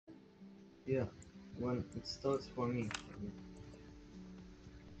Yeah, when it starts for me.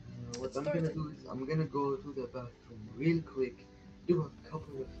 It What I'm gonna started. do is I'm gonna go to the bathroom real quick, do a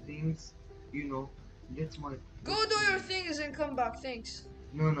couple of things, you know, let my Go let do your me. things and come back. Thanks.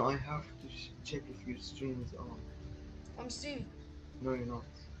 No, I have to check if your stream is on. I'm streaming. No, you're not.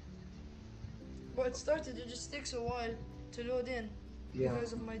 But it started. It just takes a while to load in Yeah,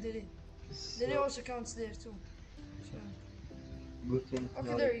 because of my delay. Delay so also counts there too. So guten okay,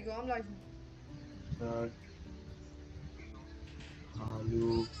 Tag, there you go. I'm live now. Tag,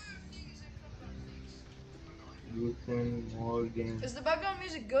 Hallo, guten Morgen. Is the background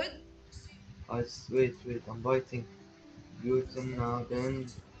music good? Wait, I'm biting. Guten Abend,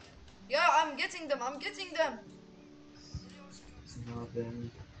 Yeah, I'm getting them. I'm getting them. guten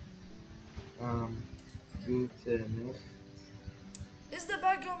Abend, gute Nacht. Is the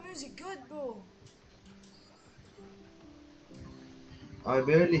background music good, bro? I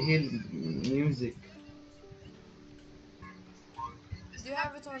barely hear music. Do you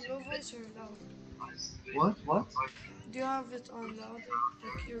have it on low voice or loud? What? Do you have it on louder?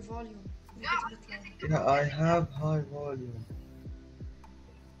 Like your volume. Make it a bit louder. Yeah, I have high volume.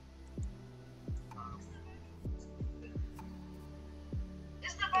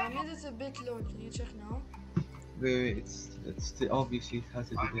 I made it a bit low. Can you check now? Wait, it's obviously it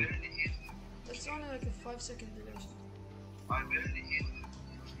has a delay. It's only like a 5 second delay or something.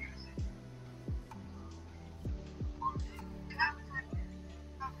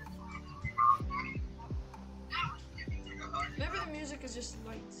 Maybe the music is just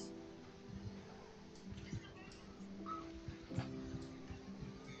light.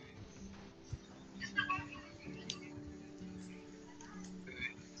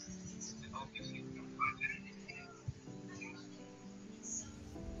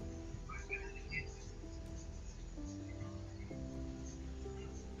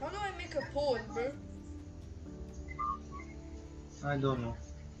 How do I make a poll, bro? I don't know.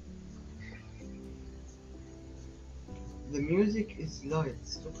 The music is light,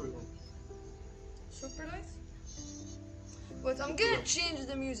 super light. Super light? Wait, I'm Super gonna light. change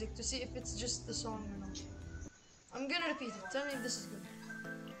the music to see if it's just the song or not. I'm gonna repeat it. Tell me if this is good.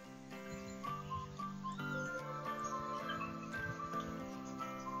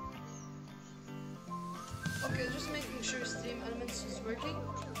 Okay, just making sure Stream Elements is working.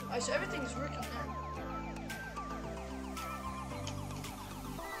 Alright, so everything's working now.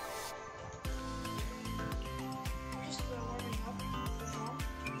 Just warming up the phone.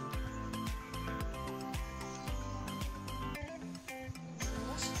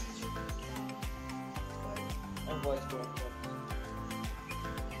 Unless these are And voice work.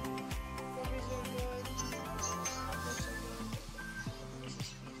 copies are good. Networks are good. This is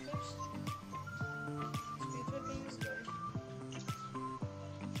speed first. Speed flipping is good.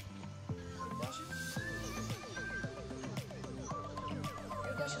 Your dashes?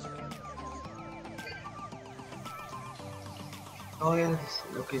 Your dashes are good. Oh yeah,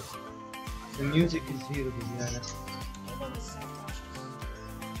 okay. The music is here again, yeah. What about the sound dashes?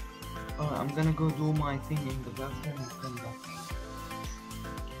 I'm gonna go do my thing in the bathroom and come back.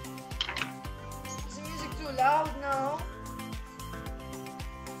 Is the music too loud now?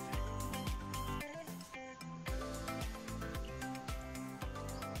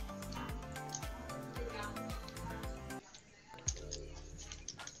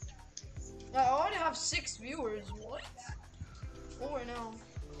 I already have 6 viewers. What? 4 now.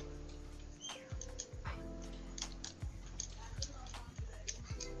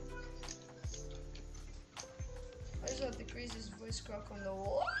 I just had the craziest voice crack on the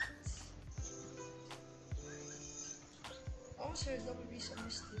what? I almost heard double beast. I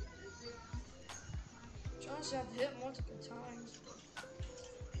missed it. Chance have hit multiple times.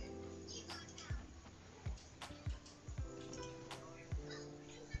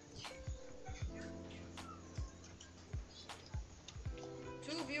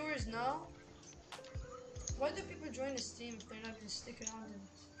 Two viewers now. Why do people join this team if they're not gonna stick around in it?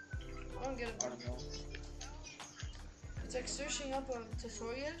 I don't get it. I don't know. It's like searching up a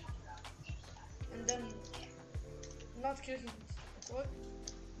tutorial and then not clicking it. Like what?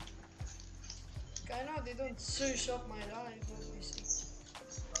 I know they don't search up my life, obviously,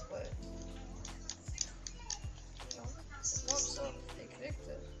 but you know, most of they clicked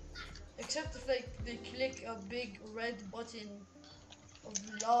it. Except if like they click a big red button of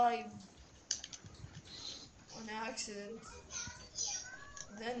live on accident,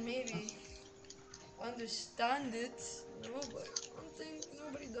 then maybe understand it. No, but I don't think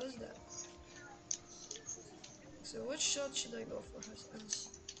nobody does that. So which shot should I go for, Hans?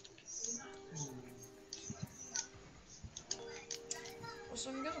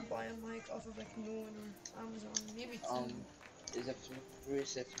 Also, I'm gonna buy a mic off of like Noon or Amazon, maybe T. Is a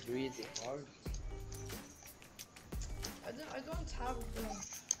preset breathing hard? I don't have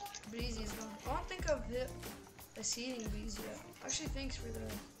the breezies though. I don't think I've hit a seating breeze yet. Actually, thanks for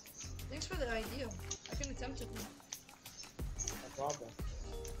the idea. I can attempt it now. No problem.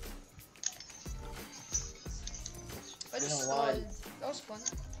 I It's been just a while. stalled. That was fun.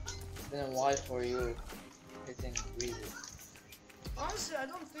 It's been a while for you hitting breathing. Honestly, I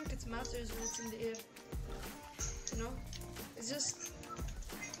don't think it matters when it's in the air. You know? It's just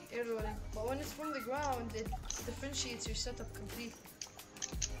air rolling. But when it's from the ground, it differentiates your setup completely.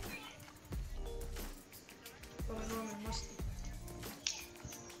 From a normal musty.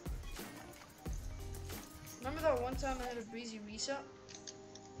 Remember that one time I had a breezy reset?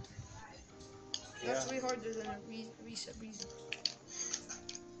 That's way harder than a reset breezy.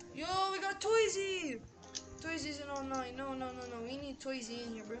 Yo, we got Toysy! Toysy's in online. No. We need Toysy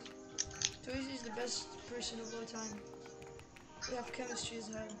in here, bro. Toysy's the best person of all time. We have chemistry as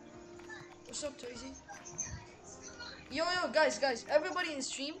hell. What's up, Toysy? Yo, guys, everybody in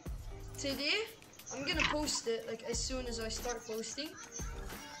stream. Today, I'm gonna post it like as soon as I start posting.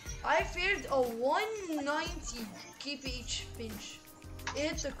 I failed a 190 kph pinch. It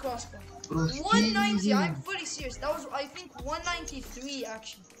hit the crossbar. 190, I'm fully serious. That was, I think, 193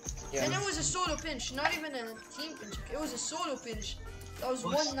 actually. Yeah. And it was a solo pinch, not even a team pinch. It was a solo pinch. That was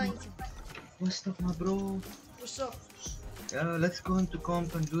 190. What's up, my bro? What's up? Let's go into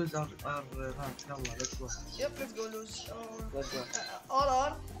comp and lose our rank. Yalla, let's go. Yep, let's go lose. Let's go.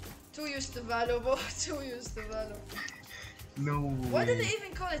 RR. 2 used to value, bro. 2 used to value. No Why way. did they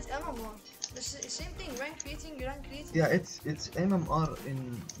even call it MMR? The same thing, rank rating. Yeah, it's MMR in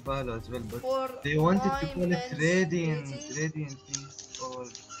Valo as well, but For they wanted to call it men's Radiant rating? or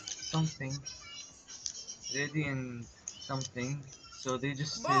something. Radiant something. So they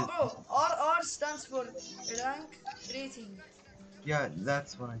just said, Bro, RR stands for rank rating. yeah,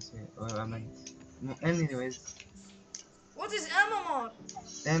 that's what I said. Or I meant. Anyways, What is MMR?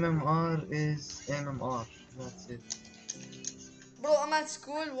 MMR is MMR. That's it. Bro, I'm at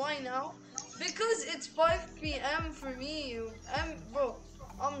school. Why now? Because it's 5 p.m. for me. Bro,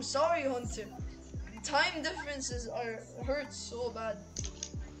 I'm sorry, Hunter. Time differences hurt so bad.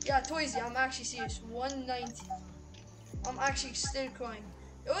 Yeah, Toysy, I'm actually serious. 190. I'm actually still crying.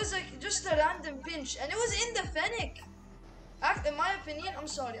 It was like just a random pinch, and it was in the Fennec. In my opinion, I'm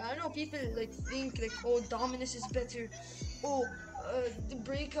sorry. I know people like think like, oh, Dominus is better. Oh, the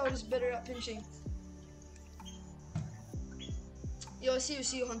Breakout is better at pinching. Yo, I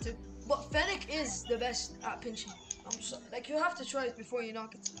see you, Hunter. But Fennec is the best at pinching. I'm sorry. Like, you have to try it before you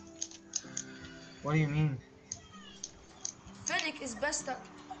knock it. What do you mean? Fennec is best at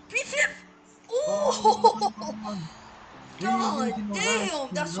pre-flip. Oh, god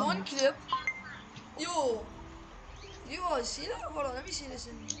damn! That's one clip. Yo, you guys see that? Hold on, let me see this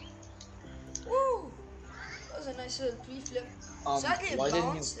in. Woo! That was a nice little pre-flip. Sadly, it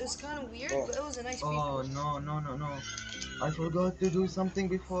bounced. It was kind of weird, but it was a nice pre-flip. Oh no! I forgot to do something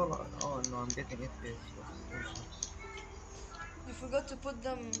before. Oh no, I'm getting it. You forgot to put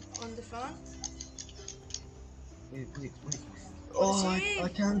them on the fan? Wait. Oh, I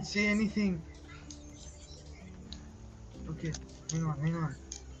can't see anything. Okay, hang on.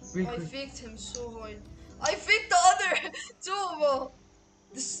 I faked him so hard. I faked the other two, bro.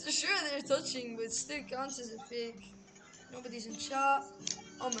 Sure, they're touching, but still counts as a fake. Nobody's in chat.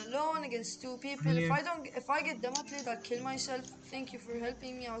 I'm alone against 2 people. Yeah. If I get demo played, I'll kill myself. Thank you for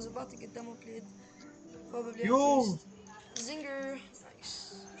helping me. I was about to get demo played. Probably at least. Zinger.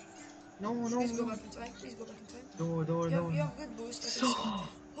 Nice. No. Please go back in time. No. You have good boost. I can see.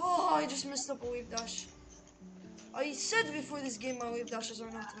 Oh, I just messed up a wave dash. I said before this game my wave dashes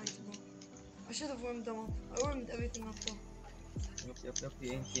are not right, bro. I should have warmed them up. I warmed everything up, bro. Yep.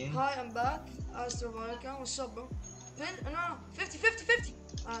 Hi, I'm back. Astro Volcan. What's up, bro? Pin? No. 50.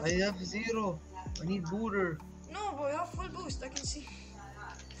 I have 0. I need booter. No, bro, you have full boost. I can see.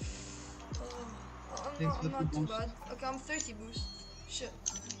 I'm not too bad. Okay, I'm 30 boost. Shit.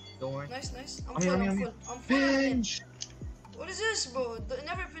 Don't worry. Nice. I'm full. Pinch! What is this, bro?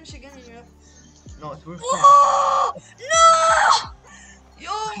 Never pinch again in your life. No, it's worth Oh! No!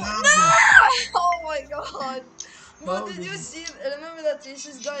 Yo! No! Oh my god. Bro, did you see? Remember that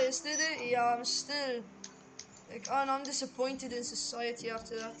racist guy yesterday? Yeah, I'm still... Like, I'm disappointed in society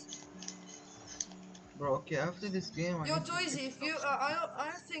after that. Bro, okay, after this game... Yo, Toysy, if you... I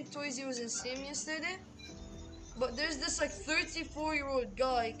don't think Toysy was insane yesterday. But there's this, like, 34-year-old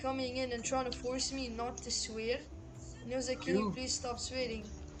guy coming in and trying to force me not to swear. And he was like, can you please stop swearing?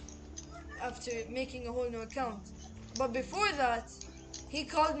 After making a whole new account. But before that, he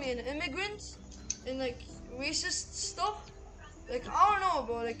called me an immigrant and like racist stuff. Like I don't know,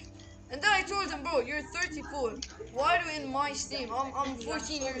 bro. Like, and then I told him, bro, you're 34. Why are you in my stream? I'm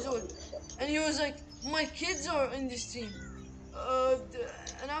 14 years old, and he was like, my kids are in the stream.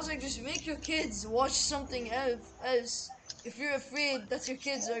 And I was like, just make your kids watch something else. If you're afraid that your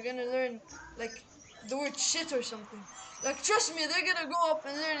kids are gonna learn like the word shit or something. Like trust me, they're gonna grow up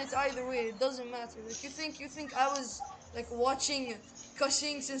and learn it either way. It doesn't matter. Like you think I was like watching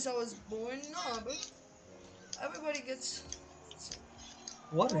cussing since I was born? Nah, bro. Everybody gets.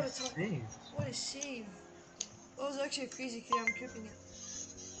 What Oh, a what a time! save. What a save! That was actually a crazy kill. I'm tripping it.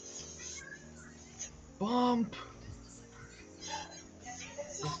 Bump.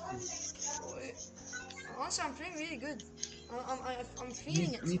 Boy, honestly, I'm playing really good. I'm Me,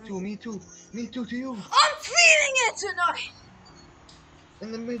 feeling it me tonight. too, me too. Me too to you. I'm feeling it tonight,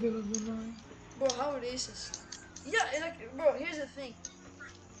 In the middle of the night. bro. How racist? Yeah, like, bro. Here's the thing.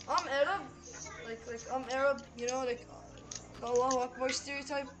 I'm Arab, like I'm Arab. You know, like the Allahu Akbar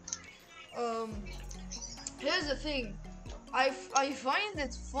stereotype. Um, here's the thing. I find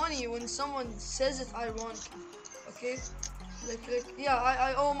it funny when someone says it ironically. Okay, like yeah.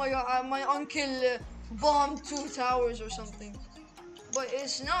 I oh my god, my uncle bombed 2 towers or something. But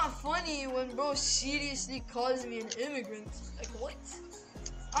it's not funny when bro seriously calls me an immigrant. Like what?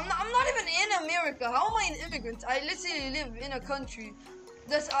 I'm not even in America. How am I an immigrant? I literally live in a country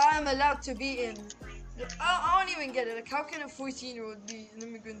that I am allowed to be in. I don't even get it. Like how can a 14-year-old be an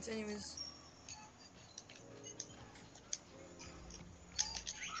immigrant anyways?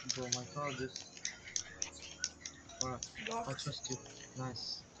 Bro, my car just. Alright, I Blocked. trust you.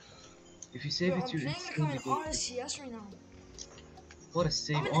 Nice. If you save Bro, it, I'm you playing like I'm in RSCS right now. What a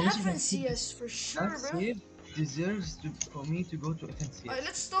save. I'm in Honestly, FNCS for sure, that bro. save deserves for me to go to FNCS. Alright,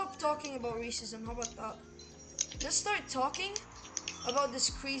 let's stop talking about racism. How about that? Let's start talking about this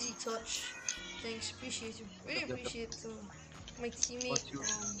crazy touch. Thanks, appreciate you. Really appreciate my teammate.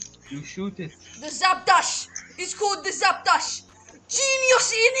 You shoot it. The Zap Dash! It's called the Zap Dash!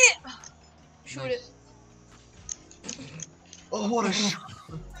 Genius in it! Shoot Nice. it. Oh, what a shot.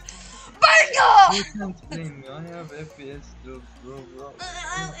 Banger! You can't blame me. I have FPS, bro. I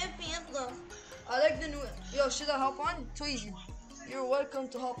have FPS though. I like the new. Yo, should I hop on? Too easy. You're welcome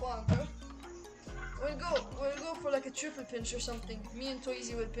to hop on, bro. We'll go for like a triple pinch or something. Me and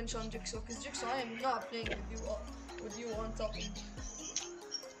Toezy will pinch on Jigsaw, because Jigsaw, I am not playing with you on top of me.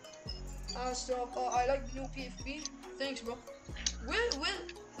 Stop. I like the new PFP. Thanks, bro.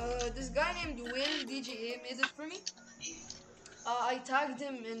 This guy named Will DGA made it for me. I tagged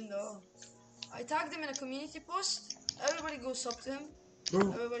him in a community post. Everybody go sub to him.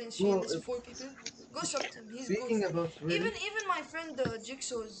 Bro, Everybody in stream, there's 4 people. Go sub to him. He's speaking good. about Will, Even my friend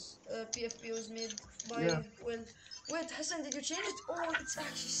Jigsaw's PFP was made by Will. Wait, Hassan, did you change it? Oh, it's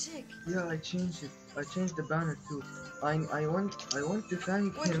actually sick. yeah, I changed it. I changed the banner too. I want to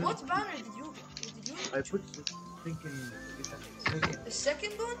thank Wait, him. what banner did you? I put the thinking second. The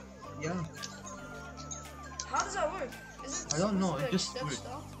second one? Yeah, How does that work? Is it I don't know, supposed to it be, like, just step worked.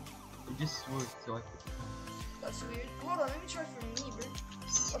 stop? it just worked. So I put it. That's weird. Hold on, let me try for me, bro.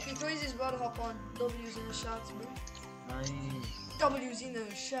 Okay, Toyzy's about to hop on. W's in the shots, bro. Nice. W's in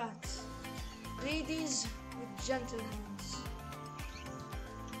the shots. Ladies with gentlemen.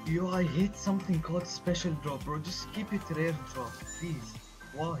 Yo, I hate something called special drop, bro. Just keep it rare drop, please.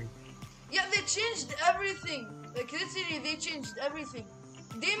 Why? Yeah, they changed everything. Like literally, they changed everything.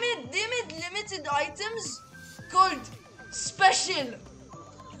 They made limited items called special.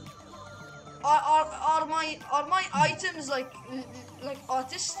 Are my items like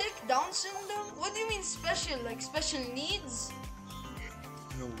autistic, Down syndrome? What do you mean special? Like special needs?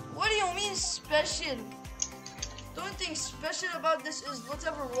 No. What do you mean special? The only thing special about this is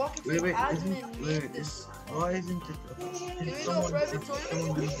whatever Rocket League admin made this. Why isn't it? Can we do a private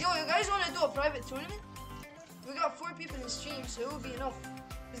tournament? Yo, you guys want to do a private tournament? We got 4 people in the stream, so it will be enough.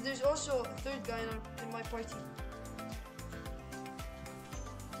 Because there's also a 3rd guy in my party.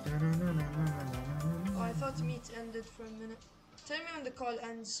 Oh, I thought meet ended for a minute. Tell me when the call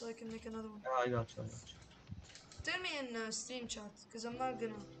ends so I can make another one. I got you. Tell me in stream chat, because I'm not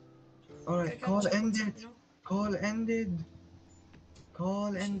gonna. Alright, call ended. Call ended.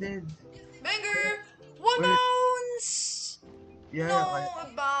 Call ended. Banger! 1 bounce! Yeah, No,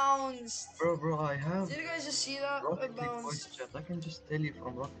 it bounced. Bro, I have Did you guys just see that? Rocket It League voice bounced. chat. I can just tell you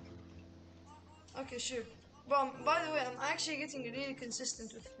from Rocket League. Okay, sure. But by the way, I'm actually getting really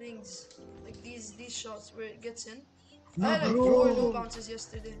consistent with things like these shots where it gets in. No, I had like bro. 4 low bounces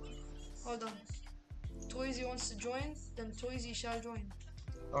yesterday. Hold on. Toyzy wants to join, then Toyzy shall join.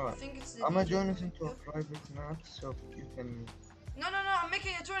 I Alright, think it's the I'm gonna DJ. join us into a Yep. private map so you can. No, I'm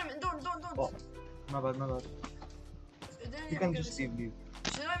making a tournament. Don't. Oh, my bad, my bad. Then You can just leave.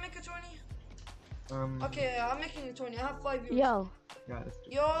 Should I make a tourney? Um. Okay, I'm making a tourney. I have 5 viewers. Yo. Yeah, let's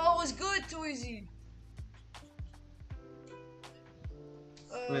do. Yo, what's good, Toezy?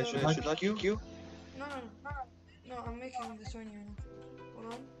 Wait, should I kick you? No, I'm making the tourney right now.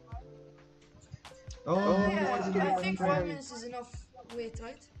 Hold on. Oh, Yeah, I think 5 minutes is enough. Wait,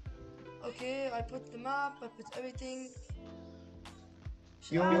 right? Okay, I put the map, I put everything.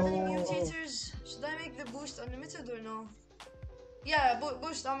 Should I add any mutators? Should I make the boost unlimited or no? Yeah,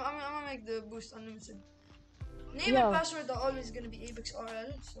 boost. I'm gonna make the boost unlimited. Name and password are always gonna be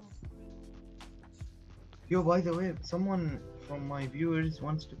AbexRL, so. Yo, by the way, someone from my viewers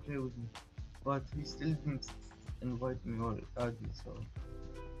wants to play with me, but he still didn't invite me or add me, so.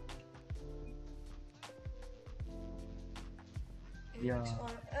 Yeah.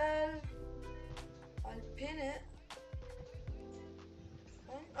 AbexRL. I'll pin it.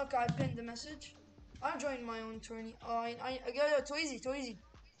 Okay, I pinned the message. I'll join my own tourney. Toezy.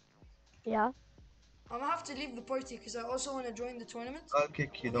 Yeah. I'm gonna have to leave the party because I also want to join the tournament. I'll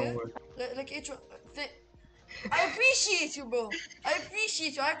kick you, don't worry. Like each one. I appreciate you, bro. I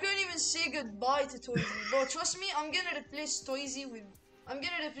appreciate you. I couldn't even say goodbye to Toezy, bro. Trust me, I'm gonna replace Toezy with. I'm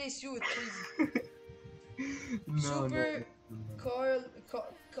gonna replace you with Toezy. Super Carl.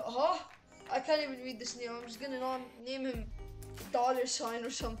 Huh? I can't even read this name. I'm just gonna name him $sign or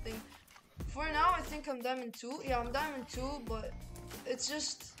something. For now, I think I'm Diamond 2. Yeah, I'm Diamond 2, but it's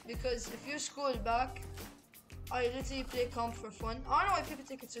just because if you scroll back, I literally play comp for fun. I don't know why people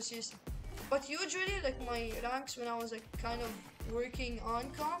take it so seriously. But usually, like my ranks when I was like kind of working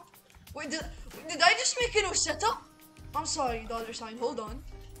on comp. Wait, did I just make a new setup? I'm sorry, $sign. Hold on.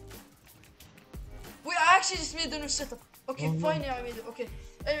 Wait, I actually just made a new setup. Okay, finally I made it. Okay.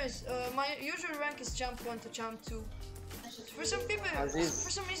 Anyways, my usual rank is Champ 1 to Champ 2. For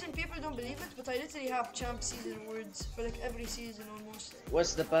some reason, people don't believe it, but I literally have Champ season awards for like every season almost.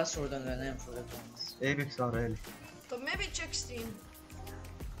 What's the password and the name for the ones? AbexRL. So maybe check Steam.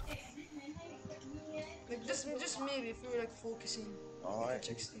 Like just maybe if you're like focusing. Alright.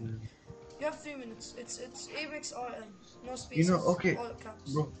 Check Steam. You have 3 minutes. It's AbexRL. No spaces. You know, okay, all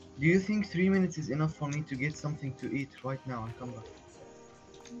caps. bro. Do you think 3 minutes is enough for me to get something to eat right now and come back?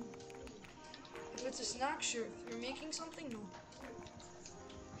 If it's a snack, sure. If you're making something, no.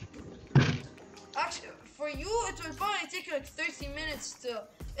 Actually, for you, it will probably take like 30 minutes to.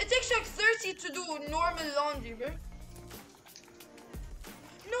 It takes like 30 to do normal laundry, bro.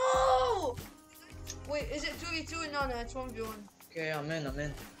 No! Wait, is it 2v2? No, it's 1v1. Okay, I'm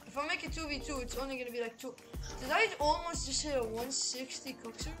in. If I make it 2v2, it's only gonna be like 2. Did I almost just hit a 160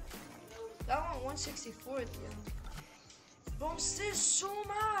 cookser? That one 164 at the end. Bro, I'm still so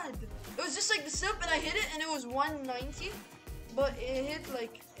mad. It was just like the slip and I hit it and it was 190. But it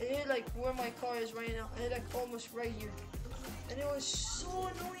hit like where my car is right now. It hit like almost right here. And it was so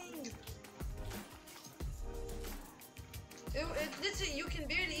annoying. It literally, you can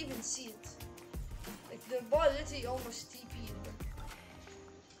barely even see it. Like the ball literally almost TP'd.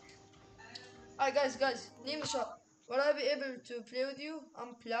 Alright guys, name the shop. Will I be able to play with you?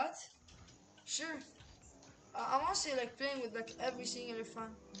 I'm Plat. Sure. I'm honestly like playing with like every single fan.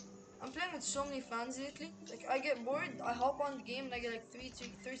 I'm playing with so many fans lately. Like I get bored, I hop on the game and I get like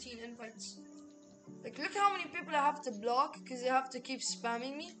 13 invites. Like look how many people I have to block because they have to keep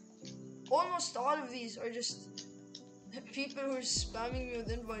spamming me. Almost all of these are just people who are spamming me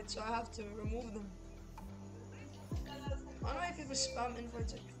with invites, so I have to remove them. I don't know why people spam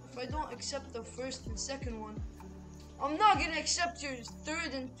invites. Like, if I don't accept the first and second one, I'm not gonna accept your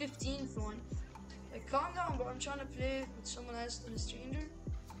third and 15th one. Like calm down, bro. I'm trying to play with someone else than a stranger.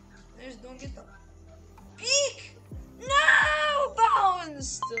 I just don't get that. Peek! No!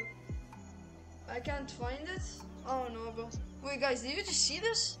 Bounced! I can't find it. Oh no, bro. Wait, guys, did you just see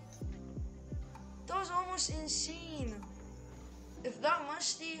this? That was almost insane. If that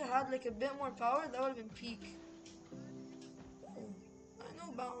musty had like a bit more power, that would have been peak. Oh, I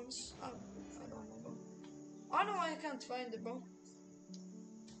know bounce. I don't know, bro. I don't know why I can't find it, bro.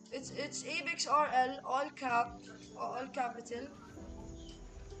 It's AbexRL, all capital.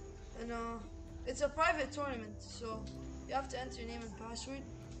 And it's a private tournament, so you have to enter your name and password.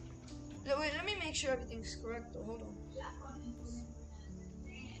 Wait, let me make sure everything's correct though, hold on.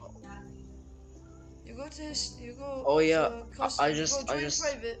 You go to his, you go. Oh yeah, I just. just.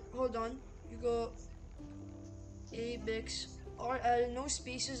 Private. Hold on. You go. AbexRL, no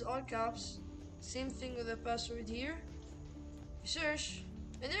spaces, all caps. Same thing with the password here. You search,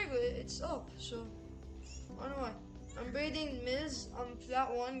 and there you go. It's up. So I don't know why. I'm braiding Miz. I'm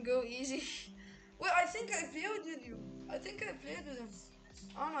flat one. Go easy. Wait, I think I played with you. I think I played with him.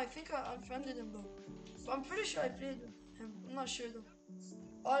 I don't know, I think I unfriended him though. But I'm pretty sure I played with him. I'm not sure though.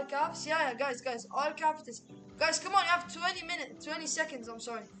 All caps? Yeah, guys, all caps. Guys, come on, you have 20 seconds, I'm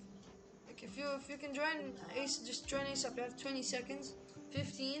sorry. Like if you can join Ace, just join Ace up. You have 20 seconds.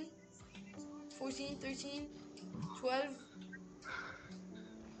 15, 14, 13, 12.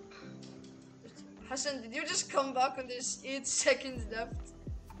 Hassan, did you just come back when there's 8 seconds left?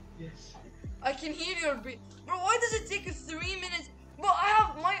 Yes. I can hear your breath. Bro, why does it take you 3 minutes? Bro, I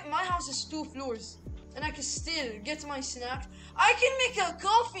have my house is 2 floors. And I can still get my snacks. I can make a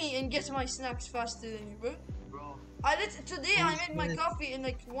coffee and get my snacks faster than you, bro. Bro, Today I made my coffee in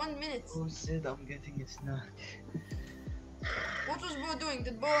like 1 minute. who said I'm getting a snack? What was Bo doing?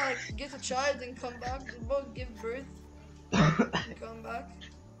 Did Bo like get a child and come back? Did Bo give birth and come back?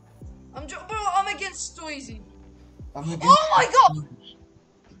 Bro, I'm against Toysy. Oh my god!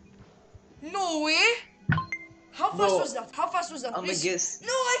 No way! How fast was that? How fast was that? I'm Please. against. No,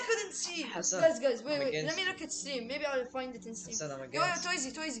 I couldn't see. Hassan, Guys, wait. Let against. me look at stream. Maybe I'll find it in stream. Hassan, I'm Yo, against.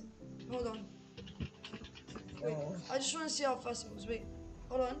 Toysy. Hold on. Wait, No. I just want to see how fast it was. Wait,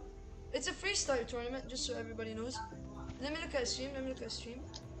 hold on. It's a freestyle tournament, just so everybody knows. Let me look at stream.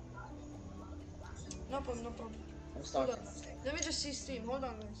 No problem. I'm Hold starting. on. Let me just see stream. Hold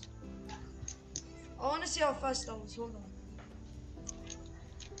on, guys. I want to see how fast that was. Hold on.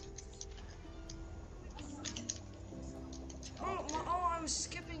 Oh, I was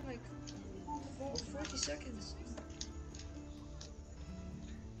skipping like 40 seconds.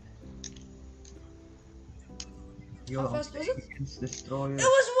 Yo, How I'm fast was it? against Destroyer. It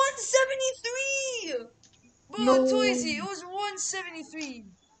was 173! Bro, No. Toysy, it was 173.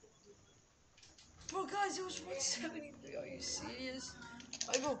 Bro, guys, it was 173. Are you serious?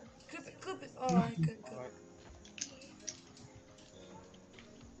 I go, clip it. Oh, I couldn't clip it.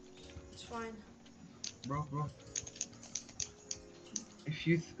 It's fine. Bro. If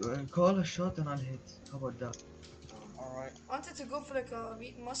you call a shot and I'll hit. How about that? Alright. I wanted to go for like a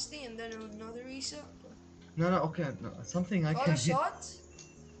musty and then another reset. No, okay. No, something I Call can a hit. shot.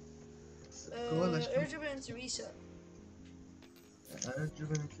 Call a shot. Eligible into reset.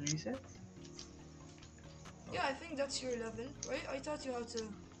 Eligible into reset? Yeah, I think that's your level, right? I taught you how to.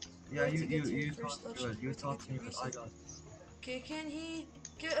 Yeah, where to get you your taught first me touch, well. You where to taught get me your well. I reset. got this. Okay, can he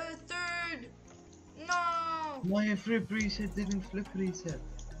get a third? No! My free reset didn't flip reset.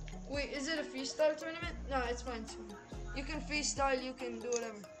 Wait, is it a freestyle tournament? No, it's fine. You can freestyle, you can do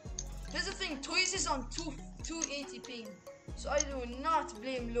whatever. Here's the thing, Toys is on 280 ping. So I do not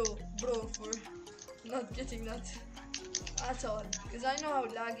blame Low, bro, for not getting that at all. Because I know how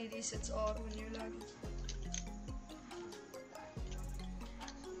laggy resets are when you're lagging.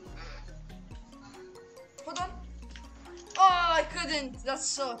 Hold on. Oh, I couldn't. That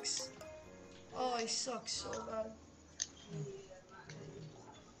sucks. Oh, I suck so bad.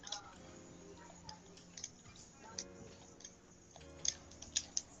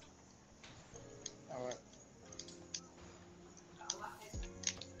 Alright.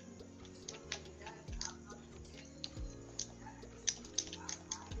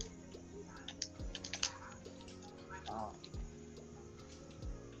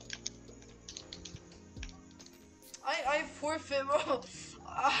 I forfeit, bro.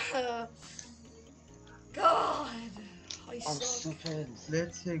 God, I I'm suck. stupid.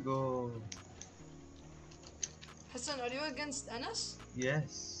 Let's go. Hassan, are you against Anas?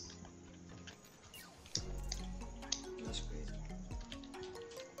 Yes. That's crazy.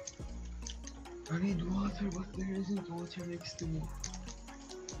 I need water, but there isn't water next to me.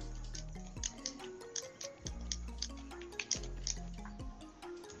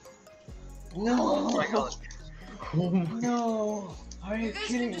 No! Oh my god. Oh my No! Are You you guys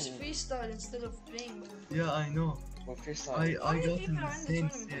kidding can just me? freestyle instead of playing, bro. Yeah, I know. Well, freestyle. How I many got people an are in the insane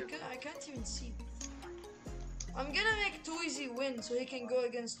tournament? save. I can't even see. I'm gonna make Toysy win so he can go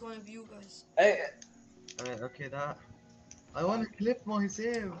against one of you guys. Hey, Okay, that. I want to clip my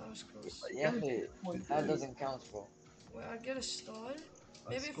save. That was close. yeah, that doesn't count, bro. Wait, I'll get a stall. I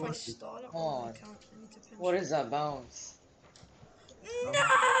Maybe if I scored it. stall it, Come oh, I on. can't. I need to pinch. What is that bounce?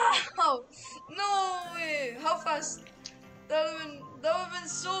 No! No way! How fast? That would've been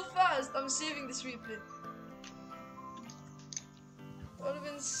so fast. I'm saving this replay. That would've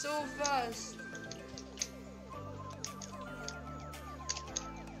been so fast.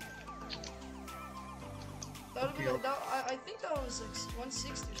 That would've been. I think that was like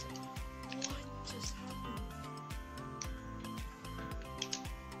 160 or something. What just happened?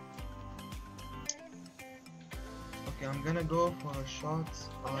 Okay, I'm gonna go for a shot.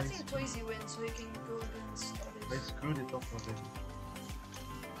 I'm I letting Toysy win so he can go against I others. screwed it up already.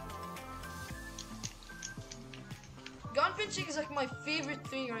 Gun pinch pinching is like my favorite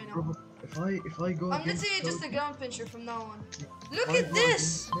thing right now. Bro, if I go I'm against literally just a Toby, ground pincher from now on. if Look I at go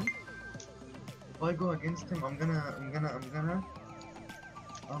this! against him, if I go against him, I'm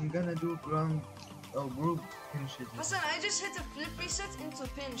gonna do ground group pinches. Hassan, I just hit a flip reset into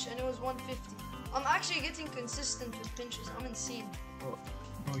pinch and it was 150. I'm actually getting consistent with pinches. I'm insane. Bro,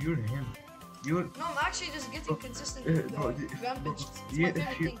 you're him. You're No, I'm actually just getting consistent bro, with ground bro, pinches. It's yeah, my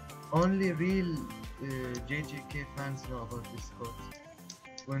favorite thing. only real JJK fans know about this spot.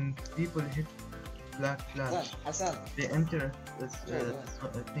 When people hit black flash, Hassan. they enter Yeah,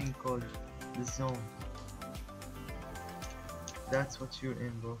 a thing called the zone. That's what you're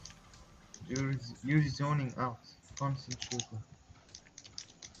in, bro. You're zoning out, concentrating.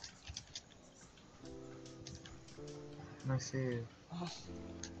 And I say, Oh,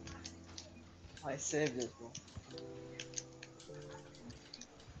 I saved it, bro.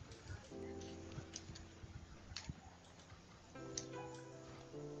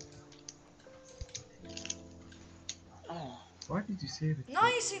 Oh, why did you save it? bro?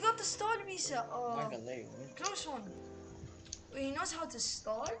 Nice, he got the stall reset. manga leg, man. Close one. Wait, he knows how to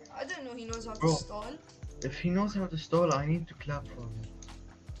stall? I didn't know he knows how to Bro. stall. If he knows how to stall, I need to clap for him.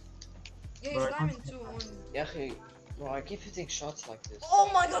 Yeah, But he's I diamond can't- 2 only. Yeah, bro, I keep hitting shots like this. Oh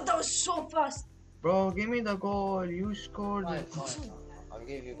my god, that was so fast. Bro, give me the goal. You scored Fine, it. fine. I'll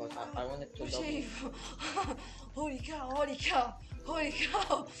give you, but I wanted to double. Shave. Holy cow, holy cow, holy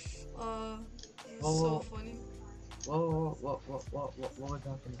cow. It's Whoa, so whoa. funny. What was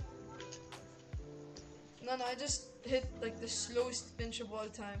happening? No, I just hit like the slowest pinch of all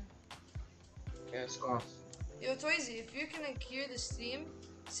time. Yes, Oh. Yo, Toysy, if you can clear the stream,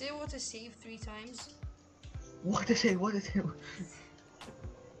 say what to save 3 times. What is it? What is it?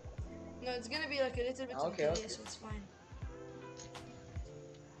 No, it's gonna be like a little bit of Okay, delay, okay. so it's fine.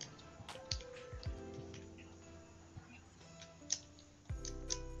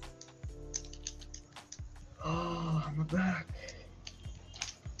 Oh, I'm back.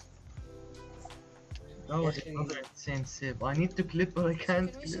 That was Yes, another insane save. I need to clip, but I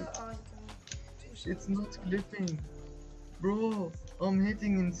can't Can we say? clip. Ah, you can. It's not clipping. Bro, I'm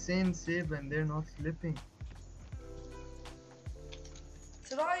hitting insane save and they're not clipping.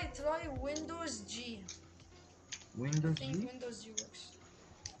 Try Windows G. I Windows think G? Windows G works.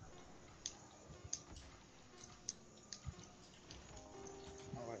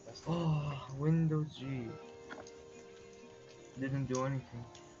 Alright, that's Oh, Windows G. Didn't do anything.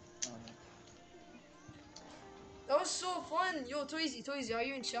 no. That was so fun. Yo, Toysy, are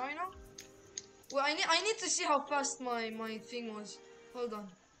you in chat right now? Well, I need to see how fast my thing was. Hold on.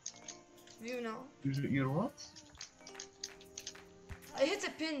 View now. You're what? I hit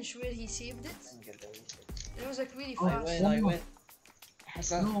a pinch where he saved it. Didn't get the reset. It was like really Oh, fast. I one more. win.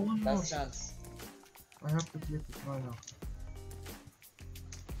 Hassan, No, one more. last chance. I have to clip it right now.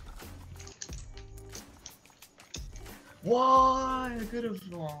 Why? I could have.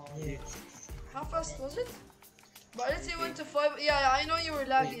 Yes. How fast was it? But let's say 1 to 5. Yeah, I know you were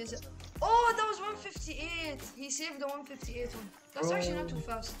laggy. Is it? Oh, that was 158. He saved the 158 one. That's actually not too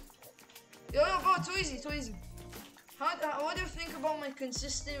fast. Yo, bro, too easy. What do you think about my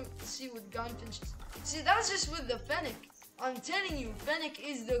consistency with gun pinches? See, that's just with the Fennec. I'm telling you, Fennec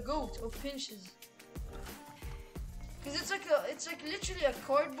is the goat of pinches. Cause it's like literally a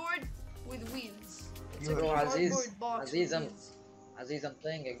cardboard with wheels. It's like Bro, a Aziz, cardboard box Aziz, with wheels. Aziz, I'm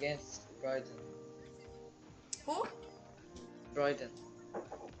playing against Bryden. Who? Bryden.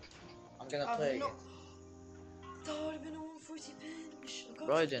 I'm gonna I play don't know. against That would have been a 140 pinch. I got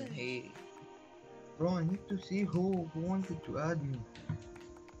Bryden. you, He Bro, I need to see who wanted to add me.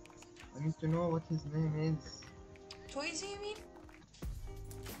 I need to know what his name is. Toysy, you mean?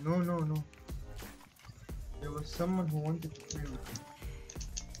 No. There was someone who wanted to play with me.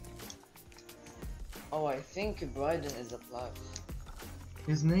 Oh, I think Bryden is a plat.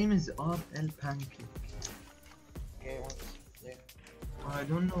 His name is RL Pancake. Okay, once. Yeah. I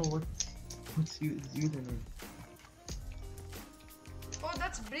don't know what's his username. Oh,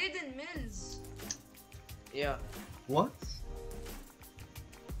 that's Braden Mills. Yeah. What?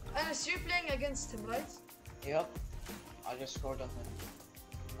 Anas, you're playing against him, right? Yep. I just scored on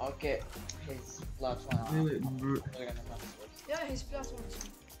him. Okay. His plat one. Wait, We're gonna mess with. Yeah, he's plus 1.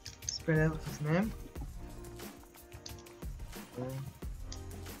 spell out his name.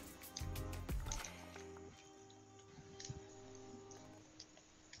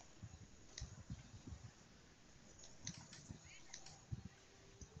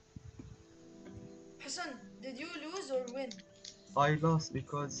 Hassan, did you lose or win? I lost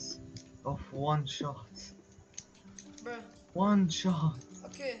because of one shot. Bruh. One shot.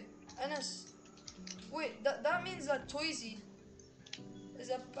 Okay, Anas, Wait, that means that Toysy is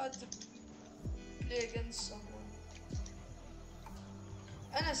about to play against someone.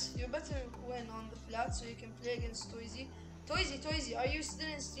 Anas, you better win on the flat so you can play against Toysy. Toysy, are you still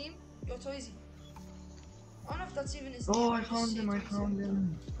in Steam? Yo, Toysy. I don't know if that's even his Oh, name. I I'll just found say him, I Toysy. found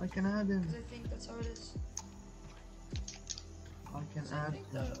him. I can add him. Because I think that's how it is. I can So I add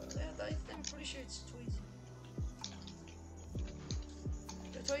think him. I'm pretty sure it's Toysy.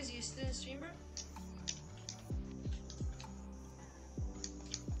 Yo, Toysy, you still in stream, bro?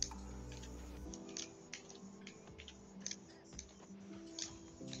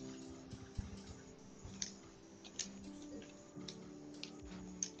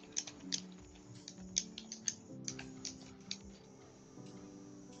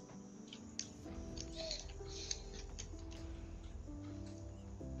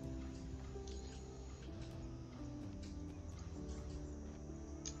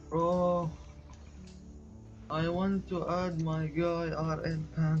 Bro, I want to add my guy RN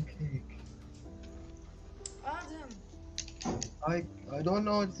Pancake. Add him. I don't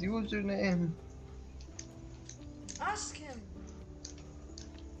know its username. Ask him.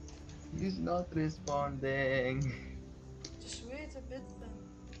 He's not responding. Just wait a bit then.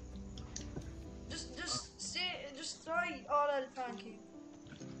 Just try RL Pancake.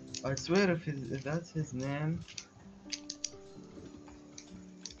 I swear if that's his name.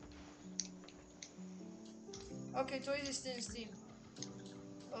 Okay, Toys is still in Steam.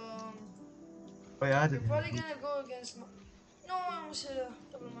 I added You're probably him. gonna go against. No, I almost hit a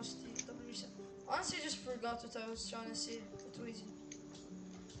double reset. Honestly, I just forgot what I was trying to say. Toys.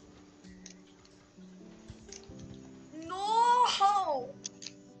 No! Oh,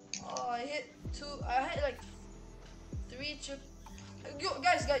 I hit two. I hit like three triple. Yo,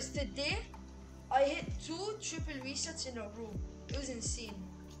 guys, today I hit two triple resets in a row. It was insane.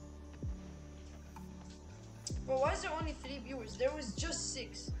 Bro, why is there only 3 viewers? There was just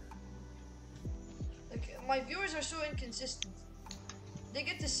 6. Like, my viewers are so inconsistent. They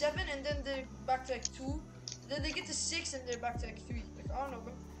get to 7 and then they're back to like 2. Then they get to 6 and they're back to like 3. Like, I don't know,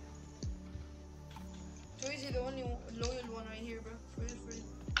 bro. Toysy the only loyal one right here, bro. For real.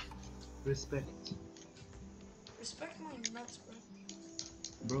 Respect. Respect my nuts, bro.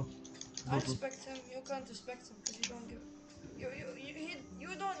 Bro. I respect him. You can't respect him because you don't give. You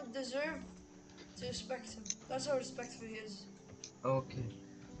don't deserve to respect him. That's how respectful he is. Okay.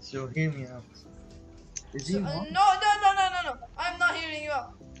 So hear me out. Is So he mod? no. I'm not hearing you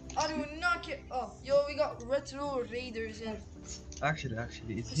out. I do not care. Oh, yo, we got retro raiders in. Actually,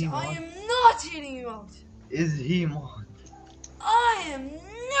 is So he I mod? am not hearing you out. Is he mod? I am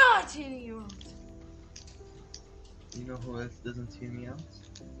not hearing you out. You know who else doesn't hear me out?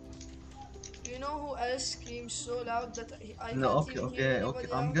 You know who else screams so loud that I No, can't okay, even hear anybody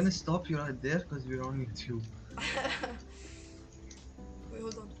I'm else? gonna stop you right there because we're on YouTube. Wait,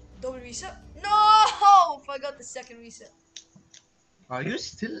 hold on. Double reset? No! If I got the second reset. Are you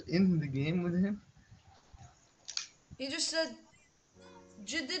still in the game with him? He just said,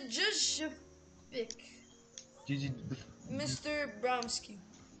 just GG. Mr. Bramsky.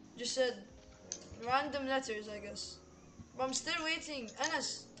 Just said random letters, I guess. But I'm still waiting.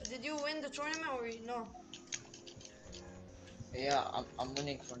 Anas, did you win the tournament or no? Yeah, I'm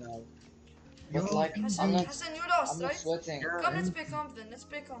winning for now. Yo, But like, Hassan, you lost, I'm not right? sweating. yeah, Come, let's and- play comp then. Let's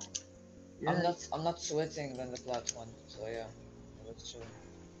play comp. yeah. I'm not sweating when the plat won. So yeah, that's true.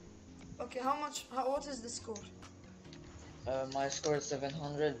 Okay, what is the score? My score is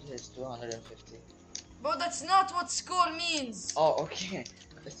 700. His 250. Bro, that's not what score means. Oh, okay.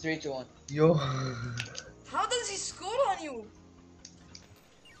 It's 3-1. Yo. How does he score on you?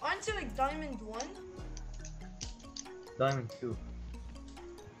 Aren't you like Diamond 1? Diamond 2.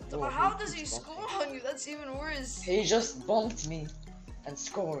 Oh, How he does he keeps score bumping. on you? That's even worse. He just bumped me and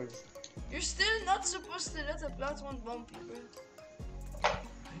scored. You're still not supposed to let a plat 1 bump you, bro.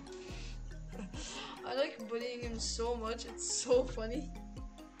 I like bullying him so much. It's so funny.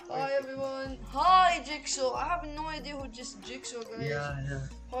 Hi everyone. Hi Jigsaw. I have no idea who just Jigsaw guys. Yeah.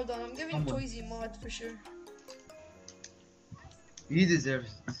 Hold on, I'm giving Come on. Toysy mod for sure. He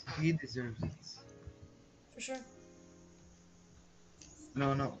deserves it. He deserves it. For sure.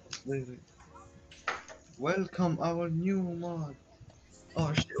 No. Wait. Welcome our new mod.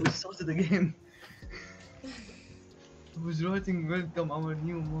 Oh shit, we started again. I was writing welcome our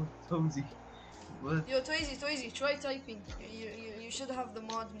new mod, Tozy. What? Yo, Toysy, try typing. You should have the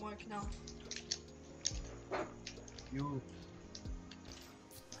mod mark now. You.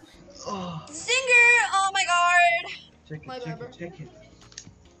 Oh, Zinger! Oh my god! check My it, bad, bro. check it.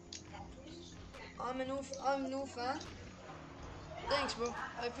 I'm a new fan. Thanks, bro.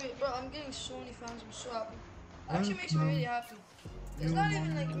 Bro, I'm getting so many fans. I'm so happy. Actually makes me Welcome. really happy. It's You not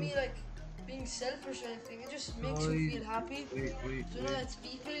even like want me like being selfish or anything. It just makes you guys. feel happy Wait. to know that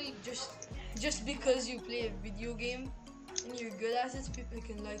people just because you play a video game and you're good at it, people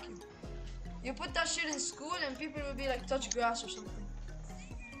can like you. You put that shit in school and people will be like touch grass or something.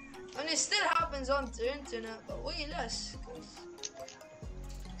 And it still happens on the internet, but way less.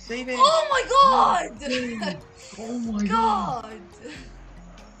 Save it. Oh my god! Oh my god. God!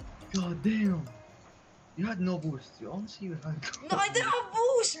 God damn. You had no boost. You honestly you had. No, I didn't have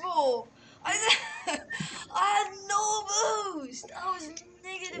boost, bro. I had no boost. I was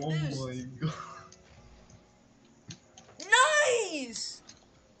negative Oh boost. my god. Nice.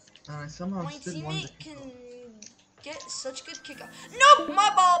 And I somehow My still won the teammate can kickoff. get such good kick out. Nope, my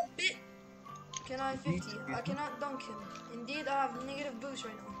ball bit. Can I 50? I cannot dunk him. Indeed, I have negative boost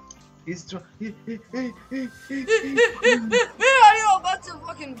right now. He's trying. Are you about to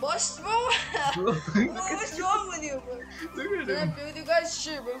fucking bust, bro? Bro, What's wrong with you, bro? look at Can I him. play with you guys?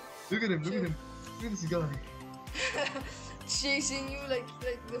 Sure, bro. Look at him. Look Sure. at him. Look at this guy. Chasing you like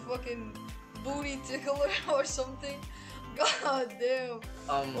the fucking booty tickler or something. God damn.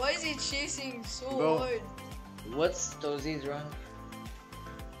 Why is he chasing so Bro. hard? What's Tozy's rank?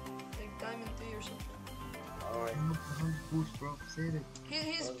 Like Diamond 3 or something. Alright. Boost, bro. Save it.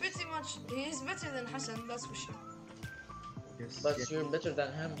 He's pretty much, he's better than Hassan, that's for sure. Yes. But yes. you're better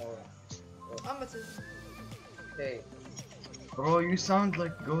than him, or I'm better than him. okay? Bro, you sound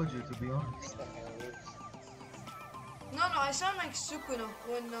like Gojo, to be honest. No, I sound like Sukuna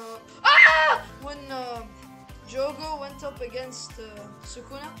when Jogo went up against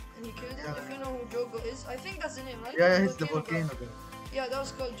Sukuna and he killed him. Yeah. If you know who Jogo is, I think that's the name, right? Yeah, it's the guy. volcano guy. Yeah, that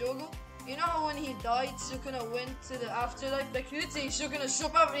was called Jogo. You know how when he died, Sukuna went to the afterlife? Like, literally, Sukuna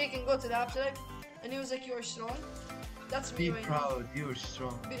shook up and he can go to the afterlife. And he was like, you're strong. That's me Be right proud, you're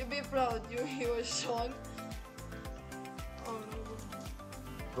strong. now. Be proud, you're strong. Oh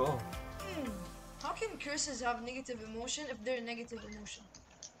no. Go. How can curses have negative emotion if they're negative emotion?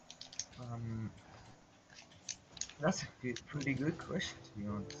 That's a pretty good question, to be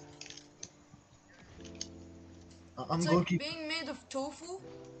honest. I'm It's going like to keep. being made of tofu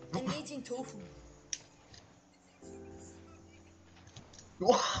and eating tofu.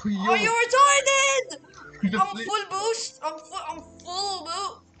 Oh, Are you retarded? The I'm flip. full boost. I'm full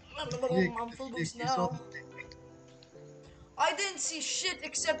boost. I'm full boost You saw now. I didn't see shit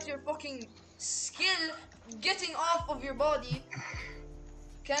except your fucking skill getting off of your body.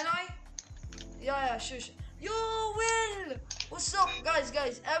 Can I? Yeah, sure. Yo, Will! What's up, guys?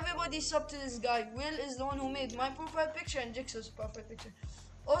 Everybody sub to this guy. Will is the one who made my profile picture and Jigsaw's profile picture.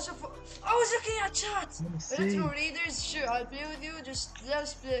 Also, I was looking at chat. Retro Raiders, sure, I'll play with you. Just let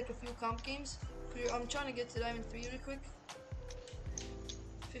us play like a few comp games. I'm trying to get to Diamond 3 real quick.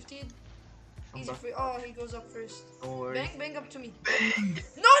 15. Easy for you. Oh, he goes up first. Don't worry. Bang up to me. Bang!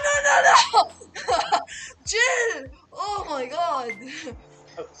 No! Chill! Oh my god.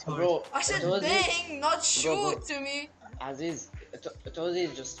 Bro, I said Tozy- bang, not shoot bro. to me. Aziz,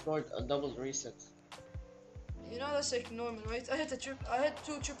 Tozy just scored a double reset. You know that's like normal, right? I had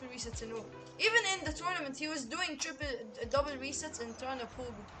 2 triple resets in a row. Even in the tournament, he was doing double resets and trying to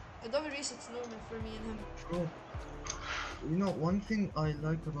pull. A double reset's normal for me and him. Bro, you know, one thing I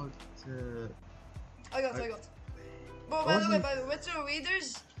like about. I got. Bro, by the way, Retro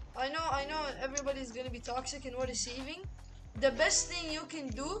Raiders, I know everybody's gonna be toxic and we're receiving. The best thing you can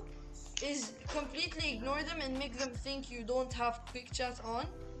do is completely ignore them and make them think you don't have quick chat on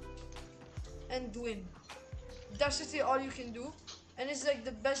and win. That's literally all you can do, and it's like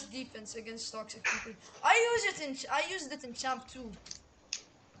the best defense against toxic people. I used it in Champ 2.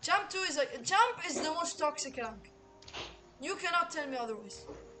 Champ 2 is like Champ is the most toxic rank. You cannot tell me otherwise.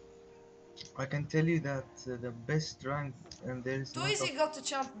 I can tell you that the best rank and there is. Toezy got to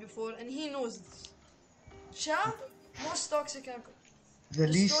Champ before and he knows this. Champ, most toxic rank. The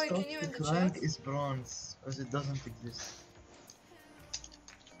least Destroy, can you in toxic the rank chat? is bronze, because it doesn't exist.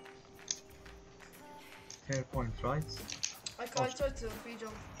 Fair point, right? I tried to free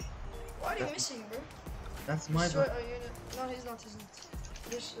jump. Why are you missing, bro? That's my Destroy bad. a unit. No, he's not.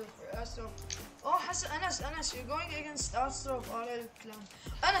 This for Astro. Oh, Hassan, Anas, you're going against Astro of RL clan.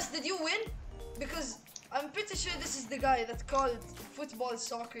 Anas, did you win? Because I'm pretty sure this is the guy that called football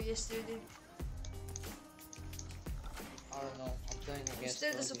soccer yesterday. I don't know. I'm playing I'm against.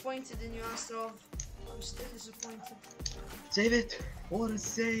 still Tozy. disappointed in you, Astro. I'm still disappointed. Save it! What a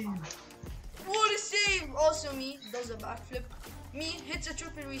save! What a save! Also me does a backflip. Me hits a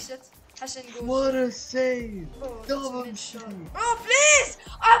triple reset. Hassan goes. What a save! Bro, that's Double a mid-shot. save! Bro, please!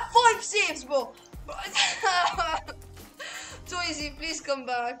 I have 5 saves, bro! Toysy, please come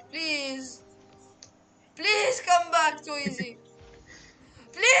back. Please. Please come back, Toysy.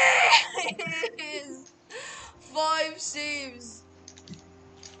 Please. 5 saves.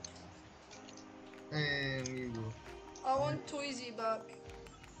 And you go. I want Toysy back.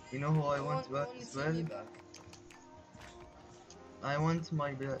 You know who I I want back want as Natini well? back. I want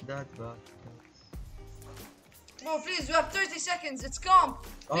my dad back. Bro, please, we have 30 seconds. It's calm.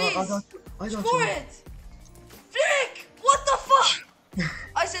 Oh, Please. I got Score you. it. Flick. What the fuck?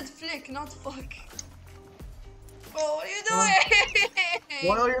 I said flick, not fuck. Bro, what are you doing?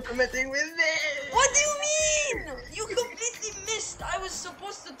 Why are you committing with me? What do you mean? You completely missed. I was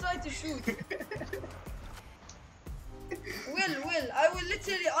supposed to try to shoot. Will, I will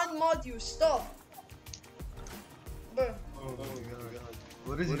literally unmod you. Stop. Bro, Oh my god.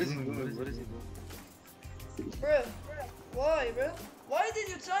 What is he doing? What is he doing? bro. Why, bro? Why did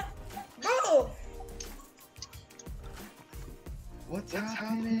you try? Bro! What's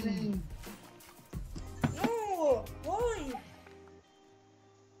happening? No! Why?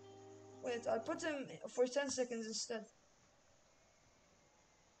 Wait, I'll put him for 10 seconds instead.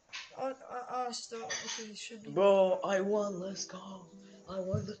 Stop. Okay, he should be. Bro, I won. Let's go. I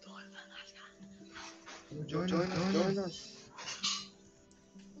won the tournament. Join us.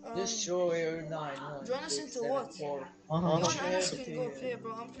 Just show your 9, 1, Join us 6, into 7, what? 4. You and Anas Shit. can go play,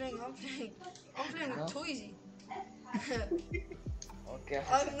 bro. I'm playing with Huh? Toysy. Okay,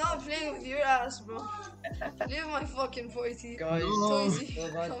 I'm not playing with your ass, bro. Leave my fucking 40. guys. Toysy, so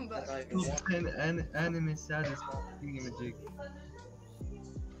bad come back. that I won. An anime saddest thingamajig.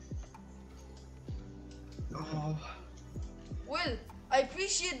 Oh. Will, I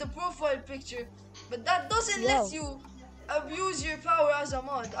appreciate the profile picture, but that doesn't Yo. let you abuse your power as a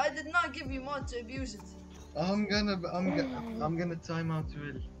mod. I did not give you mod to abuse it. I'm gonna time out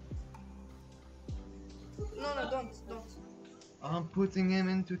Will. No, don't. I'm putting him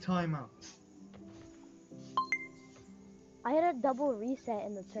into timeout. I had a double reset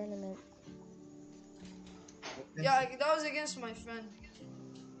in the tournament. Yeah, that was against my friend.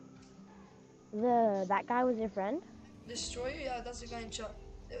 That guy was your friend? Destroyer? Yeah, that's the guy in chat.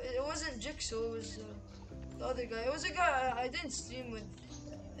 It wasn't Jigsaw, it was the other guy. It was a guy I didn't stream with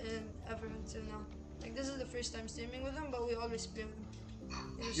ever until now. Like, this is the first time streaming with him, but we always play with him.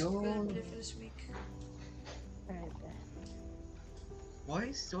 He just couldn't play for this week. Alright, bet. Why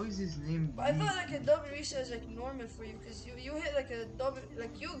is Toys' name? But I thought like a double reset is like normal for you, because you hit like a double,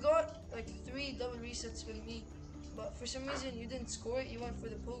 like you got like 3 double resets with me. But for some reason you didn't score it, you went for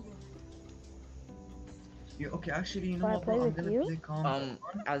the pogo. Okay, actually, you know Wanna what? play I'm with gonna you? play calm.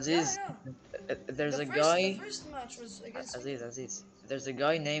 Aziz, Yeah. there's The a first, guy. The first match was against me. Aziz, there's a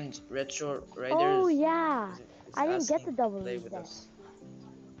guy named Retro Raiders. Oh yeah! is I didn't get asking the double to play with reset. us.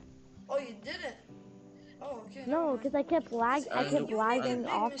 Oh, you didn't? Oh, okay. No, never mind. because I kept And- lagging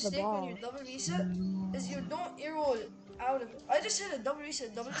Big off the mistake when ball. you double reset is you don't air roll out of it. I just hit a double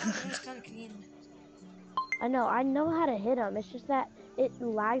reset double time and it was kind of clean. I know how to hit him. It's just that it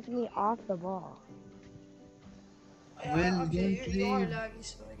lags me off the ball. Will, Okay, don't you are leave. laggy,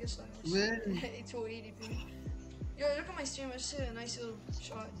 so I guess I missed Will. 280p. Yo, look at my stream. I just hit a nice little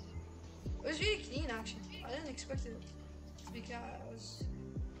shot. It was really clean, actually. I didn't expect it to be kind. That was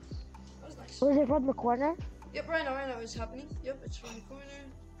nice. Was it from the corner? Yep, right now it's happening. Yep, it's from the corner.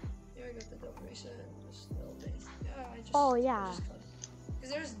 Here I got the double reset. Just a little bit. Yeah, I just. Oh, yeah.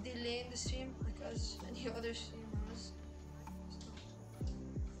 Because there's delay in the stream, like as any other stream has.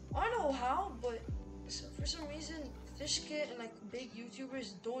 I don't know how, but for some reason, Fishkit and like big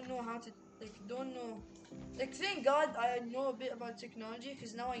YouTubers don't know how to, like, thank God I know a bit about technology,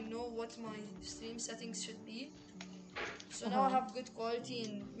 because now I know what my stream settings should be. So now I have good quality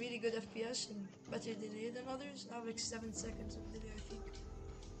and really good FPS and better delay than others. I have like 7 seconds of delay, I think.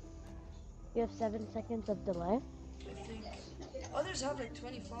 You have 7 seconds of delay? I think. Others have like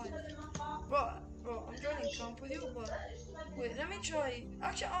 25. Bro, I'm joining comp with you, but wait, let me try.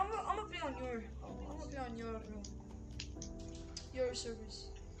 Actually, I'm gonna play on your servers.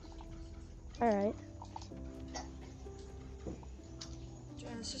 Alright.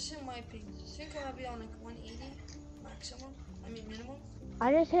 Let's just hit my ping. I think I'm gonna be on like 180 maximum. I mean minimum.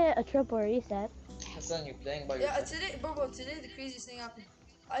 I just hit a triple reset. Hassan, you playing by Yeah, yourself? today the craziest thing happened.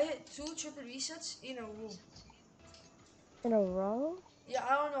 I hit 2 triple resets in a row. In a row? Yeah,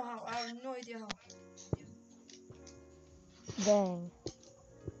 I don't know how. I have no idea how. Dang.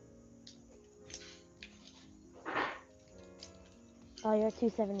 Oh, you're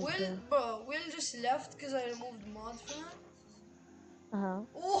 272. Will just left because I removed mod from it. Uh-huh.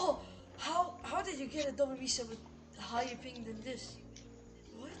 Oh, how did you get a double reset with higher ping than this?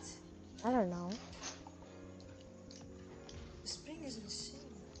 What? I don't know. lagging is insane.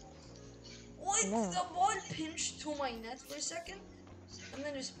 What? No. The ball pinched to my net for a second, and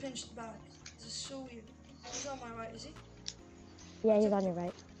then just pinched back. This is so weird. He's on my right, is he? Yeah, he's on your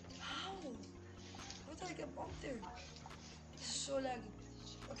right. How? How did I get bumped there? This is so laggy.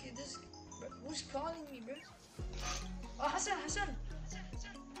 Okay, this. Bro, who's calling me, bro? Oh, Hassan, Hassan.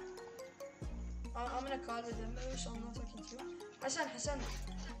 I'm in a call with him, so I'm not talking to you. Hassan, Hassan.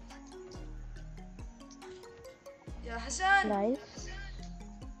 Yeah, Hassan. Nice.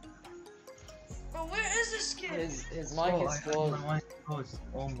 Bro, where is this kid? His mic Oh, is I had closed. my mic closed.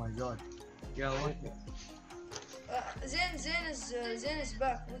 Oh my god. Yeah, what? Zain is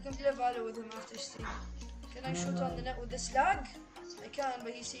back. We can play Valor with him after stream. Can I shoot on the net with this lag? I can,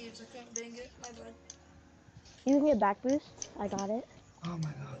 but he saves. I can't dang it. My bad. You can get back boost. I got it. Oh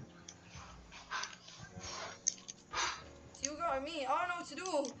my god. You got me. I don't know what to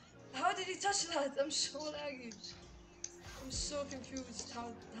do. How did he touch that? I'm so laggy. I'm so confused how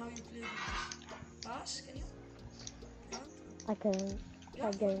you play this. Pass? Can you? Can't? I couldn't. Yeah,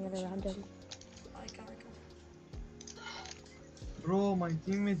 Try getting it around him. I can't. Bro, my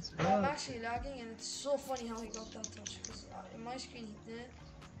teammates I'm back. actually lagging, and it's so funny how he got that touch. Because in my screen he did,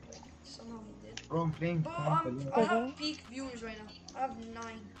 but somehow he did. Bro, I'm playing Bro, comp I alone. have peak viewers right now. I have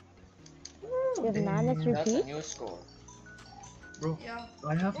 9. You have 9, let's That's a repeat. new score. Bro, Yeah.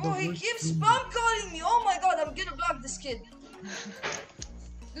 I have Bro, the he worst keeps team. spam calling me. Oh my god, I'm gonna block this kid.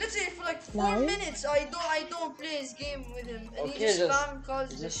 Literally for like 4 Nice. minutes, I don't play his game with him, and he Okay, just just- spam calls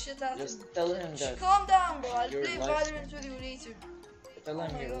the shit out of me. Just tell him that. Calm down, bro. I'll you're play live Valorant with you later. Tell Oh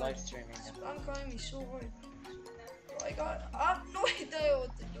him my you're God. live streaming. Spam calling me so hard. Bro, I have no idea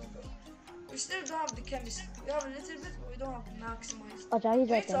what to do, bro. We still don't have the chemistry. We have a little bit, but we don't have maximized. Watch out, he's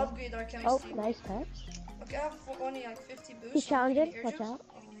We right need to there. upgrade our Oh, chemistry. nice touch. Okay, I have only like 50 boosts. He's so I'm challenging, getting air watch juice. out.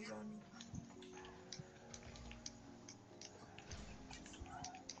 Oh, he's on me.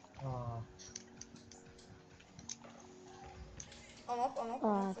 Ah, I'm up.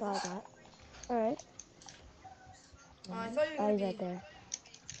 Oh, I thought I got. Alright. I thought you were Oh, gonna he's be right there.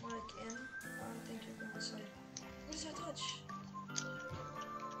 like in. I don't think you're going inside. What is that touch?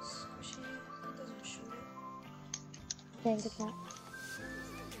 Squishy. It doesn't shoot it. Dang, good shot.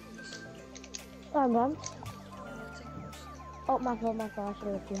 Oh, I'm bumped. Take a boost. Oh, my fault, I should have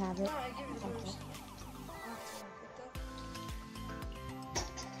let you have No, it. I give you the Okay. boost. I have to put that.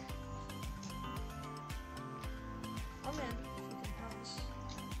 I'm in. If you can pass.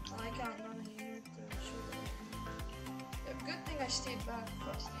 I can't run here to shoot it. Yeah, good thing I stayed back.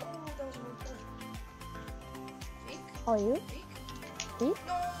 But, oh, that was a good play. Fake? Oh, you? Fake? See?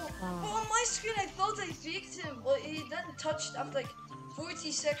 No! Wow. Oh, on my screen I thought I faked him, but he then touched after like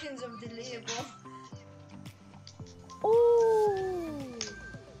 40 seconds of delay, bro. Ooh!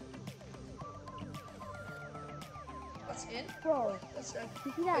 That's in? Bro, That's like,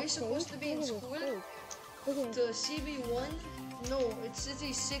 you see are that you supposed to face? be in Look at his school? face. Look at his To CB1? No, it's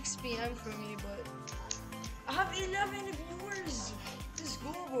City 6 p.m. for me, but I have 11 viewers. Let's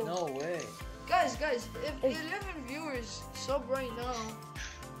go, bro. No way. Guys, if 11 viewers sub right now,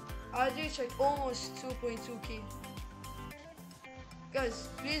 I'll reach like almost 2.2k. Guys,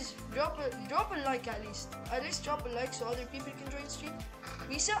 please drop a like at least. At least drop a like so other people can join stream.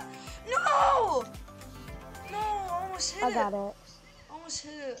 Risa? No! No, I almost hit I it. got it. Almost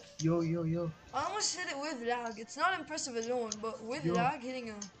hit it. yo. I almost hit it with lag. It's not impressive alone, but with Yo. lag, hitting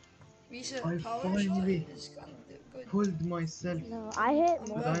a reset I power finally shot is kind of good. Pulled myself. No, I hit I'm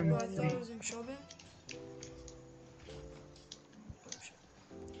more bad, than bro. I diamond thought three. it was him shoving.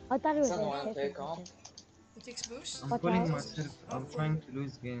 I thought it was Someone like take off. It takes boost. I'm Watch pulling out. myself. I'm trying to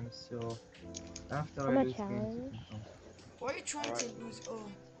lose games, so after I'm I a lose games, challenge. you can come. Why are you trying to lose? Oh,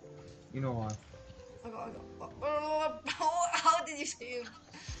 You know what? I got. How did you save?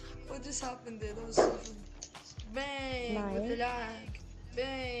 What just happened there? That was so funny. Bang with the Nice. lag.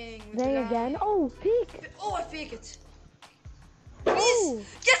 Bang with the Bang lag. again. Oh, peek! Oh, I fake it. Oh!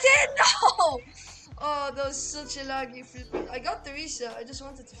 Please get in! No! Oh, that was such a laggy flip. I got the reset. I just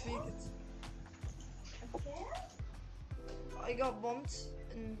wanted to fake it. I got bumped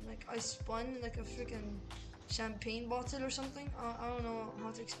and like I spun like a freaking champagne bottle or something. I don't know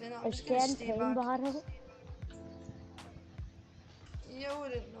how to explain it. I'm A just gonna stay champagne back. bottle? Yeah, I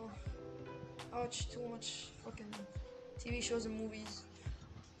wouldn't know. I watch too much fucking TV shows and movies.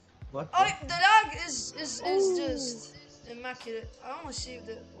 What? Oh, the lag is Ooh. just immaculate. I almost saved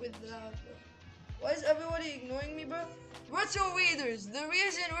it with the lag. Bro. Why is everybody ignoring me, bro? Retro Raiders, the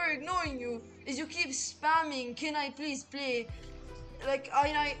reason we're ignoring you is you keep spamming, can I please play? Like,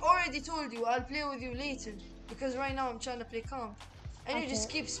 I already told you, I'll play with you later. Because right now I'm trying to play calm. And you just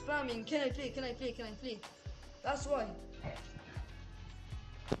Okay. keep spamming, can I play, can I play, can I play? That's why.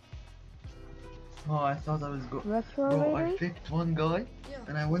 Oh, I thought I was go. Retro Bro, I Raiders? faked one guy Yeah.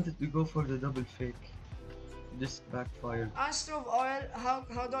 and I wanted to go for the double fake. Just backfired. Astro of oil.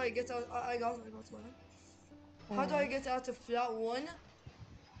 How do I get out? I got one. How do I get out of flat one?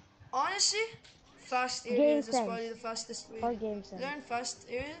 Honestly, fast Game areas is sense. probably the fastest way. Or game sense. Learn fast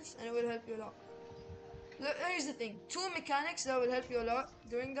areas and it will help you a lot. Look, here's the thing. Two mechanics that will help you a lot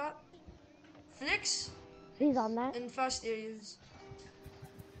during that. Flicks He's on that. and fast areas.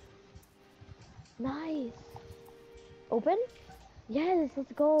 Nice. Open? Yes,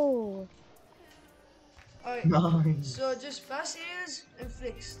 let's go. Alright, Nice. so just fast areas and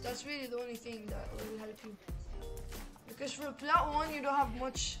flicks. That's really the only thing that will help you. Because for plat 1 you don't have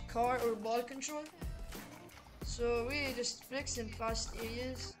much car or ball control. So really just flicks and fast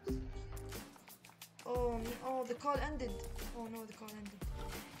areas. Oh, the call ended. Oh no, the call ended.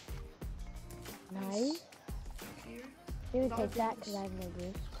 Nice. Here. You can take that because I have no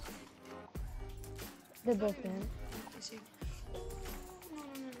boost. They're both there. Oh,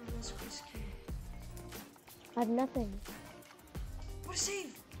 no, that's risky. I have nothing. What a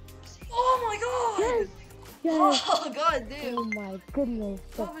save! Oh my god! Yes! Yes! Oh god damn! Oh my goodness.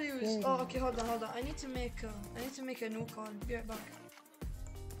 that's W's. very Oh good. okay, hold on. I need to make a no call. Be right back.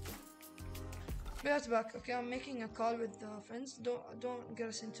 Be right back. Okay, I'm making a call with friends. Don't get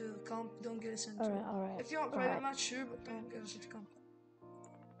us into comp. Don't get us into. Alright. If you want private Alright. match, sure, but don't get us into comp.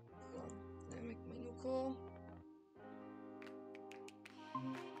 Let me make my new call.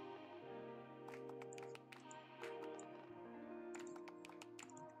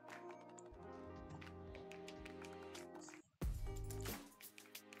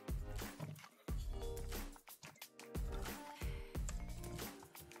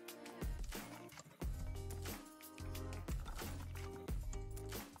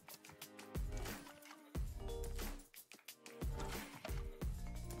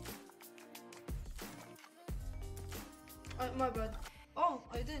 My bad. Oh,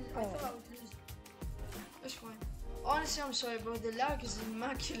 I didn't. I thought I would lose. That's fine. Honestly, I'm sorry, bro. The lag is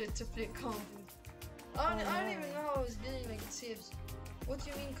immaculate to play comp with. I don't even know how I was getting like saves. What do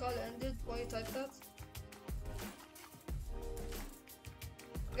you mean call ended? Why you type that?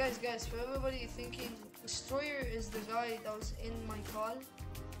 Guys, for everybody thinking, Destroyer is the guy that was in my call.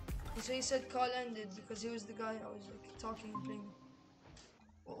 And so he said call ended because he was the guy I was like talking and playing.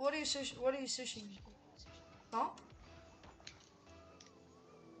 What are you searching? Comp?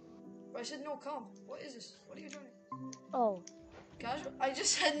 I said no comp. What is this? What are you doing? Oh, Casual? I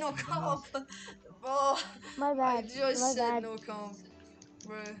just said no comp. Bro, my I bad. just My said bad. no comp.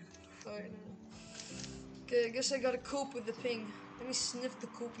 Bro, sorry. Okay, I guess I gotta cope with the ping. Let me sniff the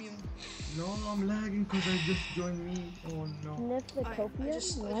copium. No, I'm lagging because I just joined me. Oh no. Sniff the copium? I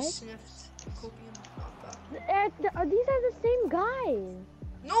just What? sniffed the copium. Not bad. These are the same guys.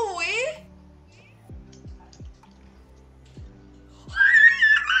 No way!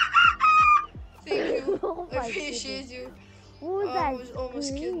 Thank you. Oh I my appreciate you. What was I that? was almost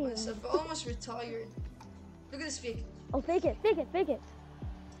scream? killed myself. I almost retired. Look at this fake. Oh, fake it.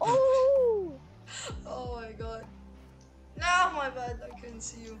 Oh! Oh my god. No, my bad. I couldn't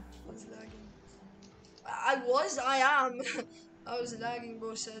see you. I was lagging. I am. I was lagging,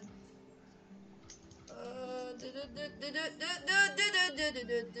 bro said.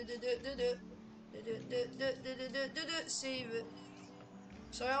 Save it.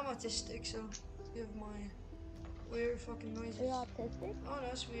 Sorry, I'm autistic, so give my weird fucking noises. Are you autistic? Oh, no,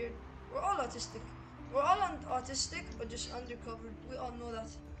 that's weird. We're all autistic. We're all autistic, but just undercovered. We all know that.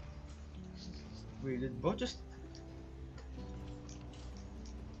 Wait, did bot just.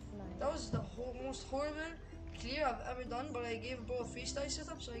 That was the most horrible clear I've ever done, but I gave bro a freestyle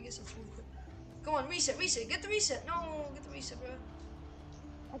setup, so I guess it's worth it. Come on, reset, get the reset. No, get the reset, bro.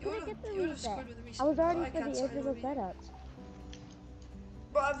 I couldn't get the You would've reset. scored with the reset. I was already I for can't the side original over you. setup.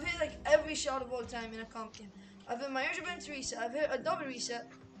 Bro, I've hit like every shot of all time in a comp game. I've hit my urgent bench reset, I've hit a double reset,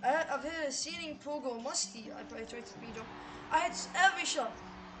 I've hit a ceiling pogo musty, I probably tried to re-jump. I hit every shot.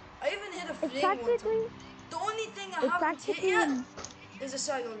 I even hit a It's flame one practically, time. The only thing I it's haven't hit practically, yet is a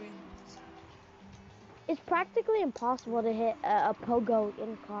side read. it's practically impossible to hit a pogo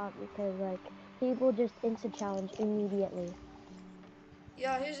in comp because like people just instant challenge immediately.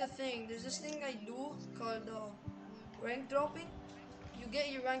 Yeah, here's the thing. There's this thing I do called rank dropping. You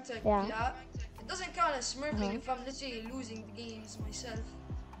get your rank to like plat. It doesn't count as smurfing if I'm literally losing the games myself.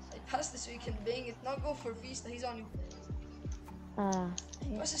 I pass this so you can bang it, not go for feast. He's on you. Yeah.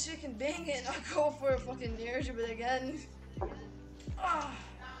 Pass this so you can bang it, not go for a fucking dirigible again. Ah,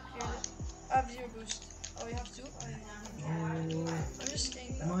 I have 0 boost. Oh, you have 2? I'm just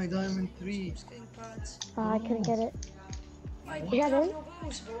staying back. My diamond 3. I'm just getting pads. I couldn't get it. I Is have that it? no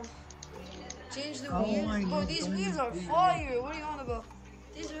boost, bro. Change the How am I wheels. Bro, not these on wheels are three? fire. What are you on about?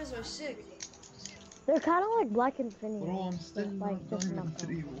 These wheels are sick. They're kind of like Black Infinity. Bro, I'm still like not just Diamond knuckles.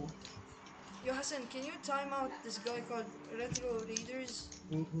 3. What? Yo, Hassan, can you time out this guy called Retro Raiders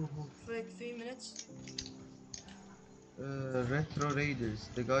Who? for like 3 minutes? Retro Raiders,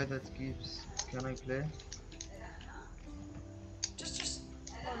 the guy that keeps. Can I play? Just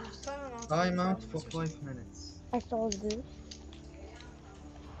time him out for like Time 5 out for minutes or something. 5 minutes. I saw his boost.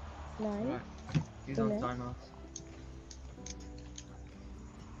 Nice. Right. He's Two on minutes. timeout.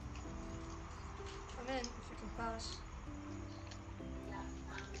 I'm in if you can pass.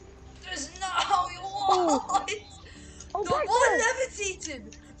 There's no Oh. what? Oh, The back ball there.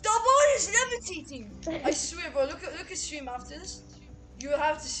 levitated. The ball is levitating. I swear, bro. Look at stream after this. You will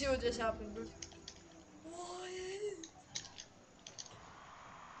have to see what just happened, bro. What?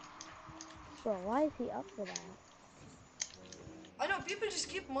 Bro, why is he up for that? I know people just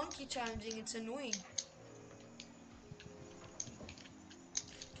keep monkey challenging. It's annoying.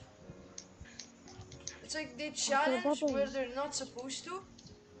 It's like they challenge where bubbles. they're not supposed to,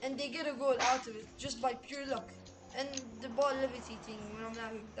 and they get a goal out of it just by pure luck. And the ball levitating when I'm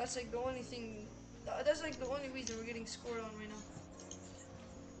laughing. That's like the only thing. That's like the only reason we're getting scored on right now.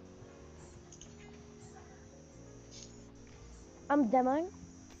 I'm demoing.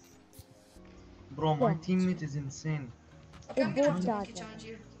 Bro, my Yeah. teammate is insane. Okay, I'm It's gonna have both to monkey sides. challenge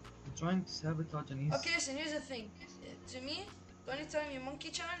here. I'm trying to sabotage and he's. Okay, listen, here's the thing. To me, the only time you monkey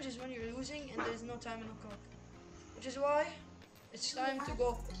challenge is when you're losing and there's no time in the clock. Which is why it's time to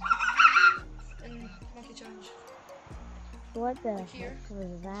go and monkey challenge. What the Like here. heck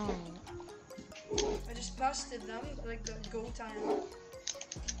was that? I just passed it them like the go time.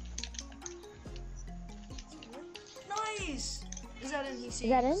 Nice! Is that in he saves? Is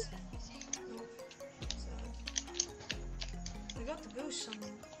that in? Nope. I got the boost somehow.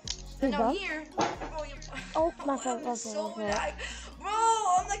 He's And now up. here, oh, you, Oh, my fault, I'm my so fault, my fault. lag. Bro,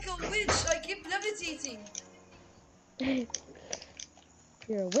 I'm like a witch. I keep levitating.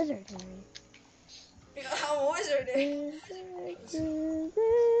 You're a wizard, Harry. I'm a wizard.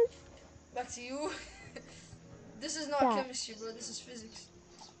 Back to you. This is not That. chemistry, bro. This is physics.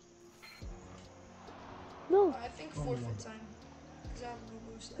 No. I think Oh forfeit my. time. Because I have no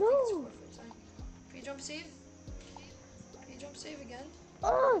boost. I think No. it's forfeit time. Pre-jump save. Pre-jump save again.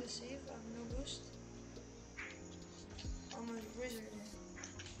 Oh. Save. I have no boost. I'm a wizard.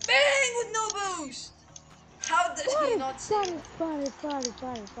 Bang with no boost. How did he not save? Spotted.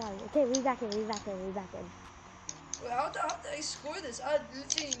 Okay, we back in. Wait, how did I score this? I had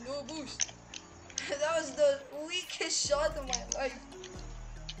literally no boost. That was the weakest shot of my life.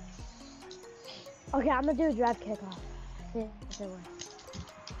 Okay, I'm gonna do a drive kickoff. See if it works.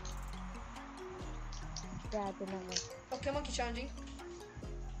 Yeah, it did not work. Okay, monkey challenging.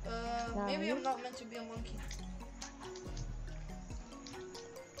 Maybe I'm not meant to be a monkey.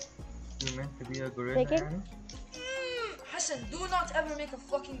 You're meant to be a gorilla. Taking? Yani? Hassan, do not ever make a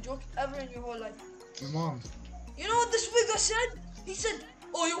fucking joke ever in your whole life. Your mom. You know what this wigger said? He said,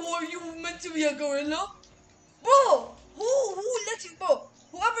 "Oh, are you meant to be a gorilla?" Bro, who let you, bro?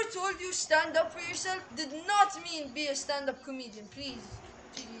 Whoever told you stand up for yourself did not mean be a stand-up comedian. Please.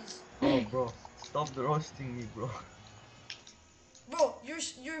 Bro. Stop roasting me, bro. Bro,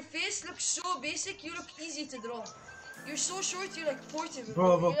 your face looks so basic. You look easy to draw. You're so short. You're like portable.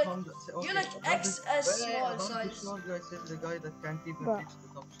 Bro, You're like, calm down. Okay, you're like about this- XS small about size. this one guy said the guy that can't even Bro. reach the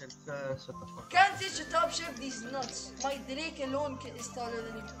top shelf. Shut the fuck up. Can't teach a top chef these nuts. My Drake alone is taller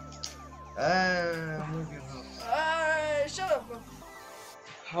than you. Move your house. Shut up, bro.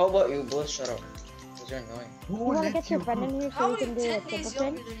 How about you both shut up? Because you're annoying. Who You wanna let get your you friend cook? in here so How we are you can do a 10 days triple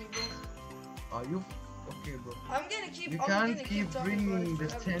younger pin? than me, bro? Are you? Okay, bro. I'm gonna keep. You I'm can't gonna keep talking bringing about the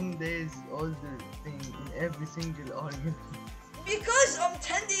it forever. 10 days older thing in every single argument. Because I'm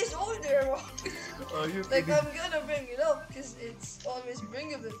 10 days older. Are you Like kidding? I'm gonna bring it up because it's always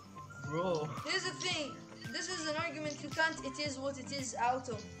bringable. Bro. Here's the thing. This is an argument you can't. It is what it is out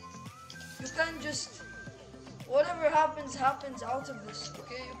of. You can't just. Whatever happens out of this.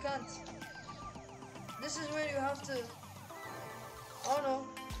 Okay, you can't. This is where you have to. I don't know.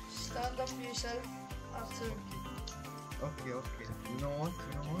 Stand up for yourself after. Okay. You know what?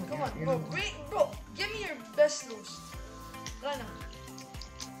 Come You on, know bro. what? Bro, give me your best roast. Right now.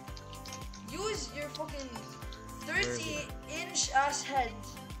 Use your fucking 30-inch ass head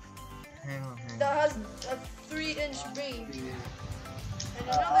Hang on. that has a 3-inch brain and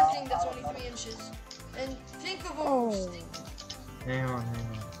another thing that's only 3 inches. And think of a roast. Hang on.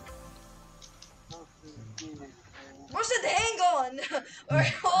 Bro said hang on! Or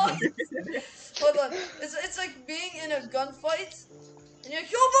what? Hold on. It's like being in a gunfight And you're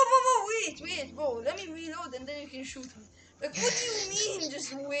like, yo, bro, wait, bro, let me reload and then you can shoot me. Like, what do you mean?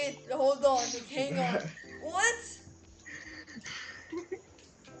 Just wait, hold on, like, hang on. What?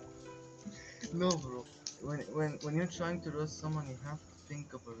 No, bro. When you're trying to roast someone, you have to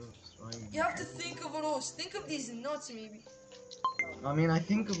think of a roast, right? You have to think of a roast. Think of these nuts, maybe. I mean, I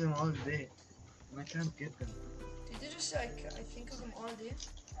think of them all day, and I can't get them. Did you just say, I think of them all day?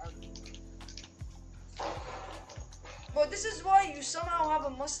 But this is why you somehow have a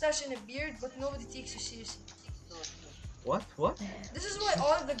mustache and a beard, but nobody takes you seriously. What? What? This is why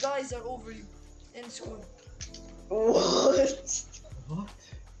all the guys are over you in school. What? What?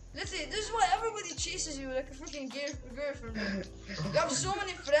 Literally, this is why everybody chases you like a freaking girlfriend. You have so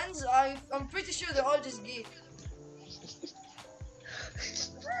many friends, I'm pretty sure they're all just gay.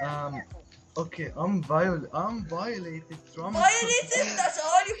 Okay, I'm violated. Violated? That's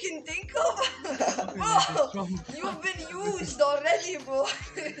all you can think of? Bro, you've been used already, bro.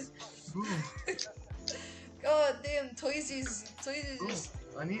 Bro, God damn, Toysy's bro, just...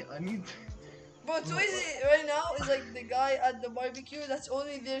 I need. Bro, Toysy right now is like the guy at the barbecue that's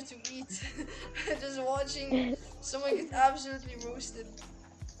only there to eat. Just watching someone get absolutely roasted.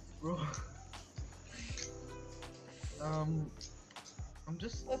 Bro. I'm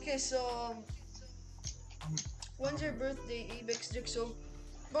just. Okay, so when's your birthday, Abex Jigsaw?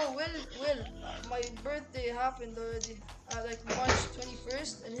 Bro, my birthday happened already at like March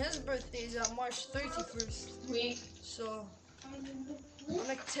 21st, and his birthday is at March 31st. So I'm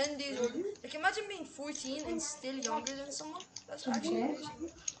like 10 days old. Like, imagine being 14 and still younger than someone. That's actually crazy.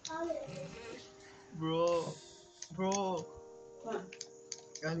 Bro.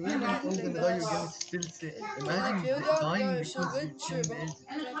 And even Like, even though you're gonna still say, can I imagine play with y'all? Y'all dying are so because good. you're Sure, 10 bro. days.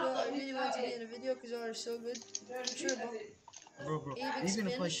 Can I play? I really want to be in a video because y'all are so good. Sure, bro. Bro, Abex even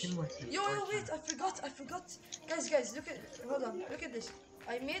if I Pinch. kill myself. Yo, right wait, I forgot. Guys, hold on, look at this.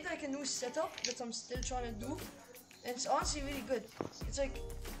 I made like a new setup that I'm still trying to do, and it's honestly really good. It's like,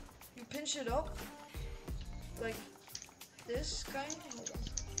 you pinch it up, like this kind of, hold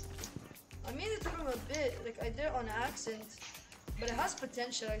on. I made it from a bit, like I did it on accent, but it has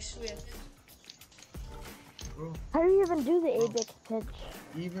potential, I swear. Bro, How do you even do the Abex pitch?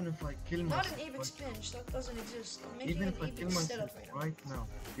 even if I kill Not myself. an Abex Pinch, that doesn't exist. I'm making Even an if I kill Abex myself setup right now. right now,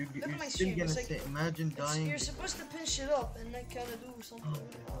 you're Look at my still stream, gonna it's like- say, imagine dying. You're supposed to pinch it up and like kind of do something.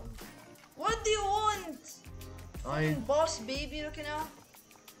 What do you want? I. Boss baby looking out.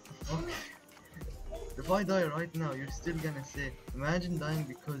 Okay. If I die right now, you're still gonna say, imagine dying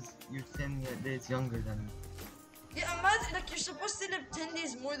because you're 10 days younger than me. Yeah, imagine like you're supposed to live 10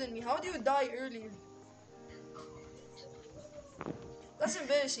 days more than me. How do you die earlier? That's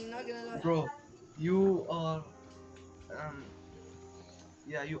embarrassing, not gonna lie. Bro, you are.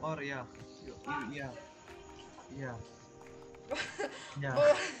 Yeah, you are, yeah. Yeah. Yeah.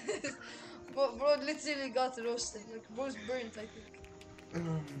 Yeah. bro literally got roasted. Like bro's burnt, I think.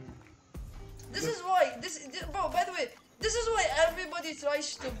 This is why bro, by the way, this is why everybody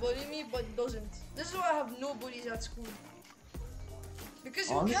tries to bully me but doesn't. This is why I have no bullies at school. Because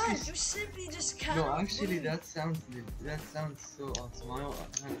you Honestly, can't, you simply just can't. No, actually, bully me. that sounds so awesome.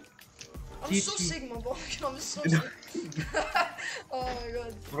 I'm teach so me. Sigma, bro. I'm so Sigma. Oh my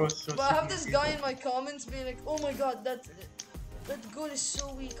god. Bro, so But I have Sigma this people. guy in my comments being like, oh my god, that goal is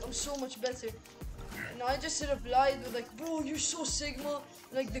so weak, I'm so much better. And I just replied with like, bro, you're so Sigma,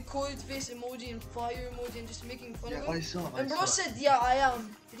 like the cold face emoji and fire emoji and just making fun Yeah, of him. I saw. And bro said, yeah, I am,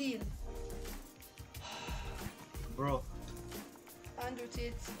 real. Bro, Andrew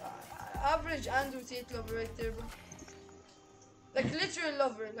Tate, average Andrew Tate lover right there, bro. Like literal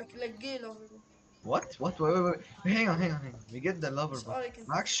lover, like gay lover, bro. what? Wait. Hang on. We get the lover, That's bro. all I can.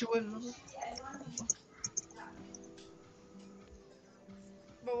 Actual lover?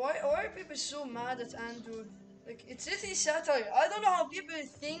 But why are people so mad at Andrew? Like, it's literally satire. I don't know how people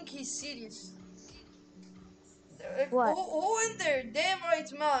think he's serious. Like, What? who in their damn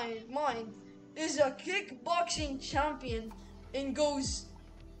right mind is a kickboxing champion and goes,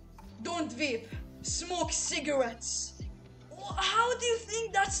 don't vape, smoke cigarettes? How do you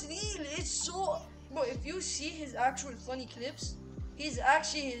think that's real? It's so... Bro, if you see his actual funny clips, he's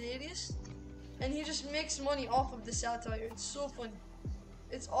actually hilarious. And he just makes money off of the satire. It's so funny.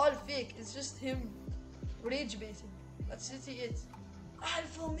 It's all fake. It's just him rage baiting. That's literally it.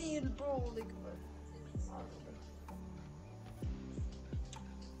 Alpha male, bro. Like,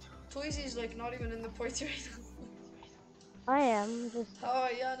 Toysy is like not even in the party right now. I am just. Oh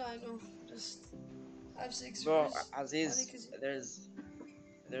yeah, no, I know. Just have 6 Bro, viewers. Aziz,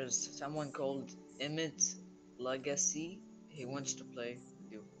 there's someone called Emmett Legacy. He wants to play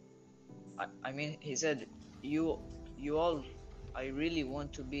with you. I mean, he said you all I really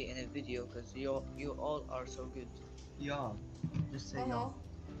want to be in a video because you all are so good. Yeah. Just say yeah.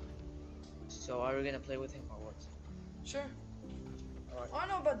 So are we gonna play with him or what? Sure. Alright. I don't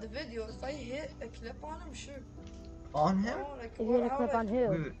know about the video. If I hit a clip on him, sure. On him? Oh, like, You're gonna how, clip on who?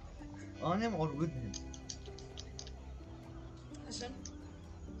 Wait, on him or with him? Listen.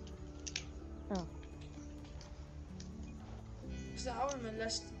 Oh. Because I will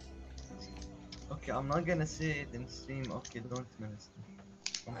molest you. Okay, I'm not gonna say it in stream. Okay, don't molest me.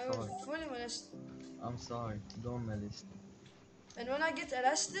 I'm I will sorry. fully molest you. I'm sorry. Don't molest me. And when I get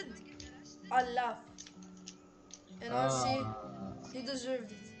arrested, I'll laugh. And I'll say, he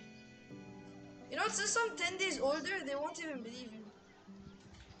deserved it. You know, since I'm 10 days older, they won't even believe you.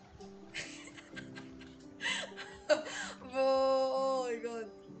 Bro, oh my god.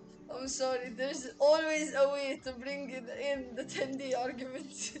 I'm sorry, there's always a way to bring it in the 10-day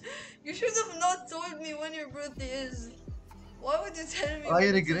argument. You should have not told me when your birthday is. Why would you tell me I when it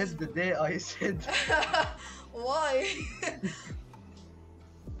is, regret the bro? day I said. Why?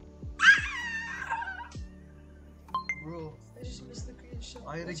 Bro, I just missed the green shot.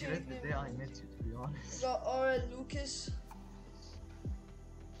 I What's your regret the nickname? day I met you, to be honest. Got Aura Lucas.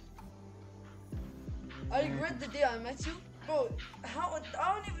 I regret the day I met you. Bro, how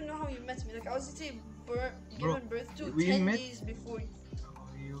I don't even know how you met me. Like I was literally Bro, given birth to we 10 met- days before you.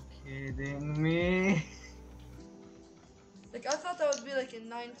 Are you kidding me? Like I thought I would be like in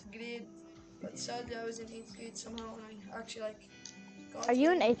 9th grade, but sadly I was in 8th grade somehow, and I actually like got Are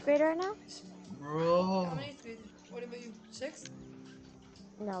you here. in 8th grade right now? Bro. I'm an 8th grader. What about you? 6th?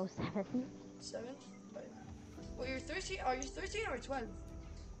 No, 7th. 7th? Right. Well, you're 13. Are you 13 or 12?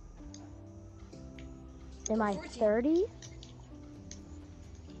 Am I 14. 30?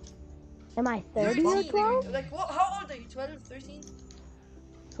 Am I You're 30 or 18. 12? Like what? How old are you? 12, 13?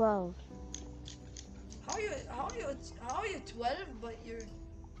 12. How are you 12 but you're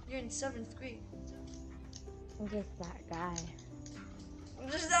in 7th grade? I'm just that guy. I'm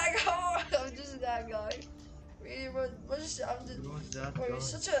just that guy. I'm just that guy. Really, bro? I'm just. Who's that Bro, guy? you're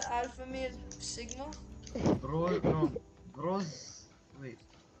such an alpha male sigma. Bro, no. Bros. Wait.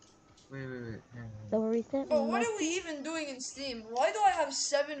 Wait. Hang on. So recent. But what are we Musty? even doing in Steam? Why do I have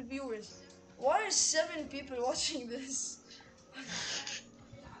 7 viewers? Why are 7 people watching this?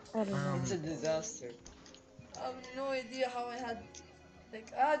 I don't know. It's a disaster. I have no idea how I had.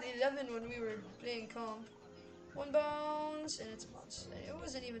 Like, I had 11 when we were playing comp. One bounce, and it's bounce. It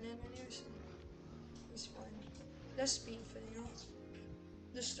wasn't even in anyway, so it's fine. Less painful, you know?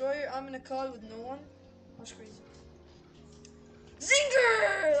 Destroyer, I'm in a call with no one. That's crazy.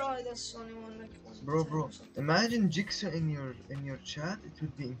 Zinger! Oh, that's only one, like, one. Bro, 10 bro. or something. Imagine Jigsaw in your chat. It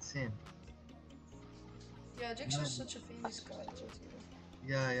would be insane. Yeah, Jigsaw's such a famous guy. That's what he is.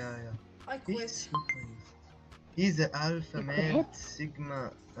 Yeah. I quit. He's so famous. He's an alpha You male quit?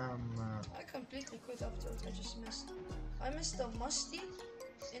 sigma. I completely quit after what I just missed. I missed a musty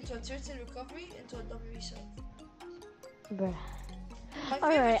into a turtle recovery into a double reset. Bruh. My favorite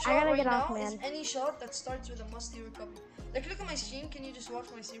Alright, shot I gotta right get now off, man. is any shot that starts with a musty recovery. Like, look at my stream. Can you just watch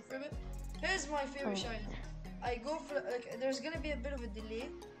my stream for a bit? Here's my favorite shot. I go for, like, there's gonna be a bit of a delay,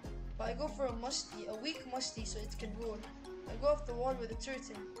 but I go for a musty, a weak musty, so it can roll. I go off the wall with a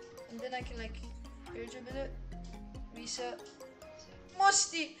turtle, and then I can, like, air dribble it, reset.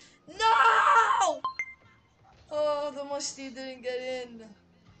 Musty! No! Oh, the musty didn't get in.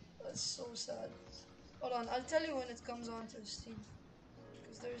 That's so sad. Hold on, I'll tell you when it comes on to Steam.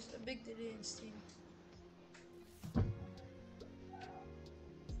 Because there's a big delay in Steam.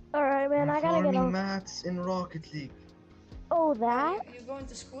 Alright, man, I gotta get farming off. mats in Rocket League. Oh, that? You going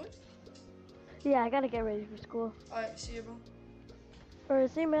to school? Yeah, I gotta get ready for school. Alright, see you, bro.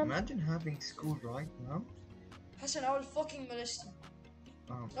 Alright, see you, man. Imagine having school right now. Hassan, I will fucking molest you.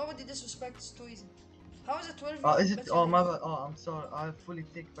 Um, Nobody disrespects too easy. How is a 12 year Oh, old is it? better Oh, than my you? bad. Oh, I'm sorry. I fully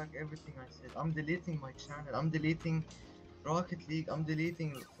take back everything I said. I'm deleting my channel. I'm deleting Rocket League. I'm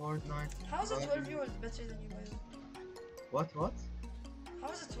deleting Fortnite. How is a Rivalry. 12-year-old better than you, by the way? What? How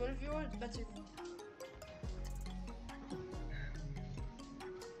is a 12-year-old better than you?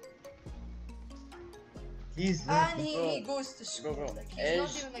 He's And the he goes to school. Bro. Like, he's Edge-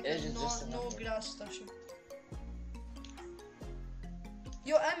 not even like Edge a is just a no number. grass toucher.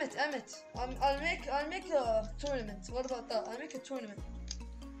 Yo, Emmett, I'll make a tournament. What about that? I'll make a tournament.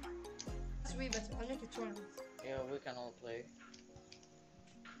 That's way better. I'll make a tournament. Yeah, we can all play.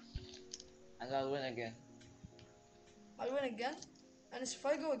 And I'll win again. I'll win again. And if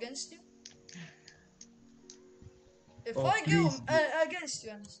I go against you, if Oh, I go please, against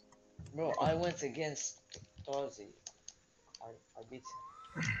you, Anas, Bro, I went against Tazi. I beat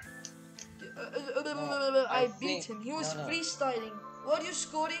him. I I beat think- him. He was no, no. freestyling. Were you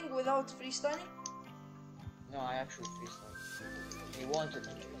scoring without freestyling? No, I actually freestyle. He wanted to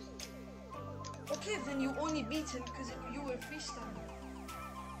freestyle. Okay, then you only beat him because you were freestyling.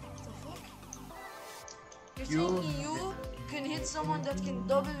 What the fuck? You're telling me you can hit someone that can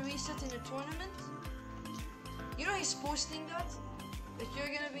double reset in a tournament? You know he's posting that? Like you're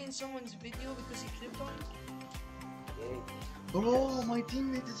gonna be in someone's video because he clipped on it? Yeah. Bro, my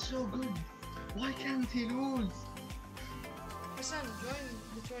teammate is so good. Why can't he lose? Hassan, join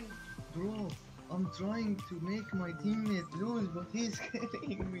the tournament. Bro, I'm trying to make my teammate lose, but he's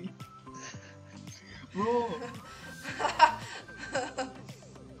killing me. Bro,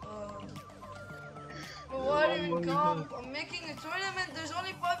 But why Oh even my come? God. I'm making a tournament, there's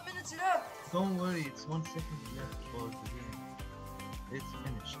only 5 minutes left. don't worry, it's 1 second left for the game. It's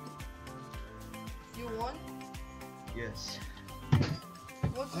finished. You won? Yes.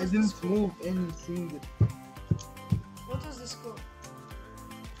 What I was the didn't score? move any single. What was the score?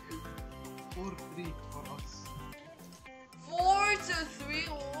 4-3 for us. 4-3,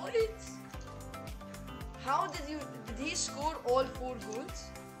 what? How did he score all 4 goals?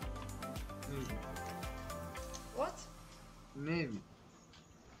 Maybe. What? Maybe.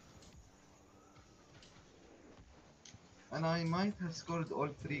 And I might have scored all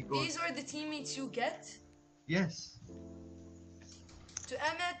 3 goals. These are the teammates you get? Yes. To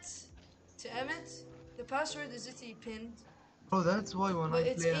Emmet, the password is literally pinned. Bro, that's why when But I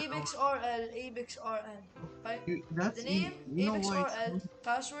it's play ABXRL, right? that's The name, you know why it's ABXRL,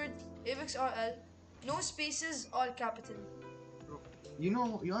 password, ABXRL, no spaces, all capital.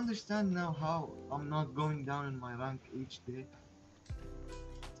 you understand now how I'm not going down in my rank each day?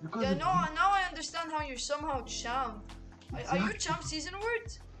 Because Yeah, of now I understand how you're somehow champ. Are you Exactly. champ season award?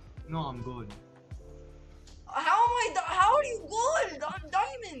 No, I'm good. How are you gold? I'm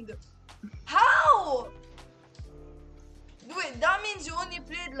diamond. How? Wait, that means you only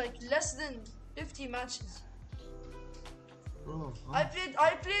played like less than 50 matches. Bro, I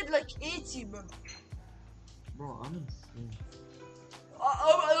played like 80, bro. bro, I'm insane.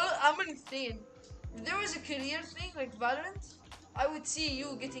 I'm insane. If there was a career thing like Valorant, I would see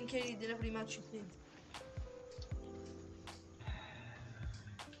you getting carried in every match you played.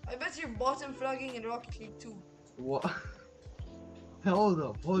 I bet you're bottom flagging in Rocket League too. What? Hold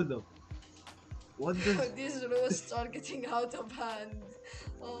up. What does These roasts are getting out of hand.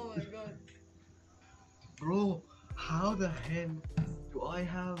 Oh my god. bro? How the hell do I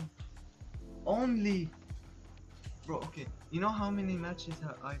have only? Bro, okay. You know how many matches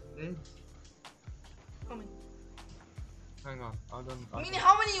I played? How many? Hang on, I don't. I mean,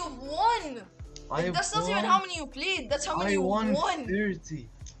 how many you've won? I Like, that's not even won- how many you played. That's how many I you won won. 30.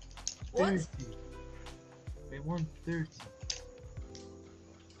 What? 30. I won 30.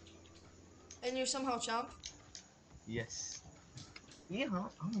 And you're somehow champ. Yes. Yeah,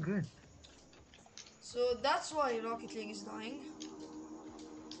 I'm good. So that's why Rocket League is dying.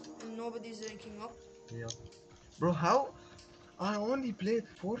 And nobody's ranking up. Yeah. Bro, how? I only played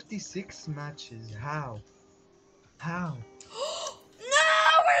 46 matches. How? How?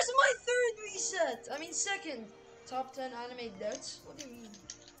 No! Where's my third reset? I mean, second. Top 10 anime deaths? What do you mean?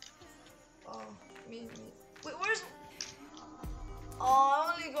 Oh, me. Wait, where's. Oh,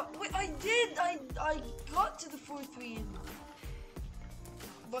 I only got. Wait, I did! I got to the 4th win.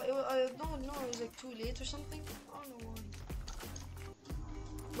 But I don't know, it was like too late or something. I don't know why.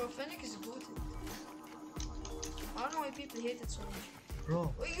 Bro, Fennec is goated. I don't know why people hate it so much.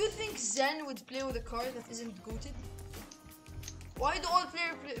 Bro, Wait, you think Zen would play with a card that isn't goated? Why do all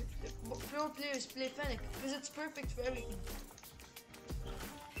pro players play Fennec? Because it's perfect for everything.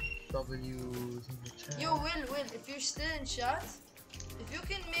 W's in the chat. Yo, Will, if you're still in chat, if you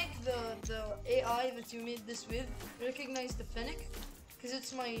can make the AI that you made this with recognize the Fennec, because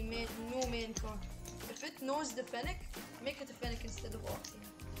it's my new main card. If it knows the Fennec, make it a Fennec instead of Octane.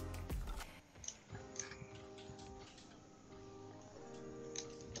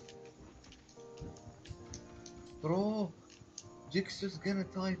 Bro, Jixus gonna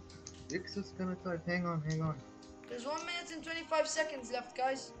type. Jixus gonna type. Hang on. There's 1 minute and 25 seconds left,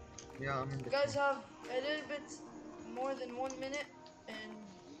 guys. Yeah, I'm in the. You guys have a little bit more than 1 minute, and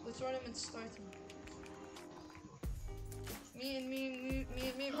the tournament's starting. Me,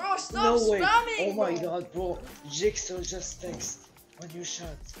 bro, stop No way. spamming! Oh my bro. god, bro. Jigsaw just text when you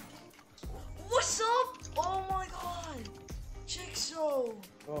shot. What's up? Oh my god! Jigsaw!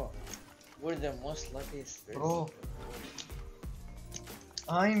 Bro, we're the most luckiest. person. Bro,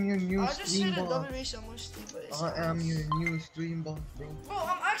 I'm your new I just stream hit a double bot. race on Musty, but it's I am nice. your new stream bot, bro. Bro,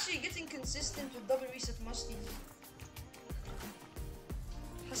 I'm actually getting consistent with double reset Musty.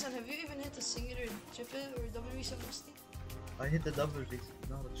 Hassan, have you even hit a singular, triple, or double reset musty? I hit the double reset,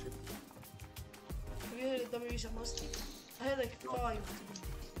 not a triple. Have you hit a double reset musty? I had like 5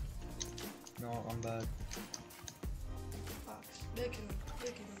 today. No, I'm bad. Facts. Back it up. Back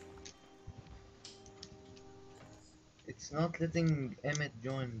it up. It's not letting Emmett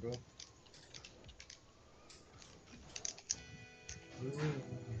join, bro.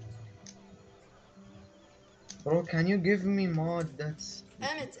 Bro, can you give me mod that's...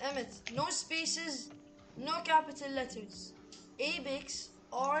 Emmett, no spaces, no capital letters. A Bix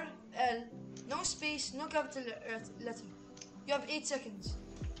R L, no space, no capital letter. You have 8 seconds.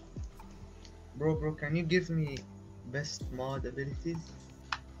 Bro, can you give me best mod abilities?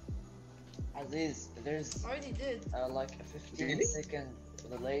 Aziz, there's Already did. like a 15 Really? second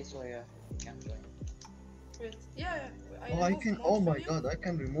delay, so yeah, you can join. Wait. Yeah. Oh, I removed can. mod Oh from my you. god, I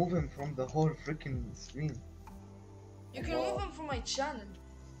can remove him from the whole freaking screen. You can remove him from my channel.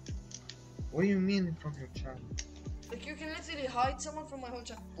 What do you mean from your channel? Like you can literally hide someone from my whole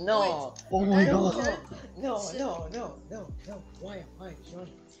channel. No! Oh my And- god. No, Sit. no. Why, John?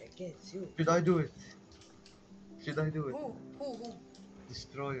 Against you. Should I do it? Should I do it? Who?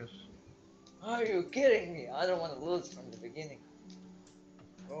 Destroyer. Are you kidding me? I don't want to lose from the beginning.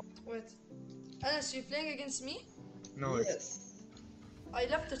 Wait. Anas, you playing against me? No, it's, Yes. I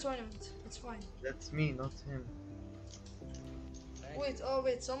left the tournament. It's fine. that's me, not him.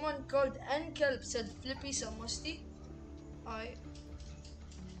 Wait, someone called Nkelp said Flippy some musty.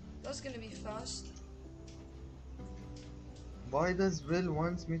 That's gonna be fast. Why does Will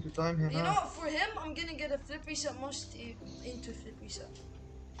wants me to time him You know out? what, for him, I'm gonna get a flip reset musty into flip reset.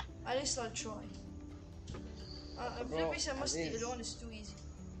 At least I'll try. A flip Bro, reset musty Aziz. alone is too easy.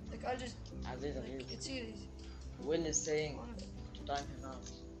 Like, I'll just, Aziz, like, it's easy. Will is saying Honestly. to time him out.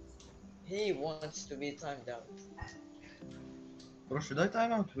 He wants to be timed out. Bro, should I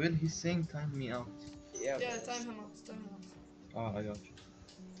time out Will? He's saying time me out. Yeah, Yeah, but- time him out, time him out. Ah, I got you.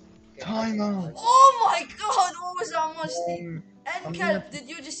 Okay, Time out. Oh my god, what was that musty? I'm Nkelp, gonna- did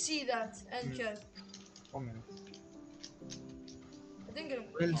you just see that? Nkelp. 1 minute. I think it'll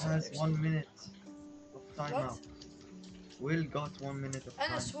Will be has actually. 1 minute of time What? out. Will got 1 minute of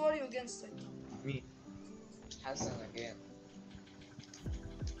time. Anas, who are you against right now? Me. Hassan again.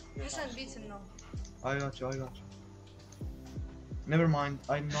 Hassan beat him now. I got you. Never mind,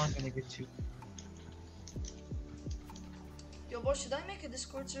 I'm not gonna get you. Yo, boss, should I make a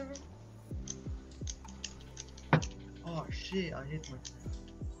Discord server? Oh shit, I hit my...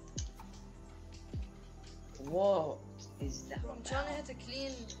 What is that? Bro, I'm trying to hit a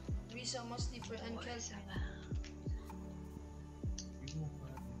clean reset musty for Nkelp.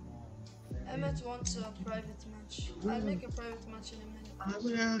 Emmett wants a private match. I'll make a private match in a minute. I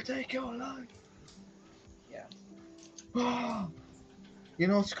will take your life. Yeah. You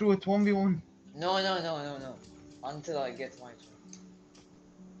know, screw it, 1v1. No. Until I get my turn.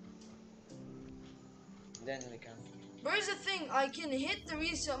 Then we can. But here's the thing, I can hit the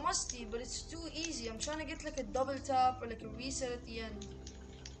reset musty, but it's too easy. I'm trying to get like a double tap or like a reset at the end.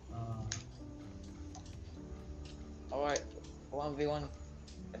 Alright. 1v1.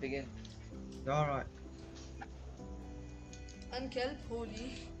 I begin. Alright. Nkelp,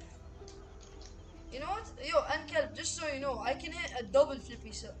 holy. You know what? Yo, Nkelp, just so you know, I can hit a double flip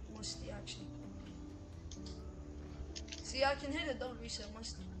reset musty actually. See, I can hit a double reset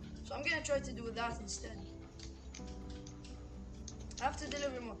musty. So I'm gonna try to do that instead. I have to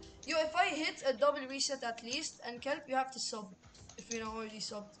deliver more. Yo, if I hit a double reset at least, Nkelp, you have to sub. If you're not already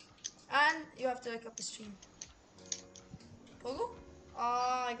subbed. And you have to like up the stream. Pogo?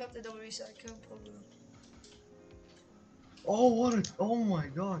 Ah, I got the double reset. I couldn't pogo. Oh, what a... Oh my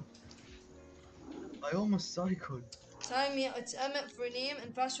god. I almost cycled. Time me, it's Emmett for name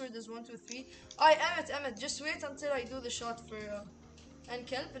and password is 123. Alright, Emmett, just wait until I do the shot for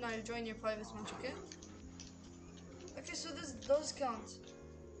Nkelp and I'll join your private match, okay? Okay, so this does count.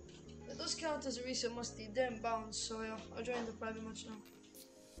 It does count as a reset musty, it didn't bounce, so yeah, I'll join the private match now.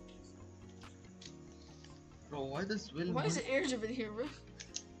 Bro, why does Will... Why is it air driven here, bro?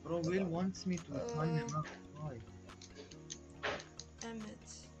 Bro, Will wants me to time him out. Why? Emmett.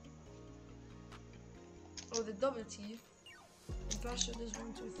 Oh, the double T. And password is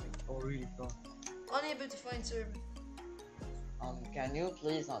 123. Oh, really thought. Unable to find server. Can you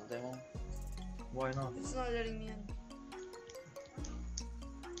please not demo? Why not? It's not letting me in.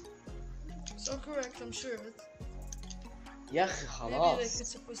 So correct, I'm sure of it. يا أخي Maybe like خلاص. it's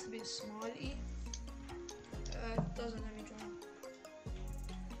supposed to be a small E. It doesn't let me join.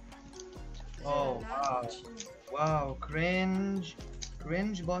 Is Oh, it a wow. language? Wow, cringe.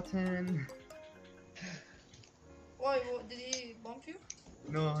 Cringe button. Why? What, did he bump you?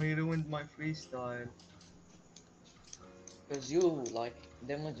 No, he ruined my freestyle. Because you like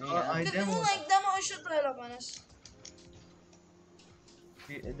demoed me I and تدمون demoed. like demo ايش طلب انس. If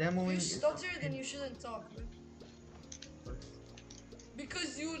you Demoing is stutter then something. you shouldn't talk, bro.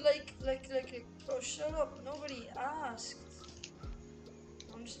 Because you like bro, shut up. Nobody asked.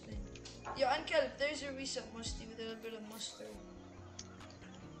 I'm just playing. Yo, Uncle, there's a reset musty with a little bit of mustard.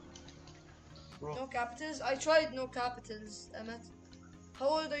 Bro, No capitals? I tried no capitals, Emmett. How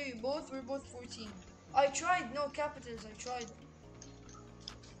old are you? Both? We're both 14. I tried no capitals, I tried.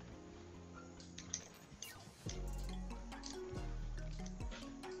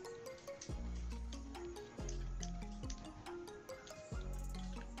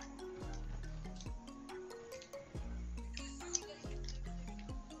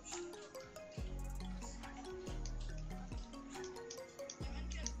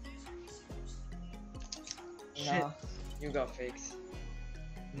 shit. nah, you got fakes.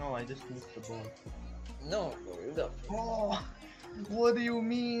 No, I just missed the ball. No, bro, you got fakes. Oh, what do you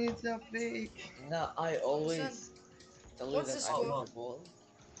mean it's a fake? Nah, I always tell you What's that the I score? hit the ball,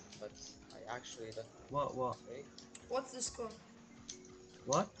 but I actually don't What? fake. What's the score?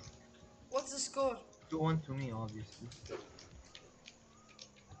 What? What's the score? 2-1 to me, obviously.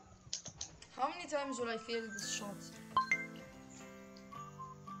 How many times will I fail this shot?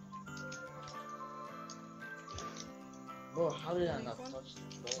 Bro, how did I Any not fun? touch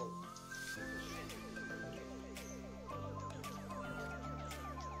the ball?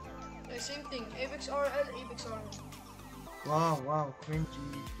 Yeah, same thing. Apex RL, Apex RL. Wow,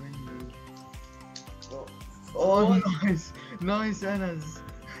 cringy. Bro, Oh, what? nice, Anas.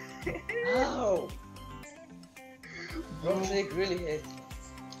 How? Rock League really hit.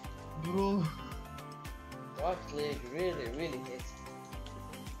 Bro, Rock League really hit.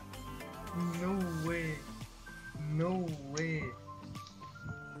 no way.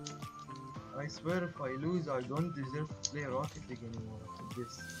 I swear if I lose, I don't deserve to play Rocket League anymore after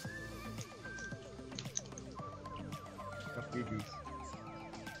this. Capidis.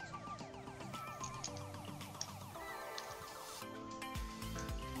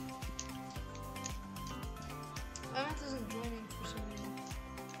 Emmett isn't joining for some reason.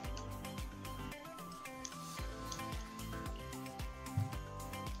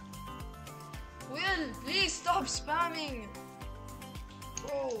 Will, please stop spamming!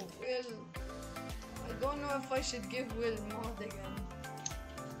 Oh, Will. I don't know if I should give Will mod again.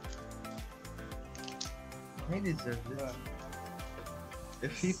 I deserve it.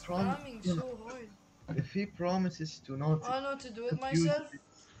 If he Spamming so hard. if he promises to not I know to do it abuse myself.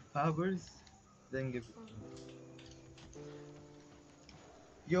 its powers, then give it.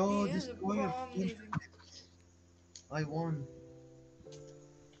 Yo, He is a destroy bro, your I'm phone. leaving. I won.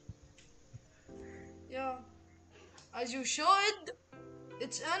 Yeah. As you should.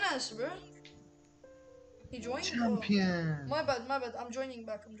 It's Anas, bro. He joined? Oh. Champion. My bad. I'm joining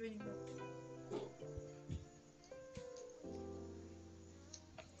back.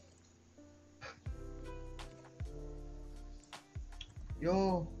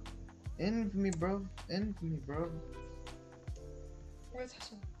 Yo, end me, bro. Where's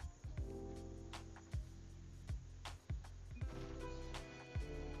Hassan?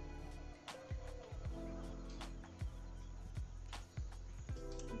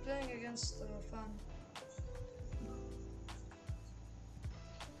 I'm playing against Fan.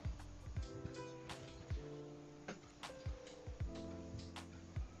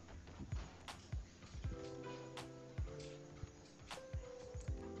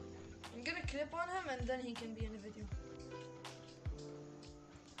 I'm gonna clip on him and then he can be in the video.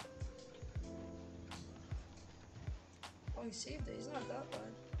 Oh, he saved it. He's not that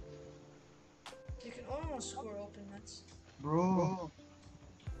bad. You can almost score open nets. Bro.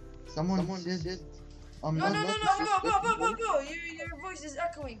 Someone said I'm No, not. go! Your voice is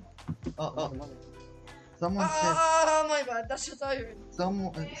echoing. Someone said. My bad. That's what I heard.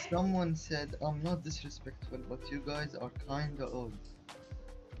 Someone said I'm not disrespectful, but you guys are kinda old.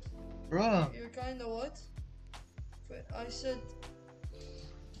 Bruh. You're kinda what? Wait, I said.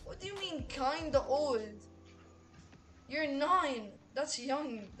 What do you mean kinda old? You're 9. That's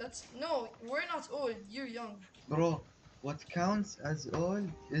young. No. We're not old. You're young. Bro, what counts as old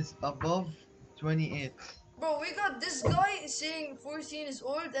is above 28. Bro, we got this guy saying 14 is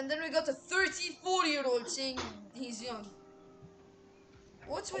old, and then we got a 34-year-old saying he's young.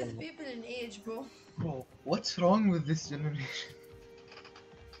 What's with people in age, bro? Bro, what's wrong with this generation?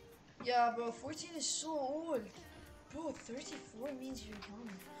 Yeah, bro, 14 is so old. Bro, 34 means you're young.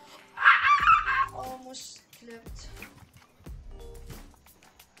 Almost clipped.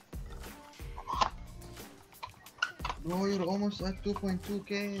 Bro, you're almost at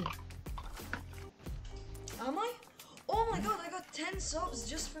 2.2k. Am I? Oh my god, I got 10 subs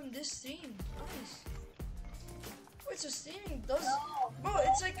just from this stream. Nice. Wait, so streaming does... Bro,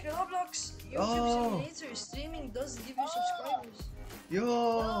 it's like Roblox YouTube Oh. Simulator. Streaming does give you subscribers.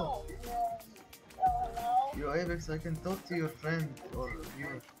 Yo! Yo, Apex, I can talk to your friend or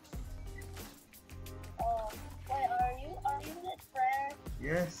viewer. Wait, are you his friend?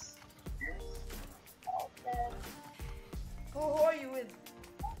 Yes, Okay. Who are you with?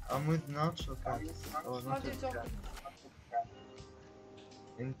 I'm with Nacho Cats. Or How do you Nacho talk? Cat.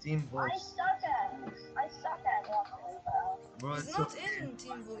 In Team I Voice. suck at walking, bro. Bro, He's it's not okay. in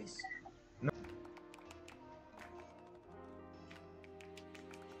Team Voice.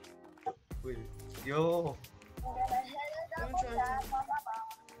 Wait. Yo! I'm gonna hit it Don't double try tap to. on my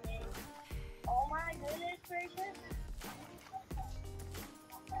body. Oh my goodness gracious.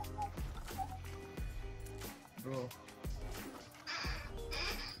 Bro.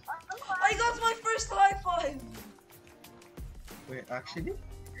 I got my first high five! Wait, actually?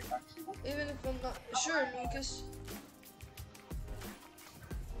 Even if I'm not sure, Lucas.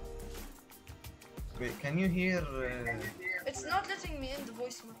 Wait, can you hear... It's not letting me in the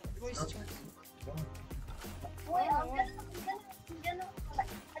voice chat. Wait, I'm gonna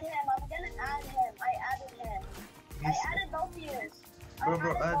add him. I added him. I He's- added both of you. Bro,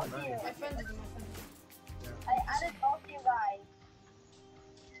 bro, I add added him, both add of you. him. I offended him. I added both you guys.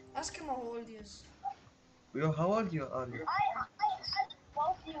 Ask him how old he is. Yo, how old are you? I added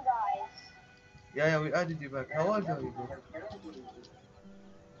both you guys. Yeah, we added you back. How old are you, bro?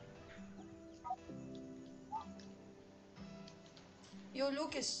 Yo,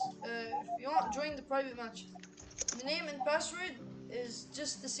 Lucas, if you want, join the private match. The name and password is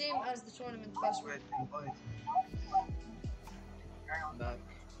just the same as the tournament password. Wait, invite. Back.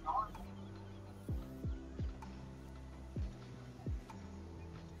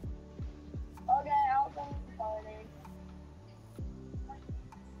 Okay, I'll go to the party.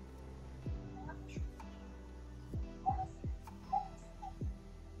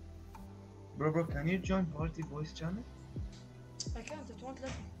 Bro, can you join Party Voice channel? I can't, it won't let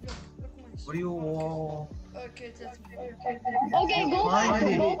me. Look nice. What do you want? Okay, it let me. Okay, go back.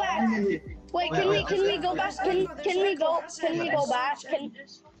 Finally. Go back. Wait, can we go back? Can we go back?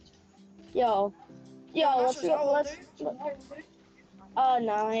 Yo, let's go. Let's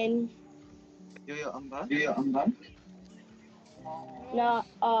 9. Yo, I'm back. No,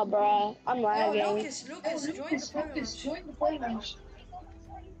 bruh, I'm Yo, lagging. Lucas, join the private match.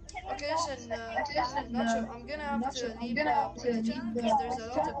 Okay, listen, Nacho, I'm gonna have to leave the party channel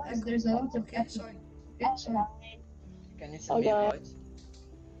because there's a lot of echo. Okay, sorry. Can you send me Okay. invite?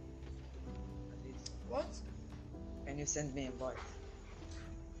 Please. What? Can you send me invite?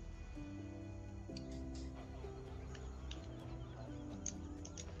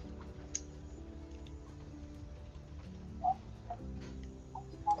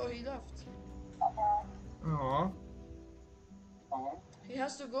 Oh, he left. Aww. He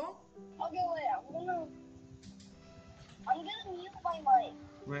has to go? Okay, wait, I'm gonna mute my mic.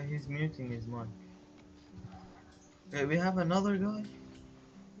 Wait, he's muting his mic. Wait, we have another guy?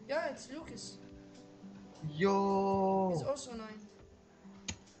 Yeah, it's Lucas. He's Yo! also 9.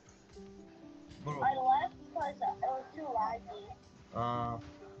 Bro, I left because it was too laggy.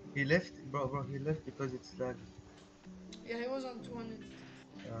 he left, bro, he left because it's laggy. Yeah, he was on 200.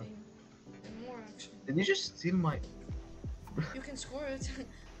 Yeah. And more, actually. Did you just steal my... You can score it.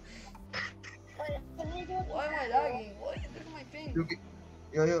 Wait, can we do Why am I lagging? What? Look at my ping.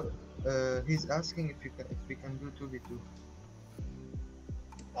 Yo, he's asking if we can do 2v2.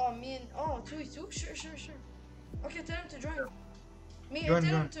 Oh, me and... Oh, 2v2? Sure. Okay, tell him to join. Join.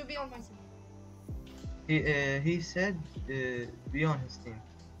 Tell him to be on my team. He said be on his team.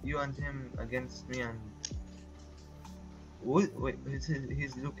 You and him against me and... Wait,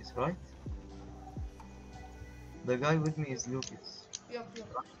 he's Lucas, right? The guy with me is Lucas. Yup.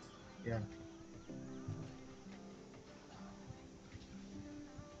 Yeah.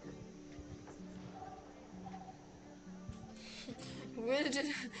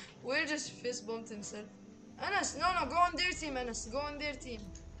 Will just fist bumped himself. Anas, no, go on their team, Anas. Go on their team.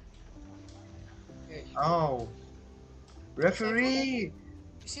 Okay. Oh! Referee!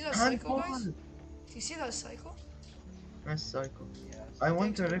 You see that psycho, Handball! guys? You see that psycho? That's psycho. Yes. I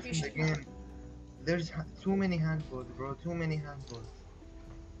want to Thanks, ref in the appreciate game. There's too many handballs, bro. Too many handballs.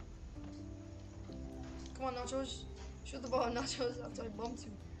 Come on, Nachos. Shoot the ball, Nachos, after I bumped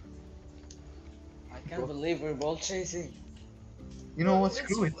you. I can't believe we're ball chasing. You know Well, what?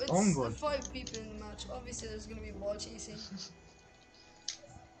 Screw it. Own goal. 5 people in the match. Obviously, there's gonna be ball chasing.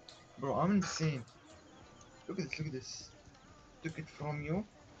 Bro, I'm insane. Look at this, look at this. Took it from you,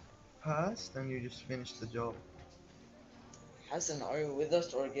 passed, and you just finished the job. Hassan, are you with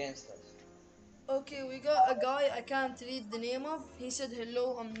us or against us? Okay, we got a guy I can't read the name of. He said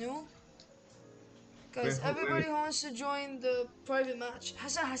hello, I'm new. Wait, Guys, everybody who wants to join the private match.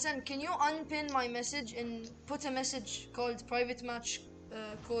 Hassan, can you unpin my message and put a message called private match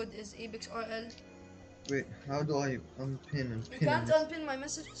code is ABXRL? wait, how do I unpin and You pin a can't message? unpin my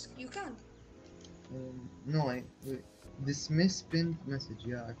messages? You can. No, wait. Dismiss pinned message.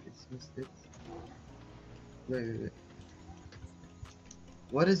 Yeah, I dismissed it. Wait.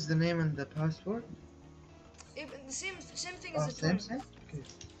 What is the name and the password? Even the same thing as Oh, the same, tournament. same.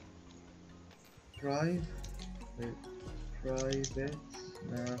 Okay. Wait, private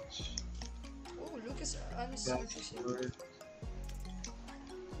match Oh, Lucas Anis is here. password.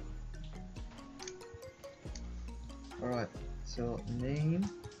 Alright, so name.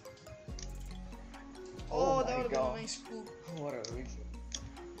 Oh, Oh that my would have been a God. nice scoop. What a reason.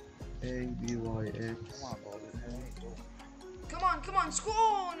 ABYX. Come on, Bobby. There you go. Come on, scoop!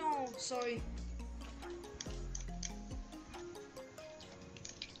 Oh no, sorry.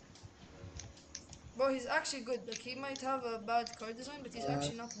 Bro, he's actually good. Like, he might have a bad card design, but he's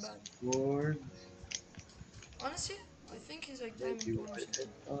actually not bad. Password. Honestly, I think he's like Diamond 1 or something.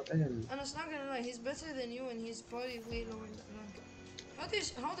 ABYXRL. And it's not gonna lie, he's better than you and he's probably way lower in rank.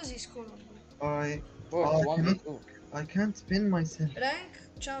 How does he score on you? I Bro, it's I cannot 1v2. I can't pin myself. Rank,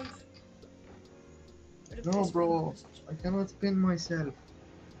 champ. No, Replace bro, pinned message. I cannot pin myself.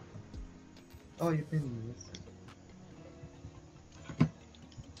 Oh, you pinned me. That's it.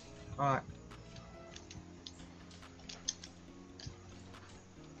 Alright.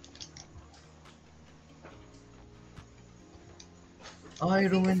 I think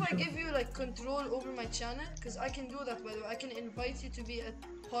if ruined I your- give you like control over my channel, because I can do that by the way, I can invite you to be a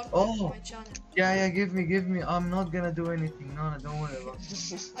part Oh. of my channel. Yeah, give me. I'm not gonna do anything. No, don't worry about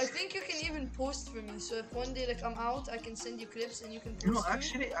it. I think you can even post for me, so if one day like I'm out, I can send you clips and you can post No,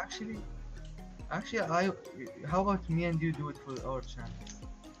 for me. actually, how about me and you do it for our channel?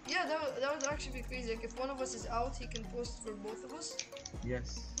 Yeah, that would actually be crazy. Like if one of us is out, he can post for both of us. Yes.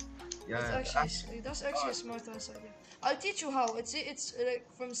 Yeah. That's actually a smart ass idea. I'll teach you how. It's like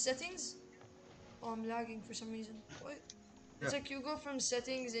from settings. Oh, I'm lagging for some reason. What? It's Yeah. like you go from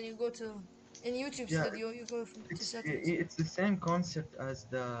settings and you go to in YouTube Yeah, Studio. You go to It's settings. it's the same concept as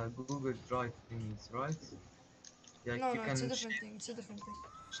the Google Drive thingies, right? Like No, you no, it's a can different thing. It's a different thing.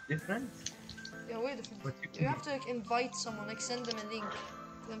 different, Yeah, way different. but you You can have to like invite someone, like send them a link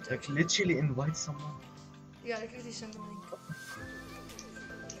for them to like actually. literally invite someone. Yeah, like literally send them a link.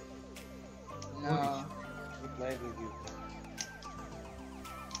 Nah, we played with you.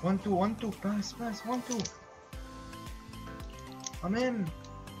 1-2, pass, 1-2. I'm in.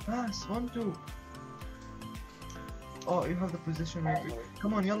 Pass, 1-2. Oh, you have the position.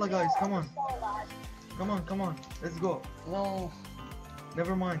 Come on, yalla guys, come on. Come on. Let's go. No.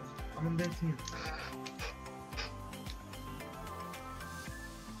 Never mind. I'm in their team.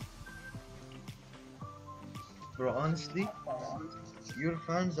 Bro, honestly, your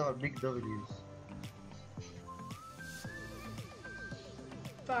fans are big W's.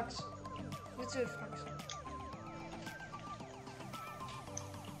 Facts. What's your facts?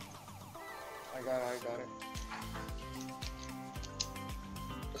 I got it.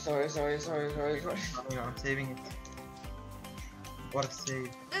 Sorry. I'm saving it. What a save.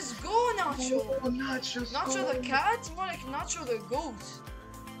 Let's go, Nacho. Oh, Nacho Nacho the cat? More like Nacho the goat.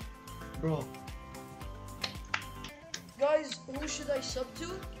 Bro, Guys, who should I sub to?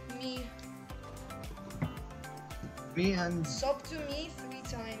 Me. me and Sub to me 3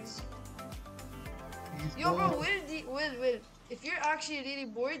 times. he's Yo, bro, going- Will. If you're actually really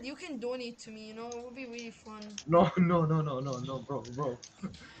bored, you can donate to me, you know? It would be really fun. No, bro.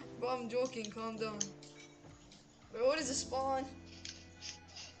 Bro, I'm joking. Calm down. Bro, what is the spawn?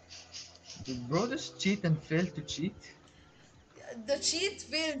 Did bro just cheat and fail to cheat? The cheat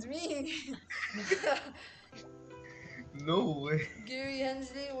failed me. No way. Gary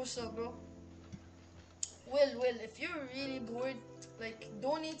Hensley, what's up, bro? Will, if you're really bored, like,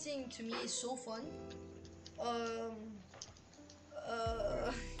 donating to me is so fun.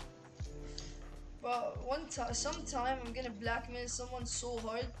 But sometime I'm gonna blackmail someone so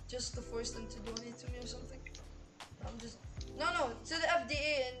hard just to force them to donate to me or something. I'm just no to the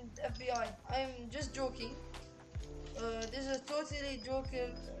FDA and FBI. I'm just joking. This is a totally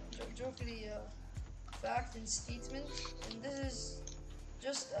jokingly fact and statement, and this is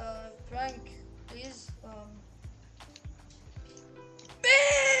just a prank. Please,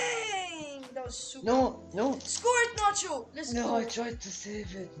 bang! That That was super. No, no, Score it, Nacho! Let's no, go. I tried to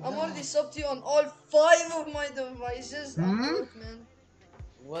save it. I'm No. already subbed to you on all 5 of my devices. I'm Hmm? broke, man.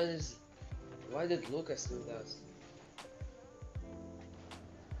 What is. Why did Lucas do that?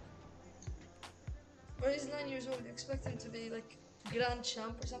 Bro, he's 9 years old. You expect him to be like grand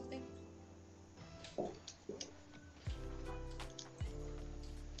champ or something?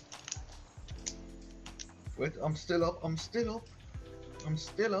 Wait, I'm still up. I'm still up. I'm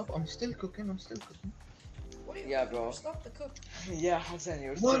still up. I'm still cooking. I'm still cooking. What are you Yeah, bro. Stop the cook. Yeah, Hassan,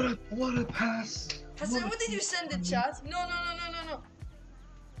 you're What a pass! Hassan, what did you send in chat? No.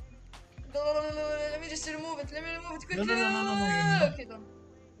 Let me just remove it. Let me remove it quickly. No, you're not. Okay, done.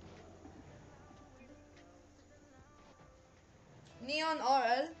 Neon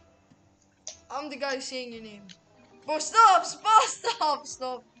RL. I'm the guy saying your name. Bro, stop!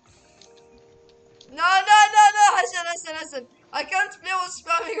 No, Hassan. I can't play with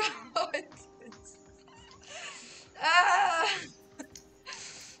spamming. Ah.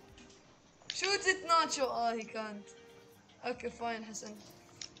 Shoot it, Nacho. Oh, he can't. Okay, fine, Hassan.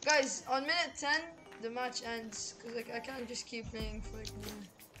 Guys, on minute 10, the match ends. Because like, I can't just keep playing for like...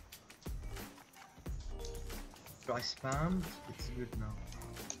 I spammed. It's good now.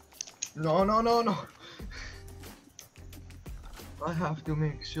 No. I have to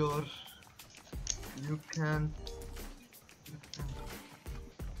make sure you can't.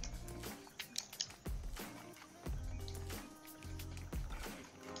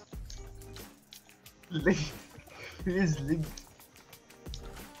 Leg. His leg.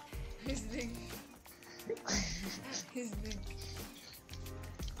 His leg. His leg.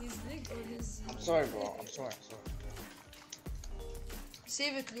 His leg or his... I'm sorry, bro. I'm sorry.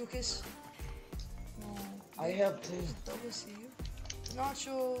 Save it, Lucas. No. I have to. Double save.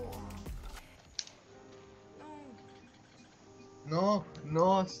 Nacho. No.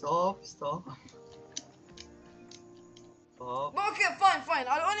 No, stop. But okay, fine.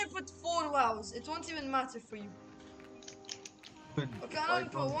 I'll only put 4 wows. It won't even matter for you. But Okay, I'll only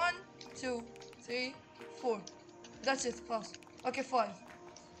put 1, 2, 3, 4. That's it, pass. Okay, 5.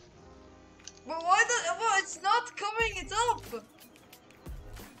 But why well, it's not coming it up.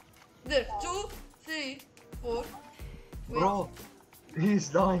 There, 2, 3, 4. Wait. Bro, he's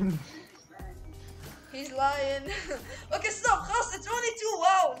dying. He's lying. Okay, stop, Khas, it's only 2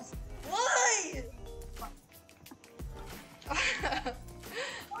 wows. Why?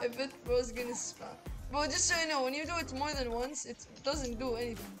 I bet bro's gonna spam. Bro, just so you know, when you do it more than once, it doesn't do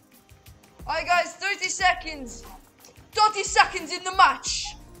anything. Alright guys, 30 seconds. 30 seconds in the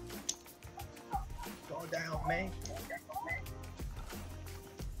match. Go down, man.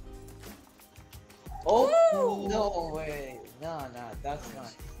 Oh, Woo! no way. No, that's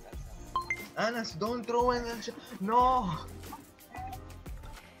not. Anas, don't throw in the No!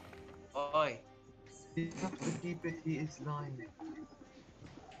 Oi. You have to keep it, he is lying.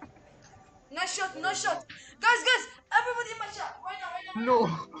 Nice shot. Guys, everybody in my chat. Right now. No!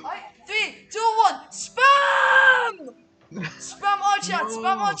 Alright, 3, 2, 1. Spam! Spam all chat, No.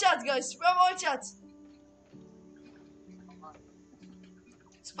 spam all chat, guys. Spam all chat.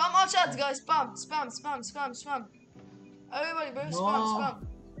 Spam all chat, guys. Spam. Everybody, bro. No. Spam.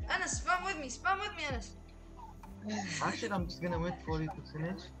 Anas, spam with me, Anas. Actually, I'm just gonna wait for you to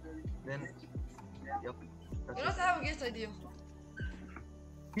finish. Then, yep. That's You know what I have a great idea.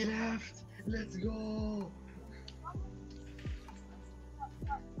 He left! Let's go!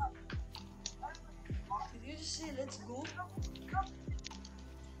 Did you just say let's go?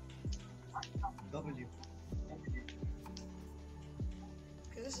 W.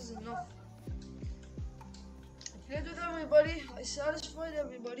 Okay, this is enough. I played with everybody. I satisfied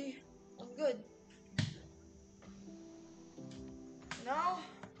everybody. I'm good. Now,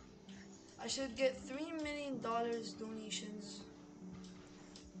 I should get $3 million donations.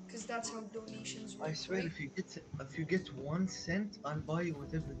 Because that's how donations work. I swear, right? if you get 1 cent, I'll buy you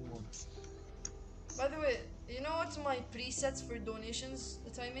whatever you want. By the way, you know what's my presets for donations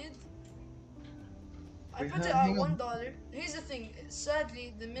that I made? I Wait, put it hang at on. $1. Here's the thing,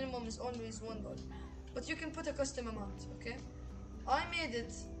 sadly the minimum is always $1. But you can put a custom amount, okay? I made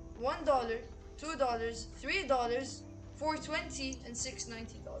it $1, $2, $3, $4.20 and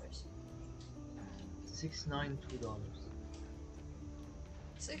 $6.90. $692.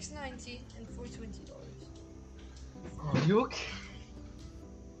 $6.90 and $4.20. Oh, you okay?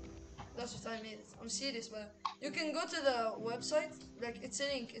 That's what I made it. I'm serious, but you can go to the website, like it's a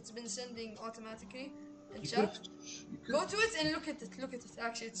link, it's been sending automatically in chat. Go to it and look at it.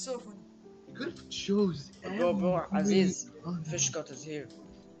 Actually, it's so funny. You could have chose. Bro, every Aziz, other- fish cut is here.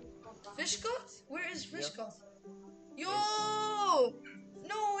 Fish cut? Where is fish cut? Yo!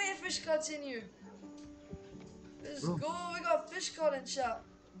 No way fish caught in here. Let's Bro. go. We got fish caught in shot.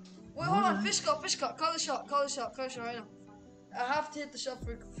 Wait, hold on. Alright. Fish caught, fish caught. Call the shot, call the shot, call the shot right now. I have to hit the shot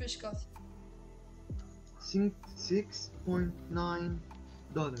for fish caught. $6.9.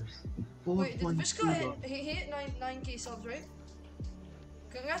 Wait, did the fish caught hit, $4.2. he hit 9k subs, right?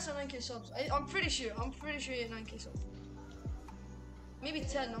 Congrats on 9k subs. I'm pretty sure he hit 9k subs. Maybe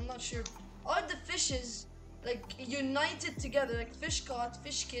 10, I'm not sure. All the fishes, like, united together, like fish caught,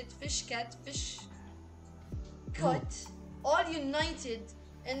 fish kit, fish cat, fish cut, all united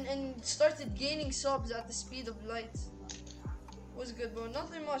and started gaining subs at the speed of light. Was good, bro.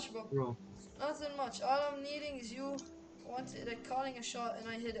 Nothing much, bro. Bro. Nothing much. All I'm needing is you like calling a shot and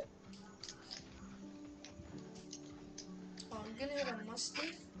I hit it. Oh, I'm gonna hit a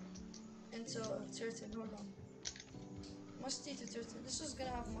musty into a turtle. Hold on. Musty to turtle. This is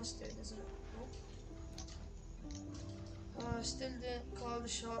gonna have mustard, isn't it? Nope. Still didn't call the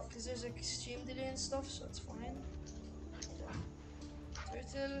shot because there's like stream delay and stuff, so it's fine.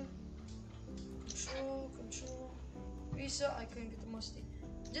 Turtle. Control. Reset. I couldn't get the musty.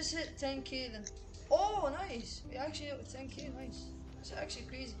 Just hit 10k then. Oh, nice. We actually hit with 10k. Nice. That's actually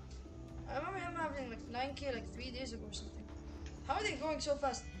crazy. I remember him having like 9k like 3 days ago or something. How are they going so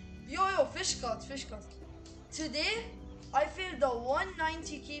fast? Yo, fish caught. Today, I failed the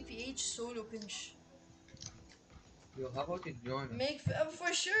 190 kph solo pinch. Yo, how about you join us? Make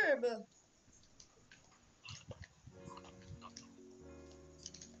for sure, but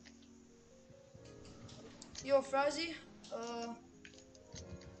yo, Frazzy,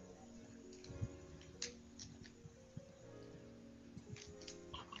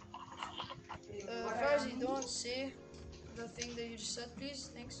 Frazzy, don't say the thing that you just said, please.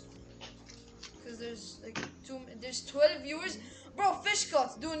 Thanks. Because there's like there's 12 viewers. Bro, fish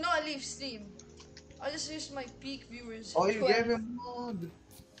caught, do not leave stream. I just used my peak viewers. Oh, you 12. gave him mod.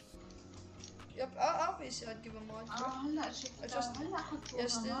 Yep, obviously I'd give a mod, bro. I just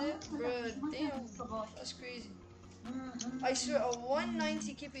yesterday, bro, damn, that's crazy. I swear, a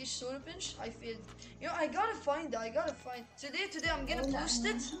 190 kph solo pinch, I failed. You know, I gotta find that, Today I'm gonna post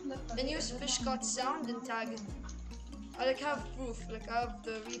it and use fish caught sound and tag it. I like have proof, like I have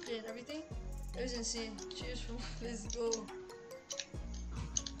the replay and everything. It was insane. Cheers from let's go.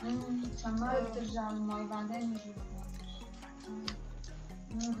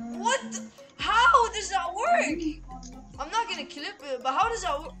 What? How does that work? I'm not gonna clip it, but how does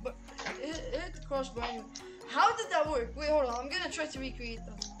that work? But hit the crossbar anyway. How did that work? Wait, hold on. I'm gonna try to recreate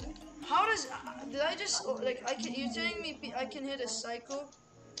that. How does? Did I just like? You're telling me I can hit a cycle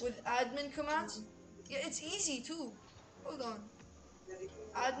with admin commands? Yeah, it's easy too. Hold on.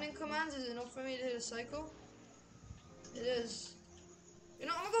 Admin commands is enough for me to hit a cycle. It is. You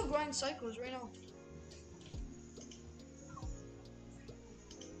know, I'm gonna go grind cycles right now.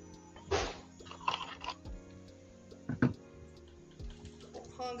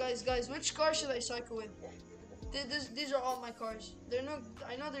 Hold on, guys, which car should I cycle with? These are all my cars. They're not.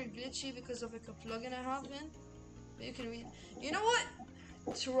 I know they're glitchy because of like a plugin I have in. But you can read. You know what?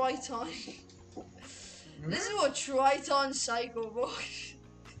 Triton. This is what Triton cycle, bro.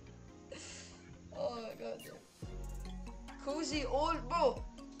 Oh my god. Cozy old, bro.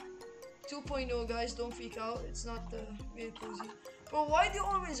 2.0, guys, don't freak out. It's not the real cozy. Bro, why do you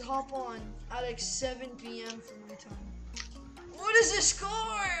always hop on at like 7 p.m. for my time? What is the score?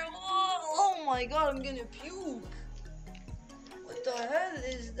 Whoa, oh my god, I'm gonna puke. What the hell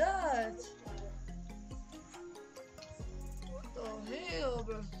is that? What the hell,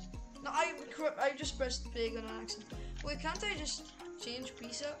 bro? No, I just pressed big on accident. Wait, can't I just change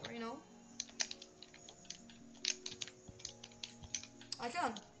preset right now? I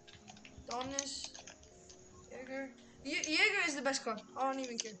can. Dominus, Jaeger. Jaeger is the best card. I don't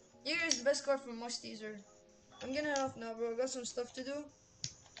even care. Jaeger is the best card for musties. Or I'm gonna head off now, bro. I got some stuff to do.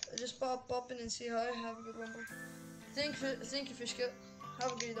 I just pop in and say hi. Have a good one, bro. Thank you, Fishkit.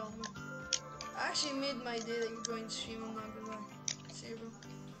 Have a great day, man. I actually made my day that you joined the stream. I'm not gonna lie. See you, bro.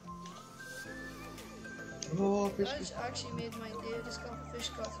 Oh, fish. I just actually made my day. I just got the fish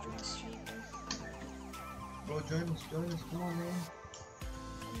caught to join the stream, bro. Bro, join us. Come on, man.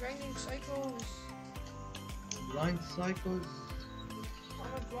 I'm grinding cycles. Blind cycles. I'm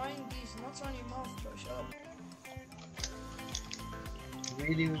gonna grind these nuts on your mouth, bro. Shut up.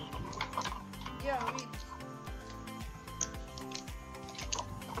 Really? Yeah, read.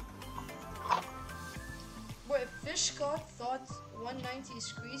 But if fish caught thought 190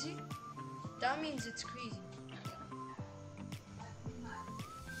 is crazy, that means it's crazy.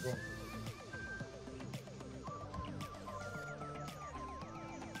 Bro.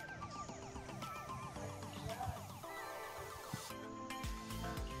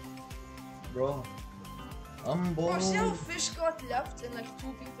 Bro, I'm Bro, see how bold. Fish got left and like 2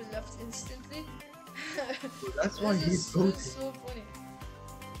 people left instantly? That's why This he's is goated. so funny.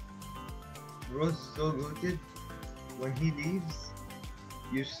 Bro's so goated. When he leaves,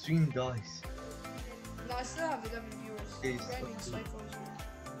 your stream dies. No, I still have 11 viewers. Yes, I'm grinding okay.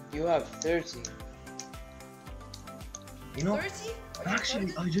 psychos. You have 30. You know, 30?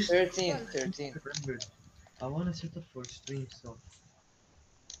 actually, I just 13, Well, 13. remembered. I wanna set up for stream stuff.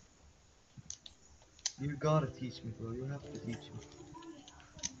 You gotta teach me, bro. You have to teach me.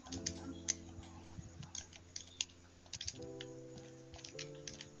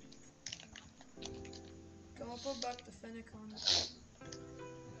 Come on, put back the Fennec on.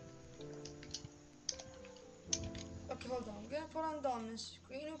 Okay, hold on. I'm gonna put on Dominus,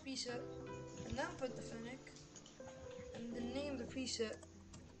 create a new preset, and then put the Fennec, and then name the preset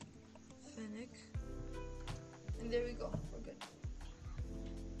Fennec. And there we go. We're good.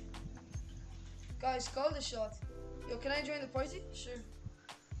 Guys, call the shot. Yo, can I join the party? Sure.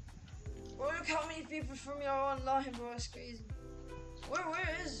 Bro, look how many people from me are online, bro. It's crazy. Where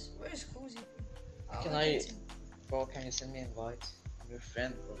is Cozy? Can I- Bro, can you send me an invite? I'm your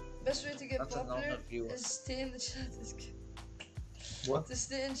friend, bro. Best way to get That's an popular honor viewer. is stay in the chat. Is good. What? To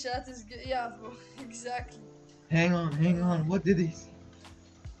stay in chat is good. Yeah, bro. Exactly. Hang on. What did he say?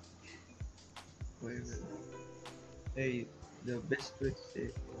 Wait. Hey, the best way to say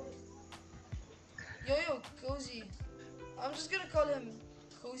it. Yo, Cozy. I'm just gonna call him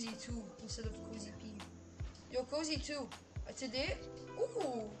Cozy2 instead of Cozy P. Yo, Cozy2. Today,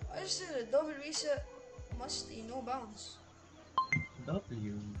 ooh, I just did a double reset. Musty, no bounce.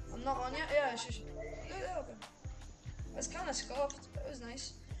 W. I'm not on yet. Yeah, shush. Yeah, okay. That's kind of scuffed. That was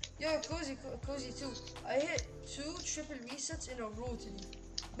nice. Yo, Cozy2. I hit 2 triple resets in a row today.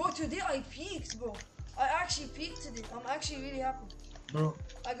 Bro, today I peaked, bro. I actually peaked today. I'm actually really happy. Bro,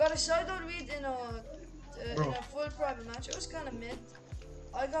 I got a side out read in Bro. a full private match. It was kind of mid.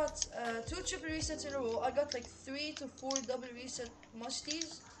 I got 2 triple resets in a row. I got like 3 to 4 double reset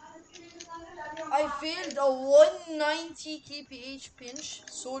musties. I failed a 190 kph pinch,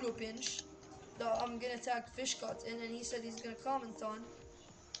 solo pinch, that I'm gonna tag Fishcut in, and he said he's gonna comment on.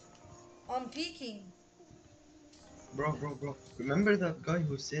 I'm peaking. bro. Remember that guy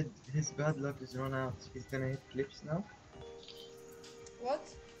who said his bad luck is run out? He's gonna hit clips now? What?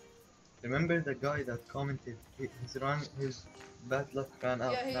 Remember the guy that commented his bad luck ran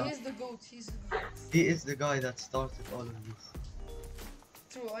out Yeah, now? he's the goat. He's the goat. He is the guy that started all of this.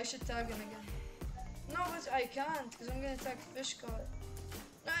 True, I should tag him again. No, but I can't, because I'm gonna tag Fishcut.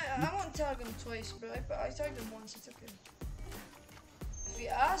 No, I won't tag him twice, but I tagged him once, it's okay. If he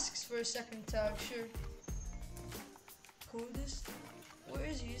asks for a second tag, sure. Coldest? Where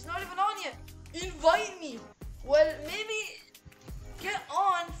is he? He's not even on yet! Invite me! Well, maybe get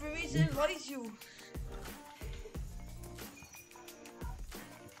on for me to invite you.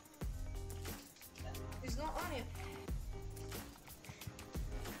 He's not on yet.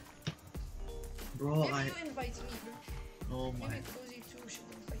 Bro, Maybe you invite me, bro. oh my, Maybe Cozy2 should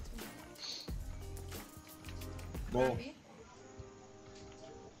invite me. bro. Maybe.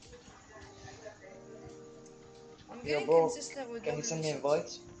 I'm Yo, getting bro, consistent with can you double send me an resets.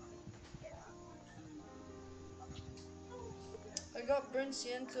 invite? I got burnt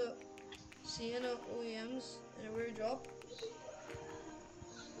Sienna OEMs in a weird drop.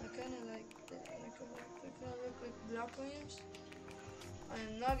 I kinda like that. They kinda look like black OEMs. I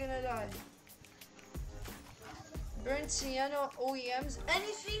am not gonna lie. Burnt Sienna OEMs,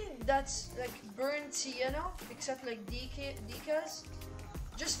 anything that's like burnt Sienna, except like decals,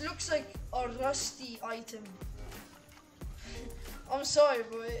 just looks like a rusty item. I'm sorry,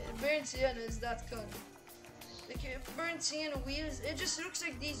 bro. Burnt Sienna is that color. Like burnt Sienna wheels, it just looks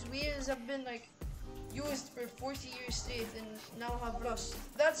like these wheels have been like used for 40 years straight and now have rust.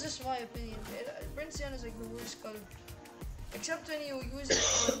 That's just my opinion. Burnt Sienna is like the worst color, except when you use it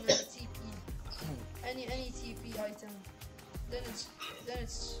on TP. Any TP item, then it's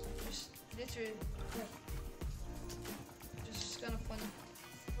just literally just kind of funny.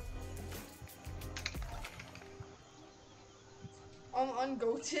 I'm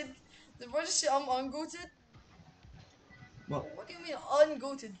ungoated. Did bro just say I'm ungoated? What? What do you mean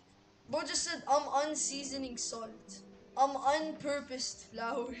ungoated? Bro just said I'm unseasoning salt. I'm unpurposed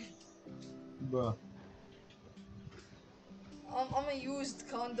flour. Bro. I'm a used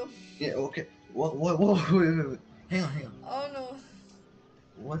condom. Yeah, okay. Wait. Hang on. I don't know.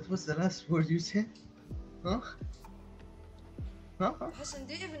 What was the last word you said? Huh? Hassan,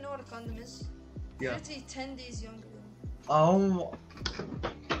 do you even know what a condom is? Yeah. Literally 10 days younger than me.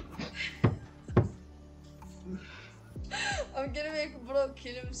 I'm gonna make bro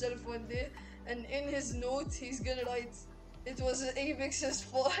kill himself one day, and in his note he's gonna write, "It was Avix's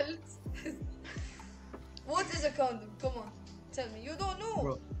fault." What is a condom? Come on, tell me. You don't know.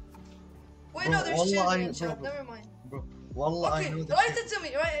 Bro. Wait, Bro, no, there's wallah, children I- in chat. bro, Never mind. Bro, wallah, I Okay, know that. write it to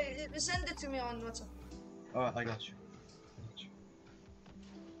me. Send it to me on WhatsApp. Alright, I got you.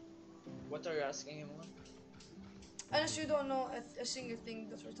 What are you asking him on? Unless you don't know a single thing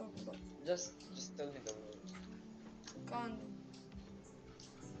that we're talking about. Just tell me the word. Condom.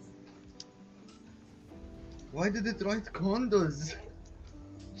 Why did it write condos?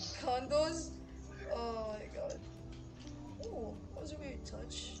 Condos? Oh my god. Oh, that was a weird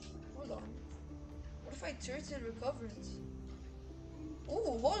touch. Hold on. What if I turtle recover it?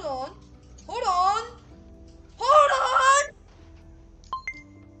 Oh, hold on. Hold on! Hold on!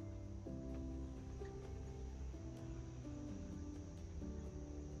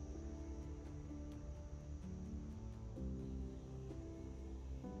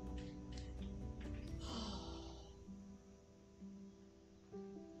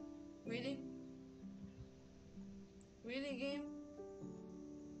 Really? Really, game?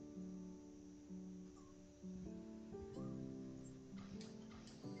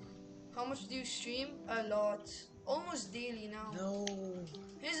 How much do you stream? A lot. Almost daily now. No.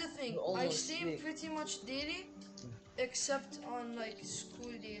 Here's the thing, You I almost stream sleep. pretty much daily, except on like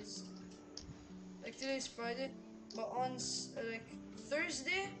school days. Like today's Friday, but on like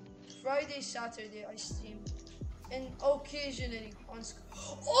Thursday, Friday, Saturday I stream, and occasionally on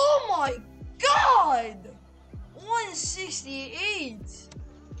school. Oh my god! 168.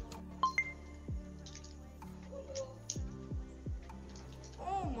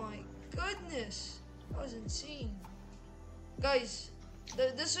 Oh my goodness, that was insane, guys.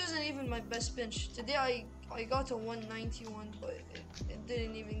 This wasn't even my best pinch. Today I got a 191, but it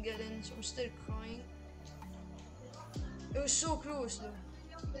didn't even get in, so I'm still crying. It was so close though.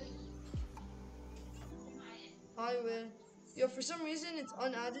 I will. Yo, for some reason it's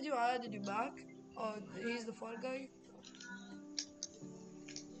unadded you. I added you back. Oh, he's the fall guy.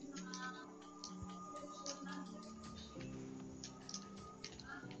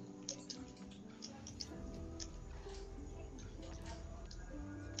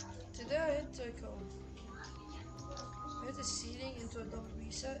 Today I hit like I hit a ceiling into a double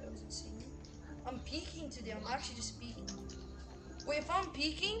reset. It was insane. I'm peaking today. I'm actually just peaking. Wait, if I'm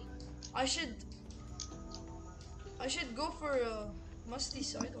peaking, I should go for a musty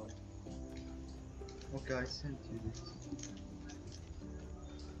sidewalk. Okay, I sent you this.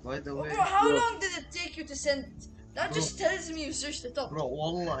 By the Oh, way, bro, how long did it take you to send it? That Bro. just tells me you searched it up. Bro,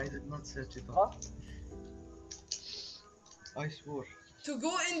 wallah, I did not search it Huh? up. I swore. To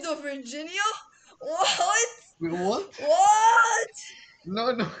go into Virginia? What? Wait, what? What?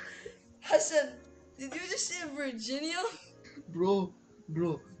 No. Hassan, did you just say Virginia? Bro,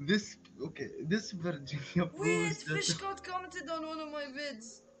 this Virginia Wait, proves that. Fishcott commented on one of my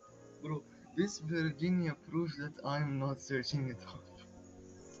vids. Bro, this Virginia proves that I'm not searching it up.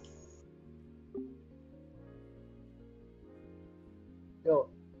 Yo.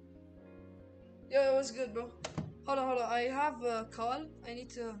 Yeah, it was good, bro. Hold on. I have a call. I need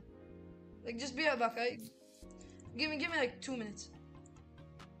to, like, just be right back. Give me like 2 minutes.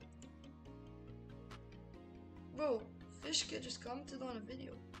 Bro, Fishkit just commented on a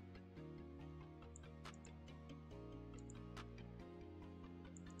video.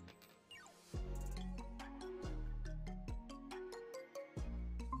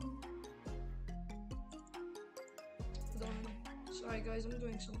 Hold on. Sorry guys, I'm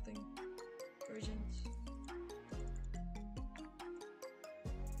doing something urgent.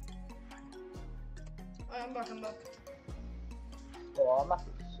 Alright, I'm back. Oh, I'm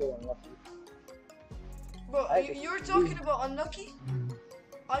actually so unlucky. Bro, I you're talking about unlucky?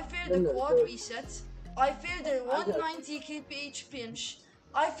 I failed the No, quad no. reset. I failed the 190 kph pinch.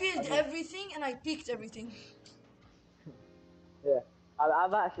 I failed everything and I peaked everything. Yeah.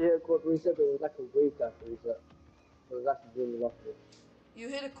 I've actually hit a quad reset, but it was like a wave dash reset. It was actually really lucky. You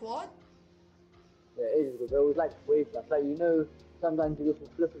hit a quad? Yeah, ages ago. But it was like wave dash. Like, you know, sometimes you go for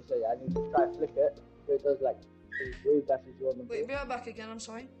flip and say, and you try to flick it, but it does like these wave dashes you on the Wait, be right back again, I'm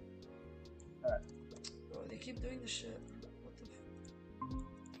sorry. Alright. Bro, they keep doing this shit. What the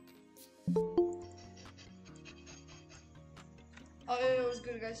Oh, yeah, it was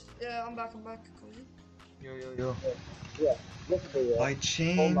good, guys. Yeah, I'm back. Cozy. Yo. Yeah, yesterday, yeah. I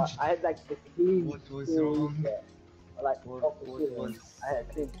changed. I had like the clean What was score wrong? reset. Like, What off the ceiling. was I had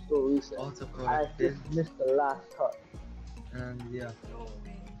a clean score reset. I autocorrected? just missed the last touch. And yeah. No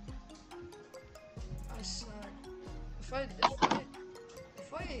way. That's sad. If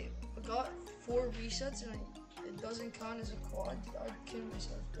I got 4 resets and it doesn't count as a quad, I'd kill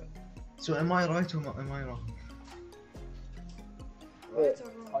myself, bro. So am I right or am I wrong? Wait, Right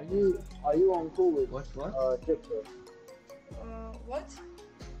or wrong? are you on call with What? Jigsaw? What?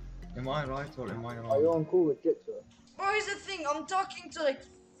 Am I right or am I Are you wrong? on call with Jigsaw? Bro, here's the thing, I'm talking to like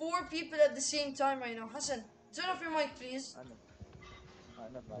 4 people at the same time right now. Hassan, turn off your mic, please. I know.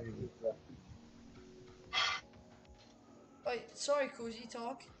 Never mind. He's left. Sorry, Cozy,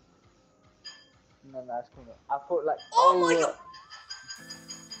 talk. No, that's cool. I thought like. Oh my god!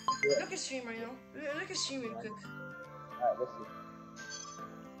 Yeah. Look at stream right now. Look at stream real quick. Alright, let's see.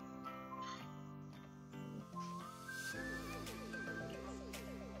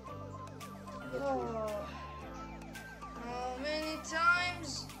 Oh. How many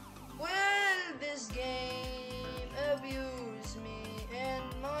times will this game abuse me and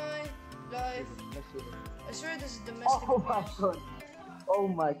my life? Let's see. I swear this is domestic Oh my abuse. god. Oh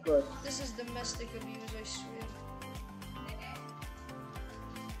my god. This is domestic abuse, I swear.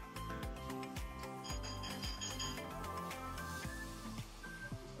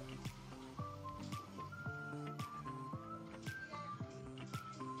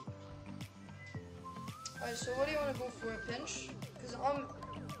 Alright, so what do you want to go for, a pinch? Because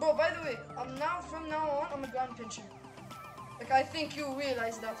bro, by the way, from now on, I'm a ground pincher. Like, I think you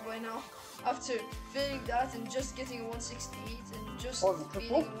realize that by now. After failing that and just getting a 168 and just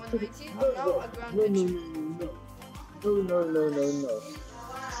beating a 190, I'm now a ground pincher. No.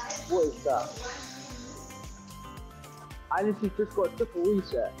 What is that? I literally just got a triple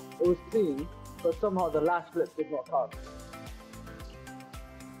reset. It was clean, but somehow the last flip did not count.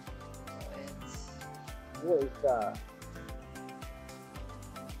 What is that?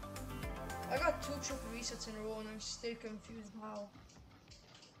 I got 2 triple resets in a row and I'm still confused how.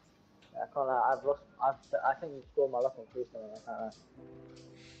 I can't lie, I've lost. I think you stole my luck on Freestyle. I can't lie.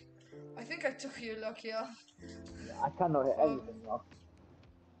 I think I took your luck, yeah. I cannot hit anything now.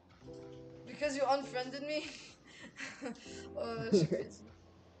 Because you unfriended me? Oh, that's crazy.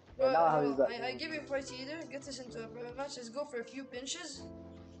 Yeah, now I have I give you a party either. Get this into a private match. Let's go for a few pinches.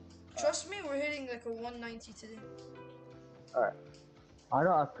 Trust me, we're hitting like a 190 today. Alright. I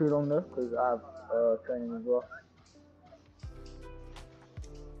don't have too long though, because I have training as well.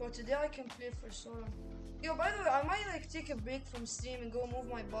 But today I can play for so long. Yo, by the way, I might like take a break from stream and go move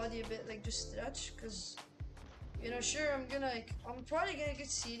my body a bit, like just stretch, cause you know, sure, I'm probably gonna get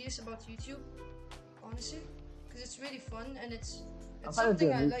serious about YouTube, honestly, cause it's really fun and it's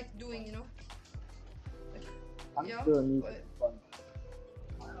something I like doing, you know. Like, I'm yeah, still music fun.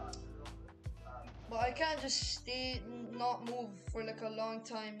 but I can't just not move for like a long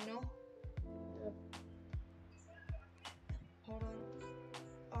time, you know. Yeah. Hold on.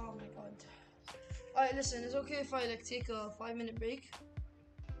 Oh my god. Alright, listen, it's okay if I like take a 5-minute break?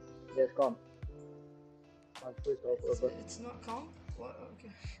 Yes, come. I'm Freestyle for a bit. It's not calm? What?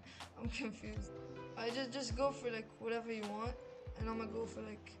 Okay. I'm confused. I just go for like whatever you want, and I'm gonna go for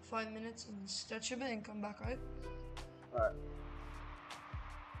like 5 minutes and stretch a bit and come back, right? Alright.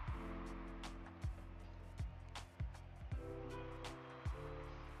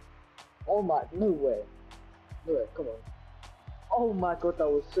 Oh my, no way. No way, come on. Oh my god, that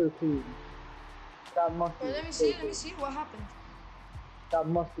was so clean. That must be. Wait, let me see what happened. That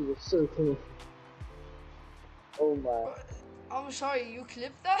must be so clean. Oh my. I'm sorry, you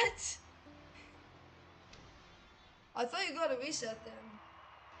clipped that? I thought you got a reset then.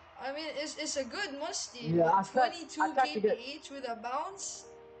 I mean, it's a good musty. Yeah, With 22 I tried to get- kph with a bounce.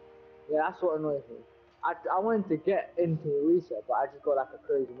 Yeah, that's what annoys me. I wanted to get into the reset, but I just got like a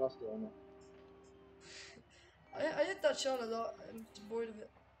crazy musty on it. I hit that shot a lot. I'm just bored of it.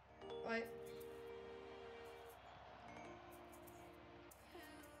 Right.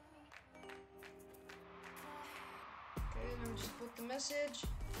 Okay, let me just put the message,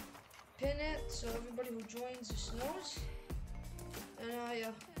 pin it, so everybody who joins just knows. And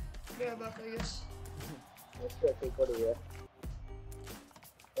yeah, be right back, I guess. Let's check everybody here.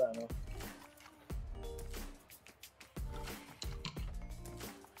 Fair enough.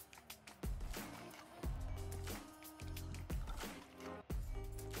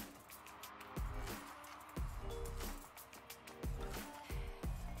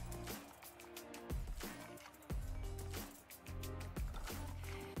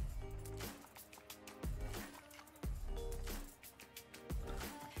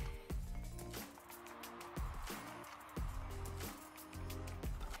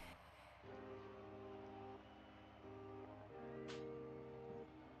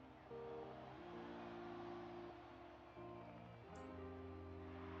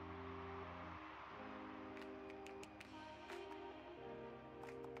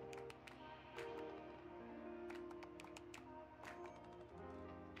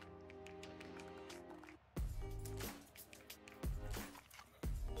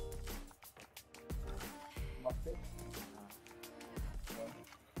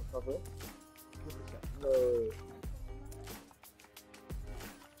 Cover. No.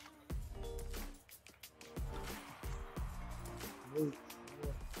 Move.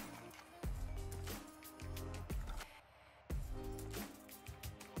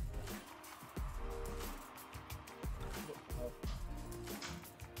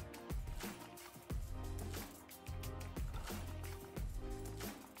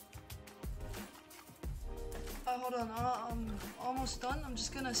 Hold on, I'm almost done. I'm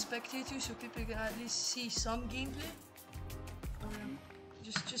just gonna spectate you so people can at least see some gameplay.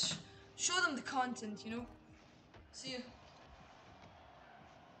 Just show them the content, you know? See ya.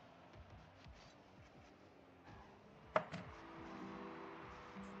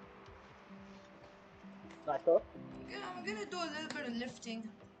 Nice though. Yeah, I'm gonna do a little bit of lifting.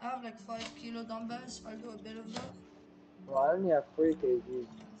 I have like 5 kilo dumbbells. I'll do a bit of that. Well, I only have 3 kgs.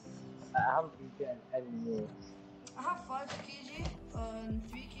 I haven't been getting any more. I have 5 kg and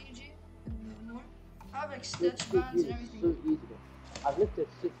 3 kg and more. I have like It's stretch bands and everything. so easy. I've lifted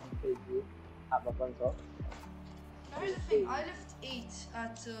 60 kg at my friend's house. Now here's the thing, I lift 8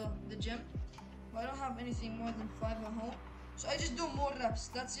 at the gym, but I don't have anything more than 5 at home. So I just do more reps.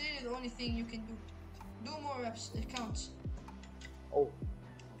 That's really the only thing you can do. Do more reps, it counts. Oh,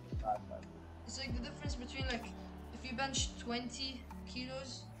 nice. It's like the difference between like if you bench 20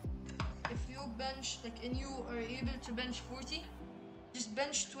 kilos, if you bench like and you are able to bench 40, just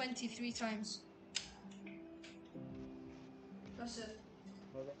bench 23 times. That's it.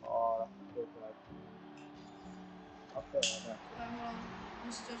 Oh, that's so good. Okay, Hold on,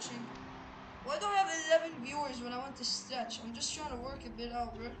 I'm stretching. Why do I have 11 viewers when I want to stretch? I'm just trying to work a bit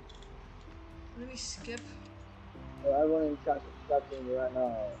out, bro. Let me skip. So everyone in chat subscribing me right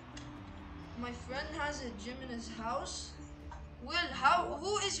now. My friend has a gym in his house. Will,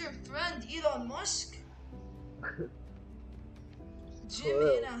 who is your friend? Elon Musk? Gym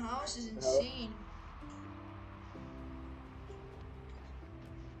in a house is insane.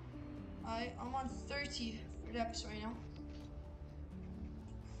 I'm on 30 reps right now.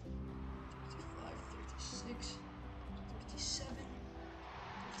 35, 36, 37,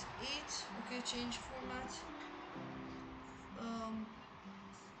 38. Okay, change format. I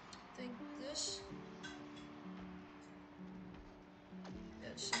think this.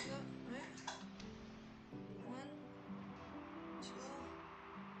 Yeah, just like that, right? 1, 2,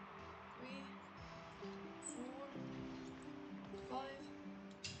 3, 4, 5,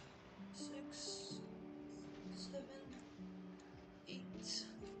 6, 7, 8.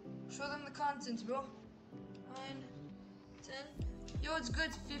 Show them the content, bro. 9, 10. Yo, it's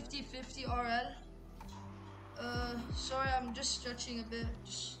good. 50-50 RL. Sorry, I'm just stretching a bit.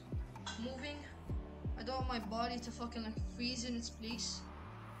 Just moving. I don't want my body to fucking like freeze in its place.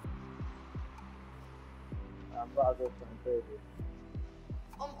 I'm about to go something crazy.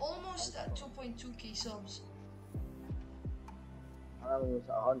 I'm almost at 2.2k subs. I'm almost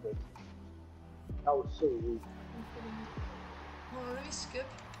at 100. That was so weak. Hold on, let me skip.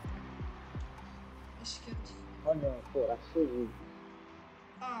 I skipped. 104, that's so weak.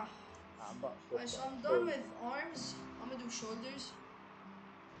 Ah. I'm about to Alright, so I'm done with arms. I'm gonna do shoulders.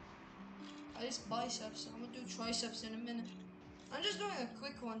 At least biceps. I'm gonna do triceps in a minute. I'm just doing a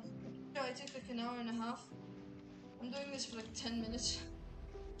quick one. I take like an hour and a half. I'm doing this for like 10 minutes.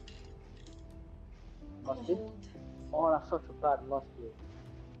 I'm gonna Musky? hold. Oh, that's such a bad muscle.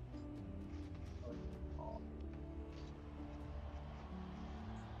 Oh.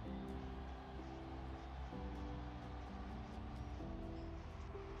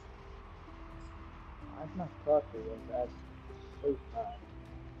 That's not perfect, that's so bad.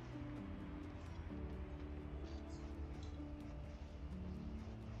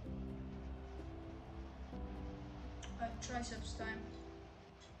 Alright, triceps time.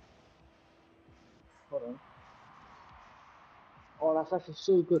 Hold on. Oh, that's actually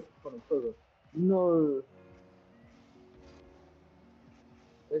so good. Hold on, so good. No.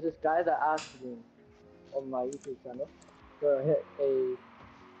 There's this guy that asked me on my YouTube channel to hit a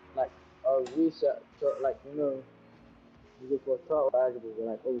reset, so like, you go for a 12 algebra, but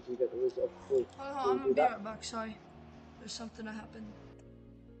like, obviously you get the reset of 3. Hold So on, you I'm do gonna be that. right back. Sorry. There's something that happened.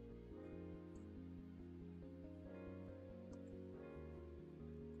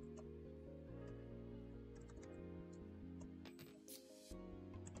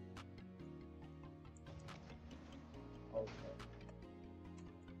 Okay.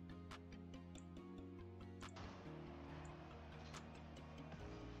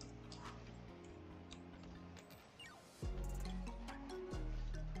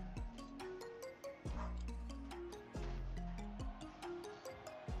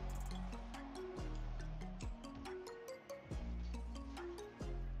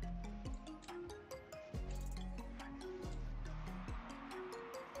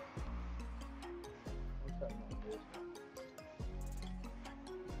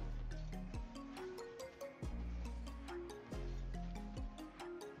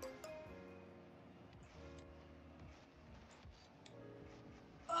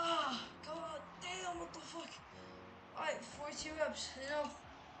 Alright, 40 reps, enough.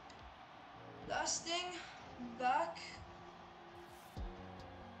 Last thing, back.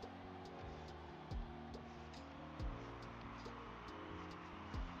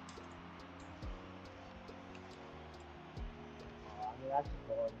 I mean, that's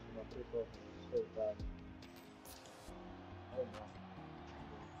important, you know, people so bad. I don't know.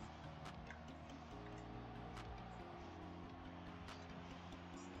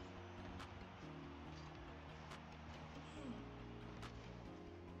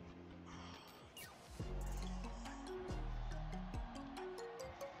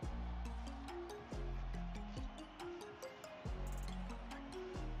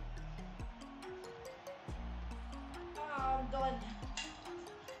 Ah, I'm done.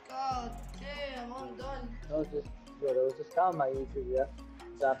 God damn, I'm done. There was this guy on my YouTube, yeah,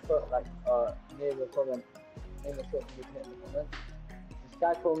 that I put like name a comment, name a short you can hit in the comments. This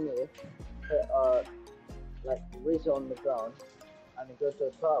guy told me like raise it on the ground and then go to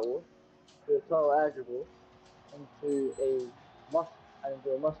a turtle, do a turtle eligible into a must and then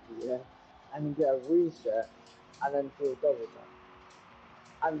do a musty, yeah, and then get a reset and then do a double tap.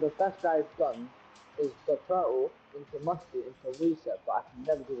 And the best I've done is the turtle into musty into reset, but I can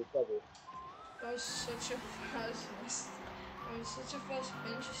never do the double. That was such a fast. That was such a fast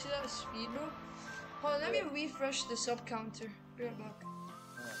finish. You see that speed, bro? Hold on, let me refresh the sub counter. Be right back.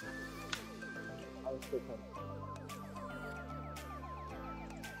 I was still coming.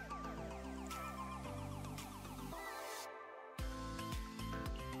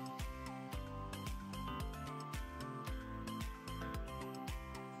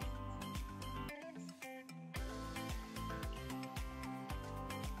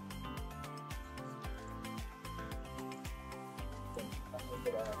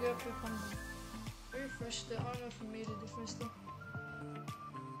 Yeah, quick one. Refresh it. I don't know if it made a difference though.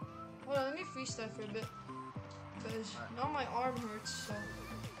 Hold on, let me freestyle for a bit. Because now my arm hurts, so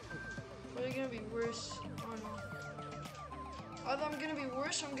it's probably gonna be worse. I don't know. Either I'm gonna be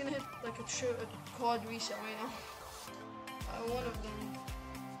worse or I'm gonna hit like a quad reset right now. One of them.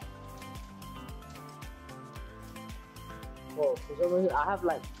 Well, for some reason I have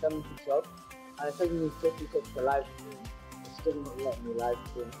like 70 subs and it's taking me 50 subs to live stream. It's still not letting me live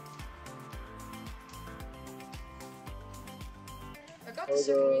stream. I got the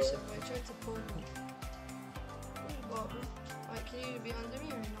second reset, but I tried to pull it. Where's Bob? Alright, can you be under me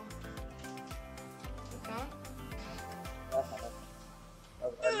or no? You can't?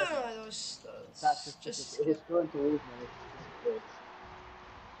 That was just it was going to lose me.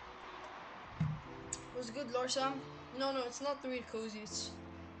 was it good, Lorsam? No, it's not the real Cozy. It's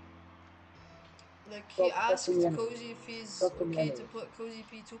like he asked Cozy if he's okay to put Cozy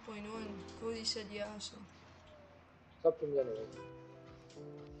P 2.0 and Cozy said yeah, so. Sub to me anyway.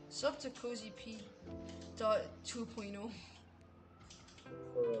 Sub to Cozy P dot 2.0.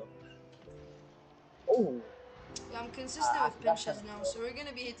 Oh! Yeah, I'm consistent with pinches now, so we're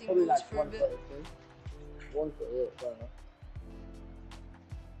gonna be hitting probably those like for a bit. 148, I don't know.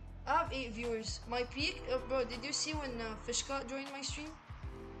 I have 8 viewers. My peak, bro, did you see when Fishcott joined my stream?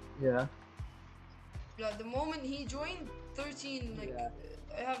 Yeah. Yeah, the moment he joined, 13, like, yeah.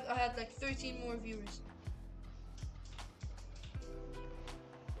 I had like 13 more viewers.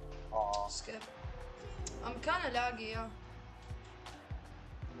 Aww. Skip. I'm kinda laggy, yeah.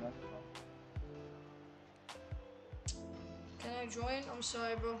 Can I join? I'm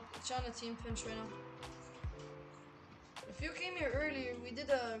sorry, bro. It's on a team pinch right now. If you came here earlier, we did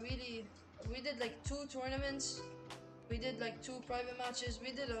like 2 tournaments. We did like 2 private matches.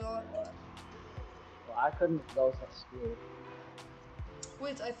 We did a lot. Well, I couldn't go at school.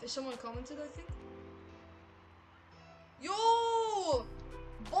 Wait, someone commented, I think. Yo!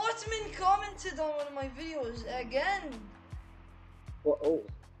 Botman commented on one of my videos again. What? Oh.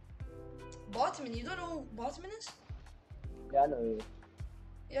 Botman, you don't know who Botman is? Yeah, I know you.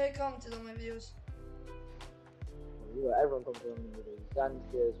 Yeah, he commented on my videos. Everyone comes on with it.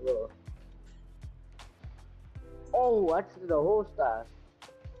 Zansky as well. Oh, actually the whole staff.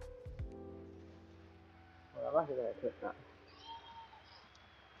 Well, I'm actually gonna click that.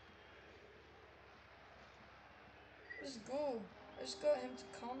 Let's go. I just got him to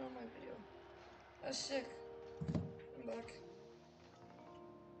comment on my video. That's sick. I'm back.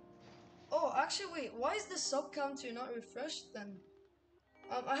 Oh, actually, wait. Why is the sub counter not refreshed then?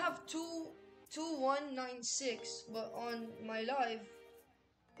 I have 2196, but on my live,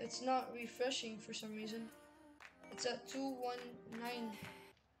 it's not refreshing for some reason. It's at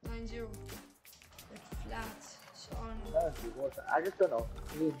 21990, like flat. So I don't know. I just don't know.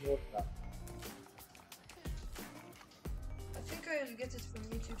 You need more stuff. I think I'll get it from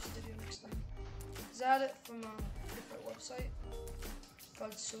YouTube Studio next time. Cause I had it from the a website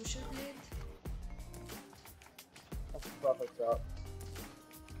called Social Blade. That's a proper shot.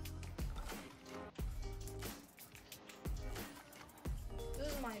 This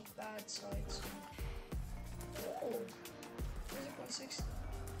is my bad side. So. Oh, where's it 160?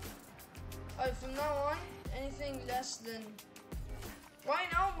 Alright, from now on, anything less than.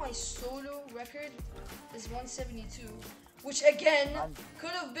 Right now, my solo record is 172, which again could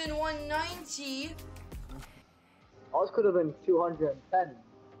have been 190. Ours could have been 210.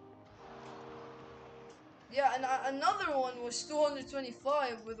 Yeah, and another one was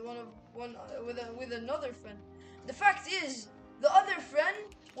 225 with with another friend. The fact is, the other friend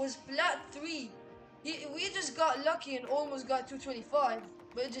was flat 3. We just got lucky and almost got 225,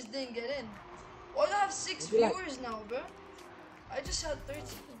 but it just didn't get in. Why do I have 6 viewers now, bro? I just had 13.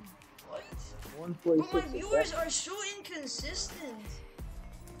 What? But my 146. viewers are so inconsistent.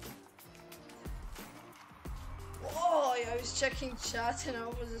 Oh, yeah, I was checking chat and I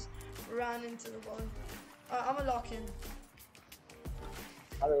almost just ran into the ball. I'm a lock in.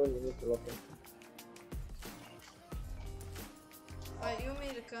 I don't really need to look in. Alright, you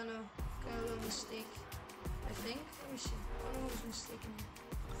made a kind of little mistake, I think. Let me see. I don't know who's mistaken.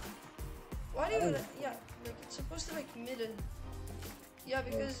 Why do you, yeah, like it's supposed to like middle. Yeah,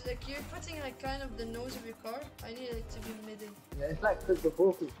 because like you're putting like kind of the nose of your car. I need it to be middle. Yeah, it's like because the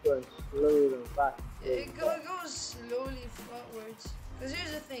ball keeps going slower and fast. It goes slowly flatwards. Because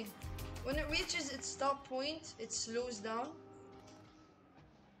here's the thing. When it reaches its stop point, it slows down.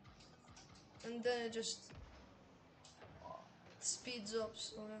 And then it just speeds up,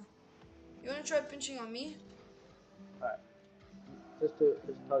 so yeah. You wanna try pinching on me? Alright. Just to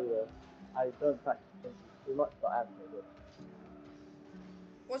tell you, I don't practice pinching too much, but I have to do it.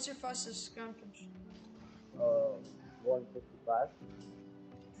 What's your fastest ground pinch? 155.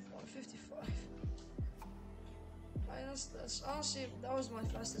 155. That's honestly, that was my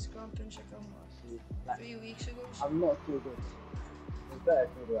fastest ground pinch like See, like, 3 weeks ago. So. I'm not too good. It's better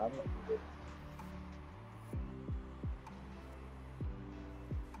to do. I'm not too good.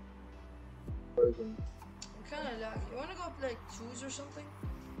 Frozen. I'm kinda laggy. You wanna go up like 2s or something?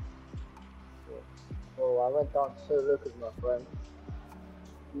 Oh, I went down so look with my friend.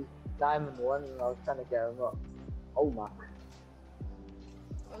 He's diamond 1 and I was trying to get him up. Oh my.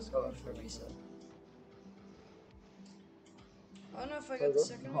 I was going for a reset. I don't know if I got the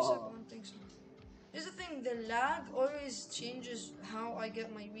second reset, but I don't think so. Here's the thing, the lag always changes how I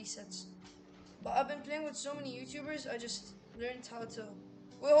get my resets. But I've been playing with so many YouTubers, I just learned how to...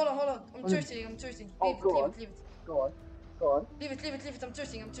 Wait, hold on. I'm turting. Oh, go on. Go on. Leave it, I'm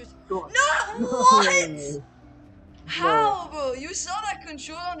turting. Go on. No! What? How, bro? You saw that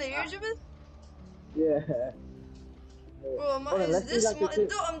control on the air dribble? Yeah. Bro, Hold on, is let's do this like my... a two-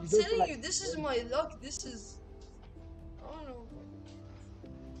 No, I'm you go for telling like- you, this is my luck. This is... I don't know, bro.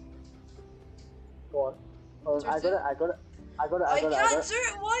 Go on. Hold on, I got it. I can't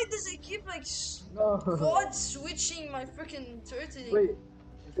turn. Why does it keep like No. quad switching my freaking turtling? Wait.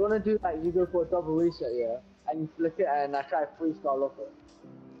 You wanna do like you go for a double reset, yeah? And you flick it and I try freestyle off it.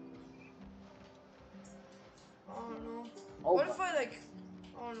 I don't know. Oh What my. if I like?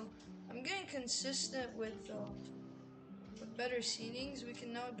 I don't know. I'm getting consistent with better seedings. We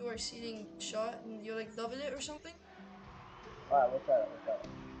can now do our seeding shot and you like double it or something. Alright, we'll try it.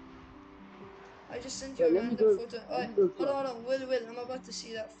 I just sent you a let me random go- photo. let me go Hold on. Will, I'm about to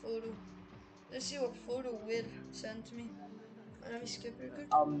see that photo. Let's see what photo Will sent me. Let me skip real quick.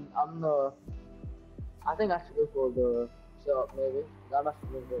 I think I should go for the setup maybe. I'm actually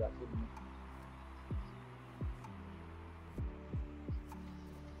really good at shooting.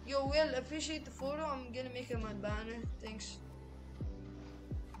 Yo, Will, appreciate the photo. I'm gonna make it my banner. Thanks.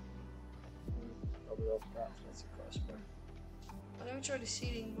 That's a crossbar. Let me try the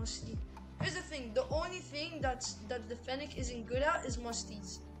seeding musty. Here's the thing, the only thing that the Fennec isn't good at is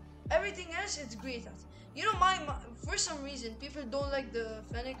musties. Everything else it's great at. You know, for some reason people don't like the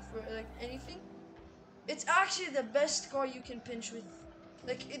Fennec for like anything. It's actually the best car you can pinch with.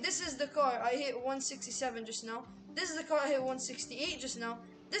 Like this is the car I hit 167 just now. This is the car I hit 168 just now.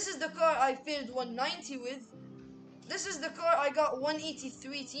 This is the car I failed 190 with. This is the car I got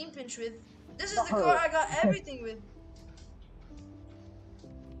 183 team pinch with. This is the car I got everything with.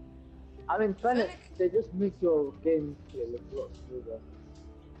 I mean, Fennec, they just make your game look a lot smoother.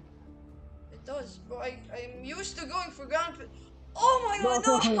 It does, bro. I'm used to going for ground. Oh my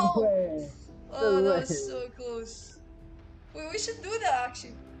god, no! Way. Oh, No that way. was so close. Wait, we should do that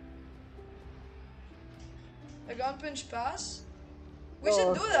actually. A ground pinch pass. We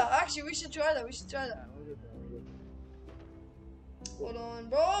should do that. Actually, we should try that. Hold on,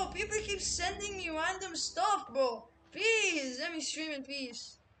 bro. People keep sending me random stuff, bro. Please, let me stream in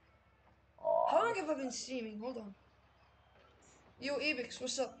peace. How long have I been streaming? Hold on. Yo, Abix,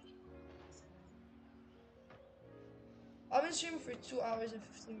 what's up? I've been streaming for 2 hours and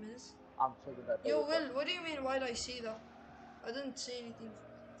 15 minutes. I'm checking that. Yo, Will, what do you mean? Why did I say that? I didn't say anything.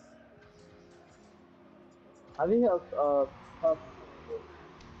 I think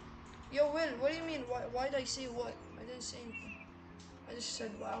Yo, Will, what do you mean? Why did I say what? I didn't say anything. I just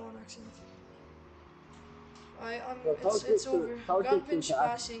said wow on accident. It's over. Ground pinch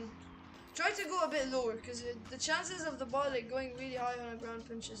passing. Try to go a bit lower, because the chances of the ball like going really high on a ground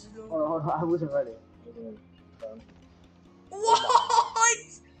pinch is low. Hold on, I wasn't ready. What?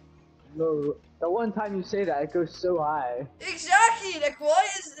 No, the one time you say that, it goes so high. Exactly. Like, why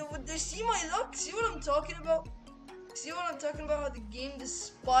is? They see my luck. See what I'm talking about? See what I'm talking about? How the game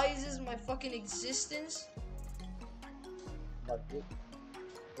despises my fucking existence.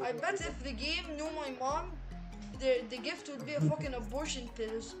 I bet if the game knew my mom, the gift would be a fucking abortion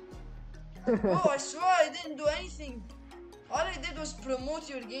pills. Bro, I swear I didn't do anything. All I did was promote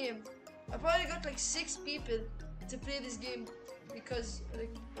your game. I probably got like 6 people to play this game because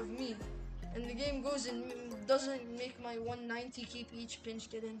like of me. And the game goes and doesn't make my 190 keep each pinch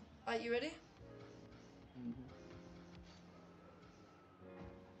get in. Alright, you ready?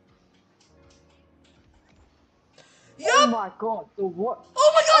 Yup! Oh my god, so what?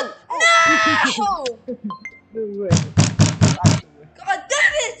 Oh my god! No! No way. God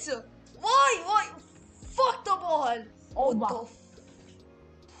damn it! Why? Why? Fuck the ball! Oh What my. the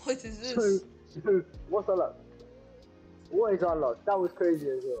what is this? So, what's our luck? What is our luck? That was crazy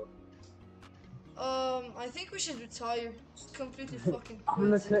as well. I think we should retire. Just completely fucking I'm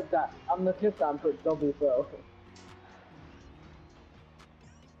gonna quit. clip that. I'm gonna clip that and put double throw.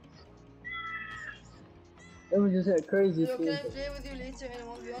 It was just a crazy Yo, can I thing. play with you later in a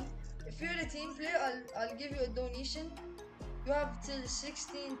 1v1? If you're a team player, I'll give you a donation. You have till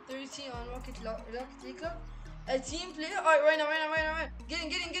 16:30 on Rocket League Club. A team player. Alright, right now. Get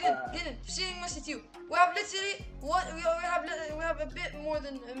in. Seeing must hit you. We have literally what we have a bit more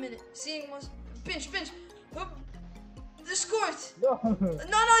than a minute. Seeing must pinch. Hup. The scored. No. No,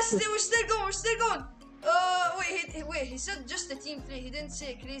 we're still going. Wait. He said just a team play. He didn't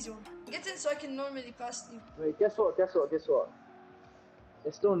say a crazy one. Get in so I can normally pass to you. Wait, guess what?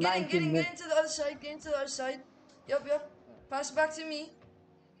 It's still 19 Get minutes. into the other side. Yup. Pass back to me.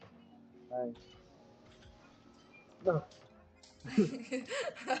 Nice. No.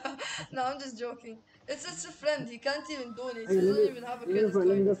 No, I'm just joking. It's a friend. He can't even donate. Hey, He let doesn't me- even have a let me credit go for it,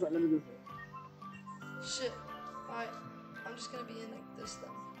 let me go card. for it, let me go for it. Shit. Alright. I'm just gonna be in like this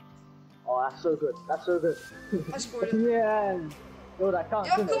then. Oh, that's so good. I scored it. Yeah. No, that counts.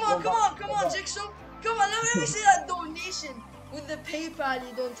 Yo, isn't it? come Go on, back. Jigsaw. Come on, let me see that donation with the PayPal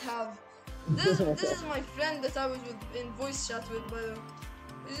you don't have. This is my friend that I was in voice chat with, by the way.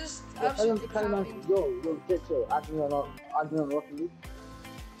 He's just absolutely capping. Yo, Jigsaw, add me on Rocket League.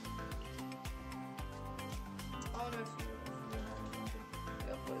 I don't know if you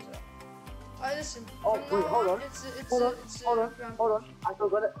Yep, what is that? Alright, listen. Oh, from wait, now hold on, on. It's Hold a on. I still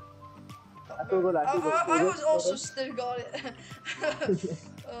got it. I was also still got it.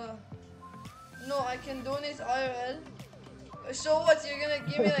 No, I can donate IRL. So what? You're gonna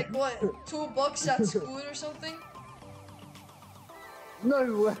give me like what? $2 at school or something? No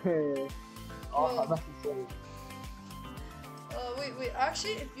way. Oh, Well, that's insane. wait.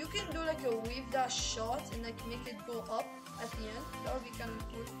 Actually, if you can do like a wave dash shot and like make it go up at the end, that would be kind of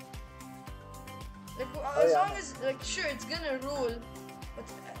cool. Like as long as like sure it's gonna roll, but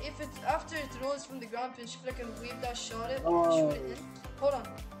if it after it rolls from the ground pinch, if I can wave dash shot it, shoot it in. Hold on.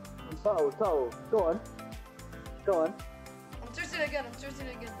 So, go on. I'm turtling again.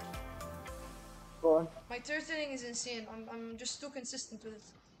 Go on. My turtling is insane. I'm just too consistent with it.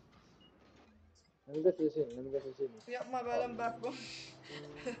 Let me get to the scene. Yeah, my bad. I'm back, bro.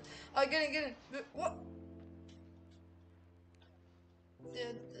 I get in. What?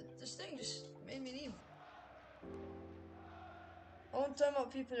 This thing just made me leave. I won't time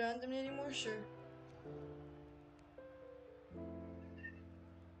out people randomly anymore. Sure.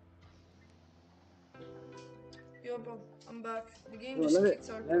 Yo, bro. I'm back. The game No, just let kicked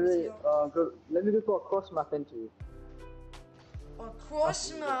our party out. me go for a cross map into. A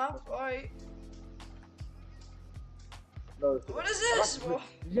cross map. Alright. No. What is this, bro?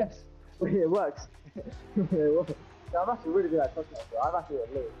 Yes. Wait, it works. Yeah, I'm actually really good at cross map, bro. I'm actually a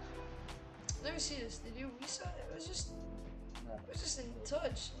low. Let me see this. Did you reset? It was just in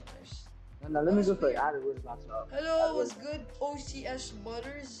touch. No, let me go for it. I had a really bad start. Hello, what's good? OCS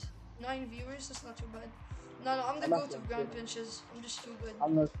Butters. 9 viewers. That's not too bad. No, I'm the I'm goat actually of ground pinches. I'm just too good.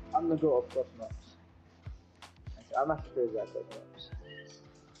 I'm the goat of cross maps. I'm actually crazy at that.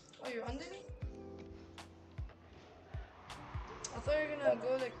 Oh, you're under me? I thought you were gonna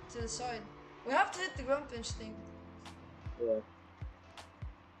go like to the side. We have to hit the ground pinch thing. Yeah.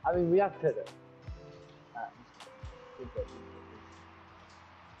 I mean, we have to hit it.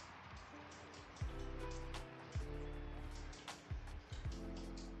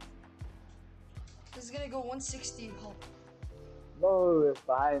 This is gonna go 160 hop. No, it's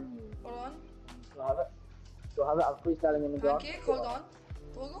behind me. Hold on. Do I have it? Do I have it? I'm freestyling in the ground. Pancake, hold on.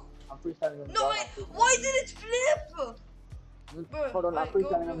 Pogo? I'm freestyling in the No, ground. wait! Why did it flip? Bro, Hold on, I'm alright, go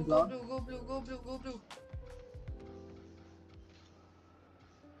freestyling in the blue, go ground. blue, go blue, go blue, go blue.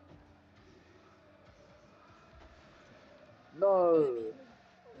 No.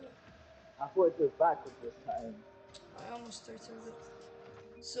 I thought it was backwards this time. I almost started it.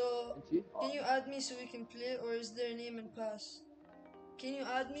 So, Did you? can you add me so we can play, or is there a name and pass? Can you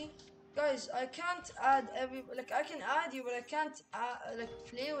add me? Guys, I can't add like I can add you, but I can't like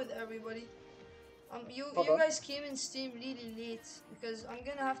play with everybody. You guys came in stream really late because I'm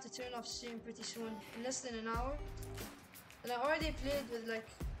gonna have to turn off stream pretty soon, in less than an hour. And I already played with like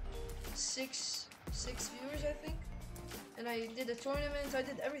six viewers, I think. And I did a tournament. I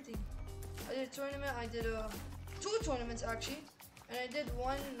did everything. I did a tournament. I did two tournaments actually, and I did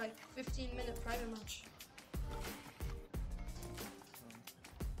one like 15-minute private match.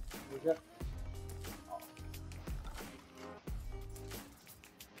 Was that?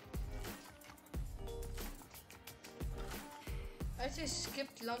 I actually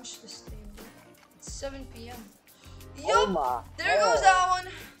skipped lunch this stream. It's 7 p.m. Oh Yup! my There God. goes that one!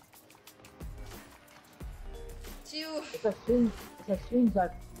 To you. It seems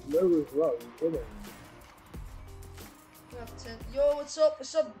like low as well. You did it. You have 10. Yo, what's up?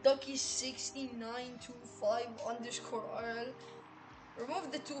 What's up, Ducky6925 underscore RL?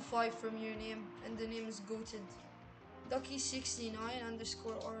 Remove the 25 from your name, and the name is goated. Ducky69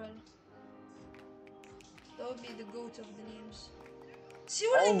 underscore RL. That would be the goat of the names. See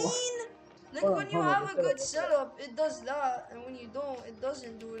what I mean? Like Hold on, when you hold on, have a let's good set up. setup, it does that, and when you don't, it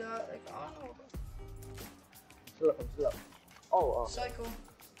doesn't do that. Like, I don't know. I'm still up. Oh. Psycho.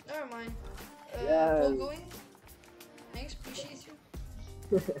 Never mind. Yeah. Pogoing. Thanks, appreciate you.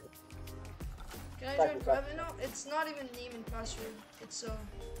 Can I join private? No, it's not even name and password. It's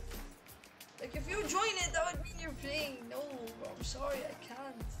like if you join it, that would mean you're playing. No, bro, I'm sorry, I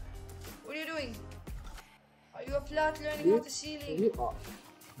can't. What are you doing? Are you a plat learning how to ceiling?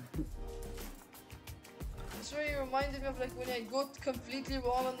 That's where you reminded me of like when I go completely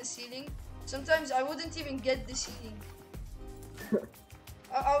wrong on the ceiling. Sometimes I wouldn't even get the ceiling.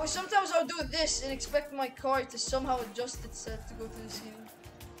 Sometimes I'll do this and expect my car to somehow adjust itself to go to the ceiling.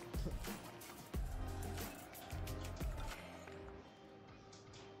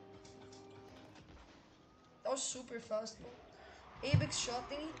 That was super fast, bro. Abex shot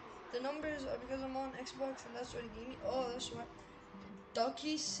thingy. The numbers are because I'm on Xbox and that's what it gave me. Oh, that's right.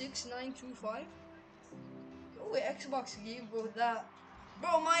 Ducky6925. Oh, wait, Xbox gave bro that.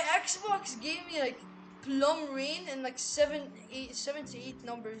 Bro, my Xbox gave me like Plum Rain and like 7 to 8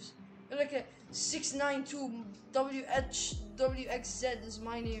 numbers. And like a 692 WXZ is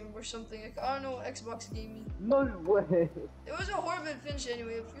my name or something. Like I don't know what Xbox gave me. No way. It was a horrible finish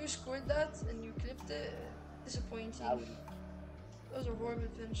anyway. If you scored that and you clipped it, disappointing. That was a horrible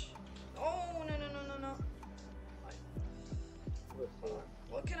finish. Oh no.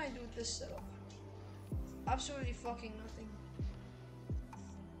 What can I do with this setup? Absolutely fucking nothing.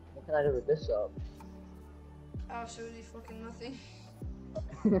 What can I do with this up? Absolutely fucking nothing.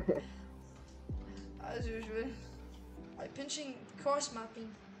 As usual. I'm pinching cross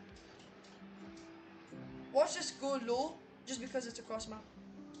mapping. Watch this go low just because it's a cross map.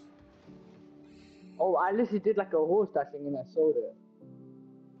 Oh, I literally did like a horse dashing and I sold it.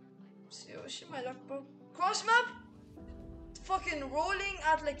 See, oh shit, my luck, bro. Cross map? Fucking rolling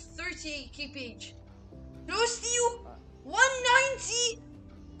at like 38 kph. Close to you, 190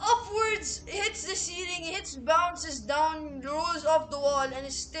 upwards, hits the ceiling, hits, bounces down, rolls off the wall, and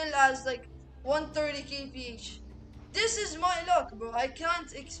it still has like 130 kph. This is my luck, bro. I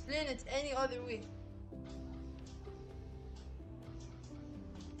can't explain it any other way.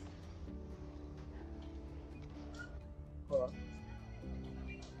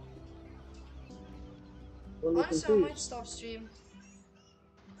 Honestly, I might stop stream.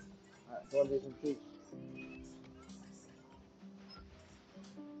 Alright, go on, do some tweets.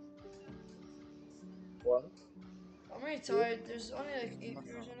 One. I'm really tired. There's only like 8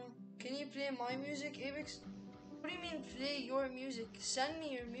 viewers right now. Can you play my music, Avex? What do you mean play your music? Send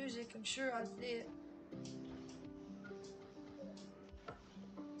me your music. I'm sure I'll play it.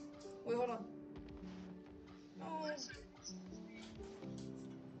 Wait, hold on. No.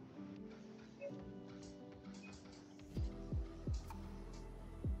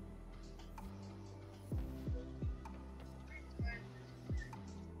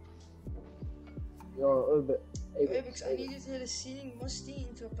 Yo, Ubik. Apex, I need you to hit a ceiling musty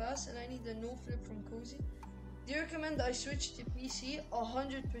into a pass, and I need a no flip from Cozy. Do you recommend I switch to PC?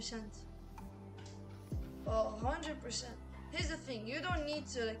 100%. 100%. Here's the thing, you don't need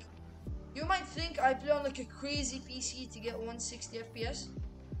to like. You might think I play on like a crazy PC to get 160 FPS.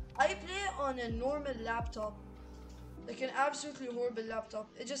 I play on a normal laptop, like an absolutely horrible laptop.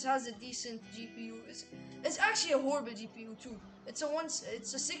 It just has a decent GPU. It's actually a horrible GPU too. It's a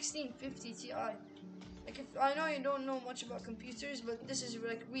 1650 Ti. Like if I know you don't know much about computers, but this is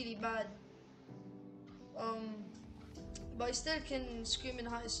like really bad. But I still can stream in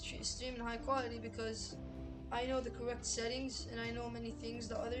high quality because I know the correct settings and I know many things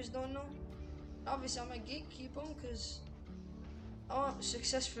that others don't know. Obviously, I'm a geek, keep them, because I want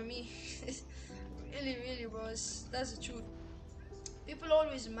success for me. Really, really, bro, that's the truth. People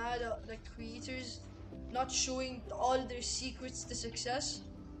always mad at like creators not showing all their secrets to success.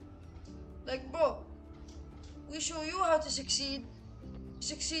 Like, bro, we show you how to succeed. You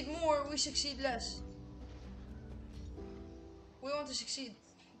succeed more, we succeed less. We want to succeed.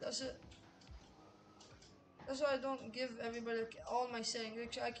 That's it. That's why I don't give everybody like all my settings.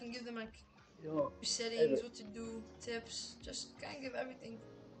 Like, I can give them like Yo, settings, what to do, tips. Just can't give everything.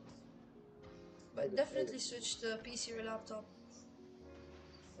 But definitely switch to PC or laptop.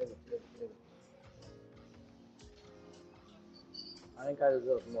 I think I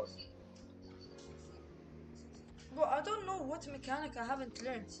deserve more. Bro, I don't know what mechanic I haven't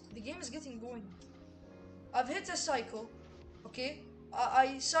learned. The game is getting boring. I've hit a cycle, okay?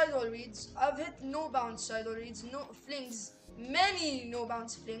 I sidewall reads. I've hit no bounce sidewall reads, no flings, many no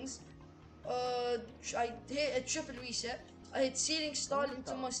bounce flings. I hit a triple reset. I hit ceiling stall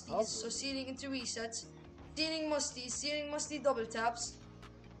into musties, so ceiling into resets, ceiling musty double taps,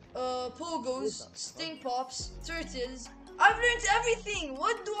 pogos, sting pops, turtles. I've learned everything.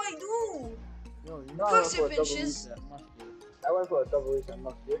 What do I do? No, Cooksy pinches. I went for a double reset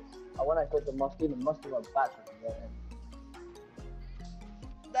musty, and when I got the musty went back to the end.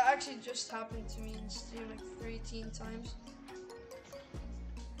 That actually just happened to me in stream like 13 times.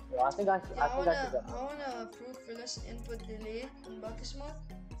 Yeah, I think I should I get wanna approve for less input delay in Bacchus mod.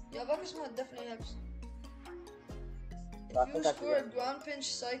 Yeah, Bacchus mod definitely helps. I If you think I score a should ground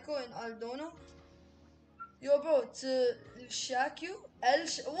pinch psycho in Aldono, yo bro, to shack you,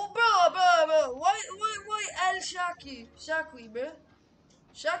 bro, why El Shaki? Shakwi, bro.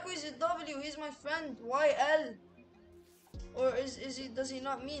 Shakwi is a W, he's my friend. Why L? Or does he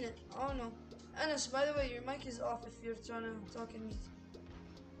not mean it? I don't know. Anas, by the way, your mic is off if you're trying to talk in mute.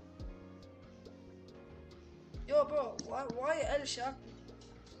 Yo, bro, why El Shaki?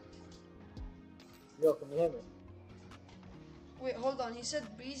 Yo, can you hear me? Wait, hold on. He said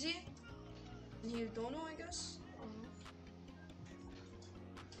breezy. And you don't know, I guess. I don't know.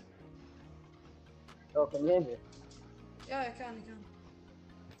 Yo, can you hear me? Yeah, I can.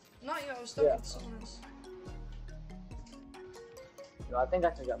 Not you. I was talking to someone else. Yo, I think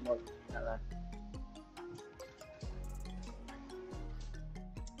I should get more.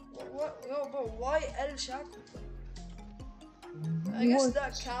 What? Yo, bro, why El Shaki? I guess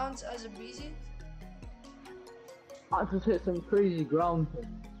that counts as a breezy. I just hit some crazy ground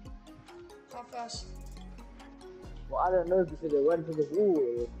thing. How fast? Well, I don't know because it went to the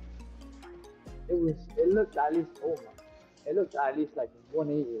wall. It looked at least, it looked at least like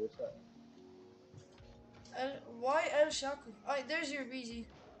 180 or so. Why El Shaku? Alright, there's your breezy.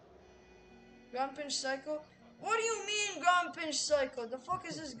 Ground pinch psycho? What do you mean ground pinch psycho? The fuck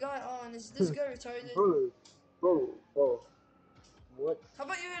is this guy on? Is this guy retarded? Bro. What? How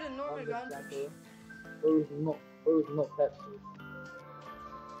about you hit a normal ground pinch? Bro's not Pepsi.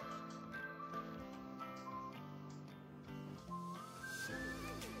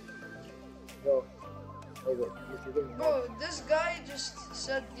 Yo, wait, you should give me Bro, this guy just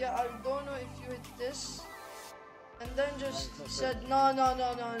said, yeah, I don't know if you hit this. And then just said,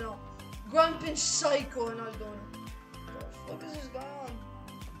 no. Ground pinch psycho and I don't know. What the fuck is this guy on?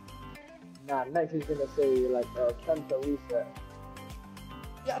 Nah, next he's gonna say like Penta reset.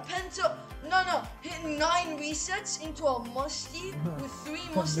 Yeah, Penta. No. Hit 9 resets into a musty with 3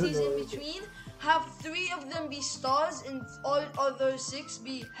 musties in between. Have 3 of them be stars and all other 6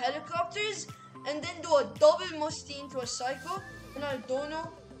 be helicopters. And then do a double musty into a psycho. And I don't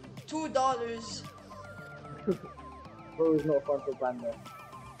know, $2. Bro is not fun for Panda.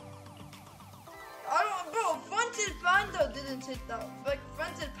 Bro, Frontal Panda didn't hit that. Like,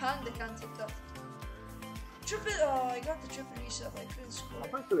 Frontal Panda can't hit that. Triple, I got the triple reset, but I couldn't score. I'm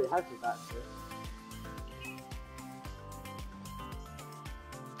pretty sure it has it actually.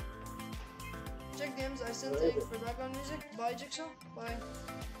 Check DMs, I sent Where is it it? for background music. Bye, Jigsaw. Bye.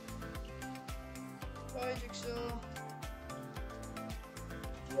 Bye, Jigsaw.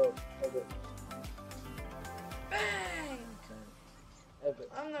 Yo, Evan. Bang! Evan.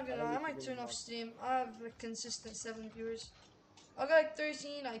 I'm not gonna, I I need might to turn do off more. stream. I have like consistent 7 viewers. I got like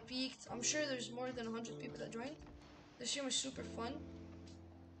 13, I peaked. I'm sure there's more than 100 people that joined. This stream was super fun.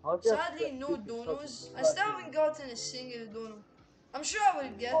 How do you have Sadly, no 50 donos. subs? I still haven't gotten a single dono. I'm sure I will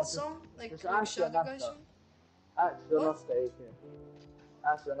get Oh, just- some, like just ask Shadow your Guy master. soon. Actually, What? enough to AK.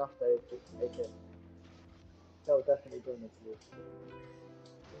 Actually, enough to AK. That would definitely do it for you.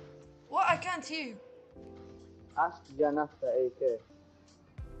 What? I can't hear you. Ask Janasta AK.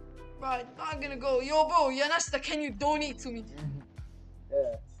 Right, I'm gonna go. Yo, bro, Yanasta, can you donate to me?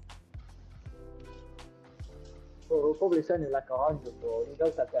 Yeah. Well, we'll probably send you like 100, bro. He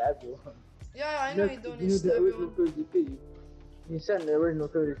does that to everyone. Yeah, I know he You donates the to original everyone. Crazy P. He sent the original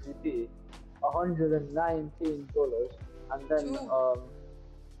Crazy P $119, and then Two.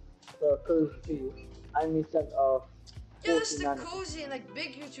 the Crazy P, and he sent Yeah, that's the 49. cozy and like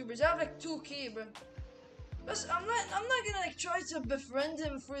big YouTubers. I have like 2K, bro. Plus, I'm not gonna like try to befriend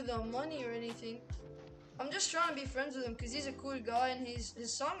him for the money or anything. I'm just trying to be friends with him because he's a cool guy and his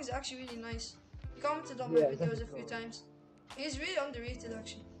song is actually really nice. He commented on my Yeah, videos a definitely few cool. times. He's really underrated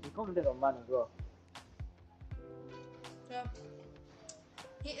actually. He commented on mine as well. Yeah.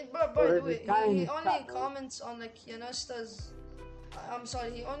 By there's the way, this guy in he his only chat, bro. comments on like Yanasta's. I'm sorry,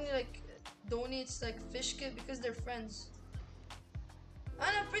 he only like donates like Fish Kit because they're friends.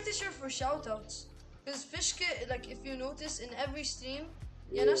 And I'm pretty sure for shoutouts. Because Fish Kit, like if you notice in every stream,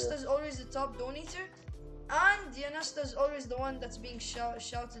 Yeah. Yanasta's always the top donator. And Yanasta's always the one that's being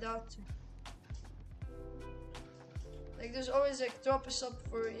shouted out to. Like there's always like drop a sub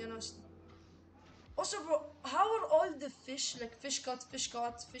for Yanasta. Also, bro, how are all the fish like fish cut, fish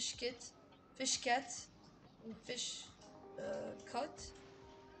cat, and fish cut?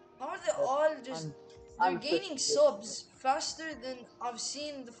 How are they all just? They're and gaining Fish Kit. subs faster than I've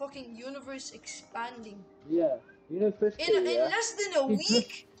seen the fucking universe expanding. Yeah. You know Fish In Kit, yeah? less than a He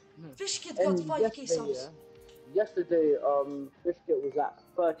week, No. Fish Kid got And 5k subs. yesterday, Fish Kit was at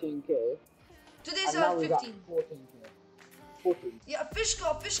 13k, Today's and now at he's at 15. 14k. 14. Yeah, Fish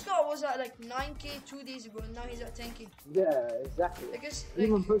cut was at like 9k 2 days ago, and now he's at 10k. Yeah, exactly. I guess He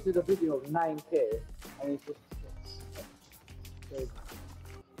even like, posted a video of 9k, and he's just.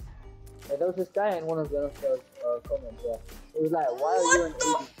 Yeah, there was this guy in one of the comments. Yeah, it was like, "Why are you an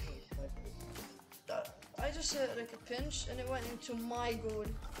What 80?" I just said like a pinch, and it went into my goal.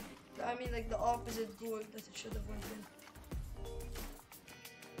 I mean like the opposite goal that it should have went in.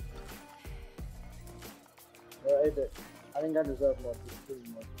 Yeah, I think I deserve more. It's pretty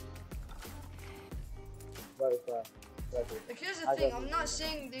much. Very fair. Like here's the I thing, got I'm you. not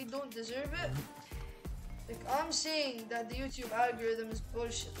saying they don't deserve it. Like I'm saying that the YouTube algorithm is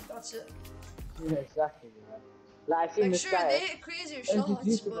bullshit. That's it. Yeah, exactly. Yeah. Like I seen Like this sure guy. they hit crazier There's shots,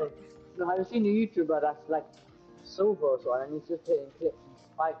 this YouTuber. but No, I've seen a YouTuber that's like silver or so, and he's just hitting clips and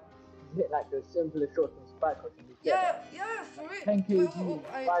spike. He hit like the simplest shots and spike shots, and he's getting yeah, for real. 10K Wait, views,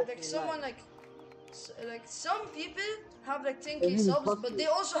 like 5K someone likes. like some people have like 10k They really subs, trust but you. they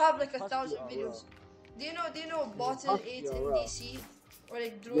also have like Trust 1,000 you, videos. Do you know They Bottle trust 8 you, in bro. DC or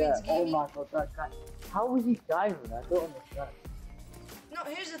like Droids Yeah, oh Gaming? my god, that guy. How was he diving? I don't understand. No,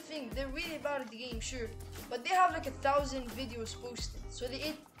 here's the thing, they're really bad at the game, sure, but they have like 1,000 videos posted, so the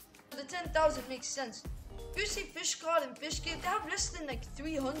 10,000 makes sense. You see Fish God and Fish Kid, they have less than like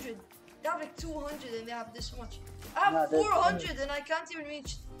 300. They have like 200 and they have this much. I have Nah, they're 400 and I can't even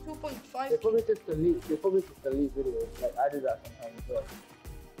reach 2.5. They probably just delete. They probably just delete videos. Like I do that sometimes. But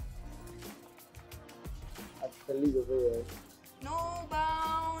I just delete the videos. No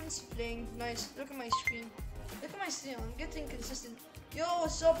bounce, playing nice. Look at my screen. Look at my screen. I'm getting consistent. Yo,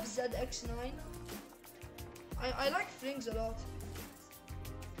 what's up, ZX9? I like flings a lot.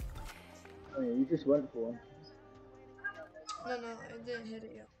 Oh yeah, you just went for one. No, I didn't hit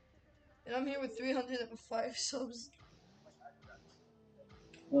it yet. And I'm here with 305 subs.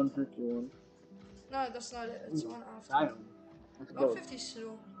 151. No, that's not it. It's one after. Damn. Let's go. 150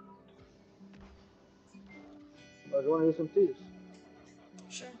 slow. Oh, do you want to do some teas?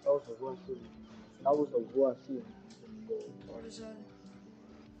 Sure. That was the worst scene. That was the worst scene. What is that?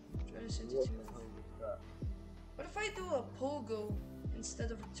 Try to send it What to the you. hell was that? What if I do a pogo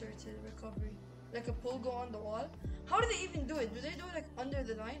instead of a turtle recovery? Like a pogo on the wall? How do they even do it? Do they do it like under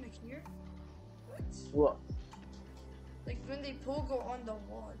the line, like here? What? What? Like when they pogo on the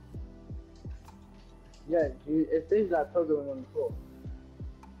wall. Yeah, it says that Pogo on the floor.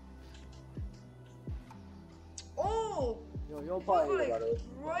 Oh! You're Pogo party like about it.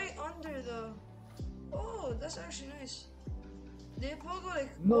 right under the. Oh, that's actually nice. They Pogo like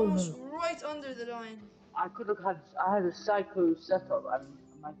No, almost no. right under the line. I had a psycho setup and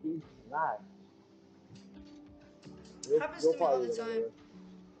my game lag. Happens to me all the time.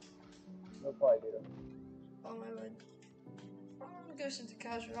 No party leader. Oh my god. I'm guessing to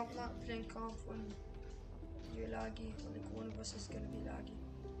casual. I'm not playing comp when you're laggy. Or like one of us is gonna be laggy.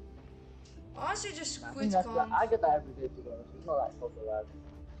 Honestly, just I quit think comp. I get that every day to be honest. It's not like proper lag.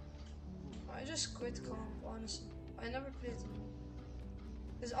 I just quit comp, honestly. I never played it.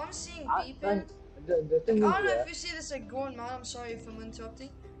 Because I'm seeing I people. the Like, I thing don't is, know yeah, if you see this like grown man. I'm sorry if I'm interrupting.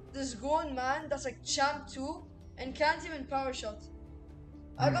 This grown man that's like champ 2 and can't even power shot.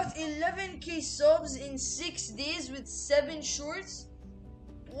 I got 11k subs in 6 days with 7 shorts.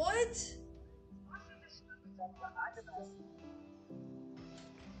 What?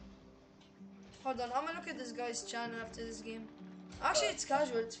 Hold on, I'm gonna look at this guy's channel after this game. Actually, it's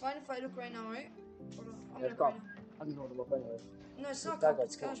casual. It's fine if I look right now, right? Hold on, I'm gonna it's look right comp. now. I don't know the map anyway. No, it's These not guys comp. are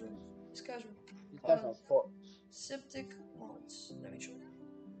It's bots. casual. It's casual. These Hold guys on. are bots. Septic mods. Let me show you.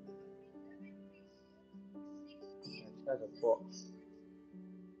 Yeah, these guys are bots.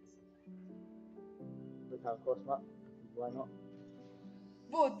 Look how cross map. Why not?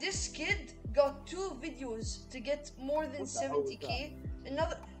 Bro, this kid got 2 videos to get more than What the hell was 70k.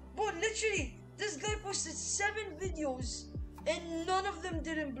 Another, bro, literally, this guy posted 7 videos and none of them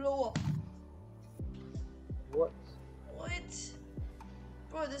didn't blow up. What? What?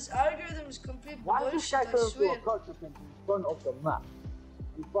 Bro, this algorithm is complete Why is this bullshit, guy I going for swear. a culture pinch in front of the map?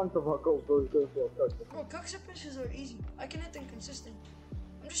 In front of our goal, going for a culture pinch. Bro, cuxer pinches are easy. I can hit them consistent.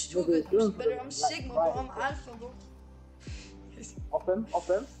 I'm just No, too but good. it's I'm just going for better. the, I'm like, Sigma, bro. I'm private Alpha, bro. Off him, off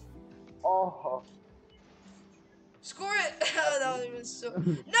him. Oh. Score it! That would have been so. No!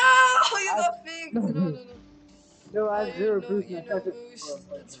 You got faked! No, no, no. No, I Oh, had zero you boost know and I tried to. boost.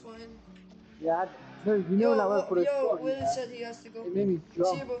 That's fine. Yeah, no, you know when I went for the Yo, shot, Will yeah, said he has to go. it made me See you,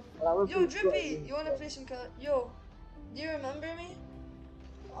 jump. bro. When I went for Yo, the shot, it made Drippy, me you wanna jump. play some Yo, do you remember me?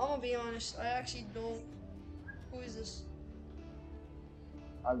 I'm gonna be honest, I actually don't. Who is this?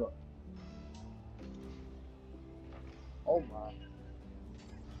 I got. Oh my.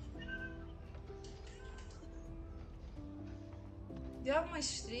 Do you have my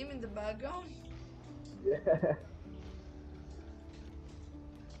stream in the background? Yeah.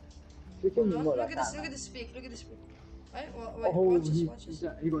 Hold Chicken on, more look like at this, that, look man. at this speak, look at this speak. Right, wait, Oh, watch this, watch this.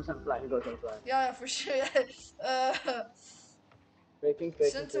 he got some flag, he got some flag. Yeah, for sure. Faking,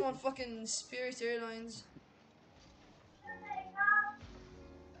 Sent him on fucking Spirit Airlines.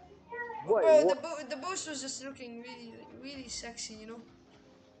 Wait, Bro, what? the boost was just looking really sexy, you know?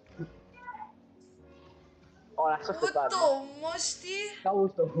 Oh, that's such a What bad the musty? That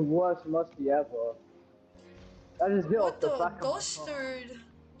was the worst musty ever. That is built off What the the back of my car. dustard?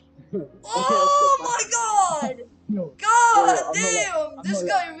 Okay, Oh off my god! the back. No. God I'm damn! not This let-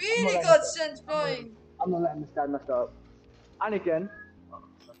 guy I'm not really letting got this sent up. flying. I'm not letting this guy mess up. And again.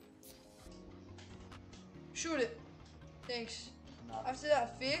 Shoot it. Thanks. Nah. After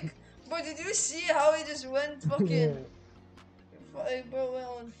that fake. But did you see how he just went fucking. Bro went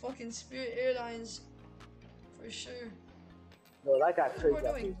on fucking Spirit Airlines. For sure. No, that guy What is crazy.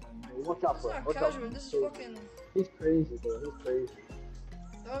 bro doing? What's up, This is bro? not What's casual, up? this is fucking. He's crazy, bro. He's crazy.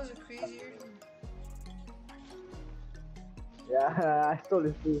 That was a crazy airline. Yeah, I stole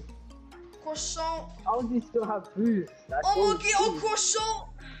his boost. Croissant. How does he still have boost? Oh my god, croissant!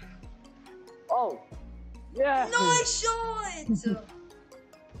 Oh! Yeah! Nice shot!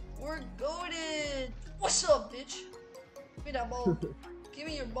 We're goated! What's up, bitch? Give me that ball. Give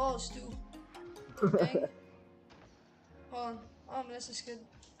me your balls, too. Dang. Hold on. I'm this kid.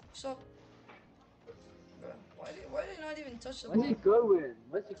 What's up? Bro, why did not even touch the ball? Where's he going?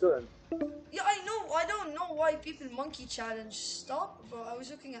 Where's he going? Yeah, I know. I don't know why people monkey challenge. Stop, bro. I was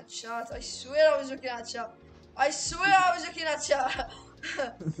looking at chat. I swear I was looking at chat. I swear I was looking at chat.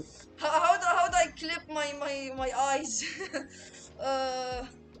 how do I clip my eyes?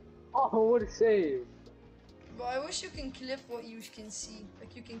 Oh, what a save! Bro, I wish you can clip what you can see.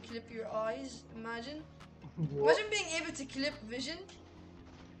 Like you can clip your eyes. Imagine. What? Imagine being able to clip vision.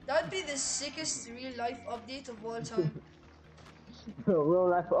 That'd be the sickest real life update of all time. Real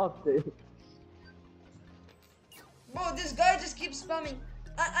life update. Bro, this guy just keeps spamming.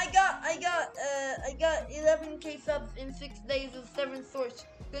 I got 11k subs in 6 days of 7 sorts.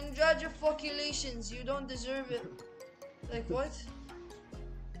 Congratulations, you don't deserve it. Like what?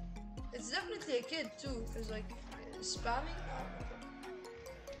 It's definitely a kid too, cause like spamming.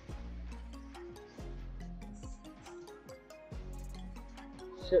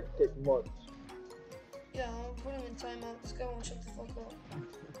 ship take much. Yeah, I'll put him in timeout. This guy won't shut the fuck up.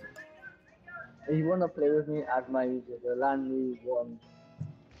 If you wanna play with me, add my user, the Landry1691.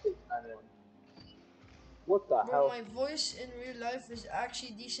 What the Bro, hell? my voice in real life is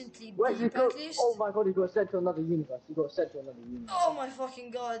actually decently Wait, you deep go. at least. Oh my god, you got sent to another universe. You got sent to another universe. Oh my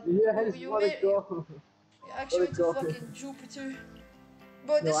fucking god. Yes, You what a made go. you actually went to What a go. fucking Jupiter.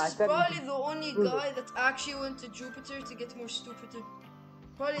 But No, this I is said probably it's the only true. guy that actually went to Jupiter to get more stupider.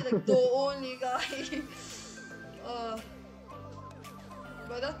 Probably like the only guy.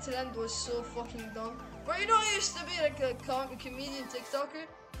 But that trend was so fucking dumb. But you know, I used to be like a comedian TikToker.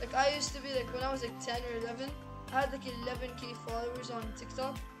 Like I used to be like when I was like 10 or 11. I had like 11k followers on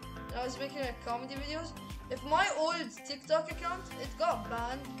TikTok, and I was making like comedy videos. If my old TikTok account, it got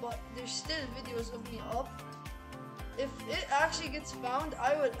banned, but there's still videos of me up. If it actually gets found,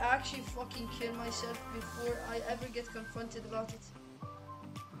 I will actually fucking kill myself before I ever get confronted about it.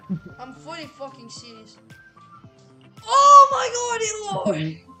 I'm fully fucking serious. Oh my god,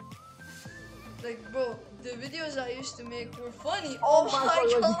 Lord! Like, bro, the videos I used to make were funny. Oh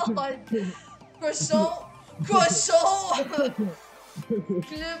my god! Croissant! Croissant!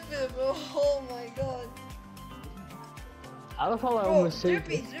 Clip it, bro. Oh my god. I love how I Bro, almost saved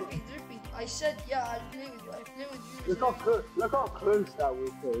drippy, it. drippy, drippy. I said, yeah, I'll play with you. I play with you. Look how close that was,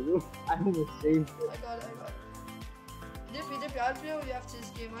 bro. I almost saved it. I got it. Dippy, I'll play with you after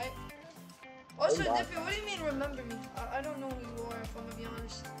this game, right? Also, Oh, Dippy, what do you mean remember me? I don't know who you are, if I'm gonna be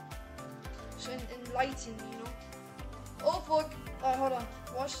honest. So enlighten me, you know? Oh fuck! Hold on.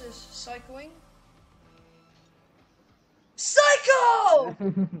 Watch this. Psychoing. Psycho!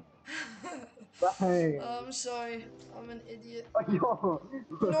 Bang. I'm sorry. I'm an idiot. Yo.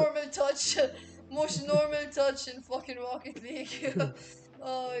 Normal touch. Most normal touch in fucking Rocket League.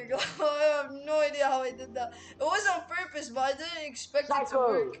 Oh my god. I have no idea how I did that. It was on purpose, but I didn't expect it to Psycho.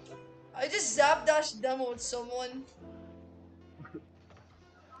 work. I just Zapdash demoed someone.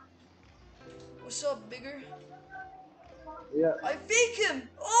 What's up, bigger? Yeah. I fake him!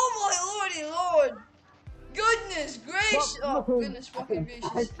 Oh my lordy lord! Goodness gracious! Oh, goodness fucking gracious.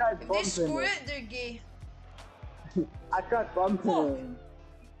 If they score it, they're gay. I tried bumping Fuck. him.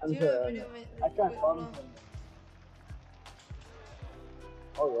 Do you know what video, mate? I tried Wait, hold on. bumping him.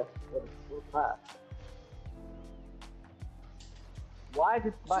 Oh yeah, what that? Why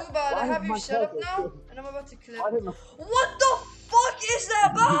did my... Too bad, why I did have your my setup character now, kill- and I'm about to clip. Why did my... What the fuck is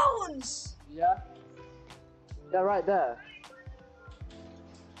that bounce? Yeah? They're right there.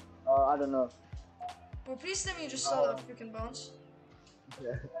 Oh, I don't know. Bro, please tell me you just saw that freaking bounce.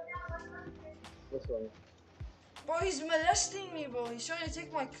 Yeah. This way. Bro, he's molesting me, bro. He's trying to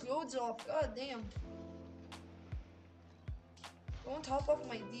take my clothes off. God damn. Don't hop off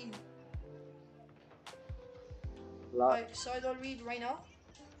my D. Right, side I'll read right now.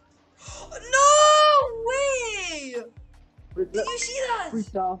 No way! Did you see that?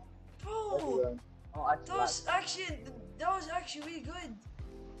 Freestyle. Bro, Oh, I that was actually really good.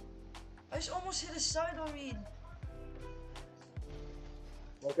 I just almost hit a side on read.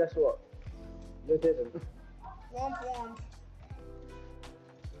 Well, guess what? You didn't. Womp womp.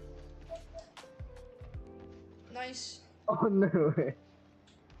 Nice. Oh no way.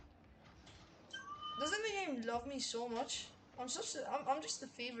 Doesn't the game love me so much? I'm just the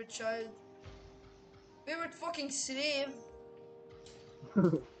favorite child. Favorite fucking slave.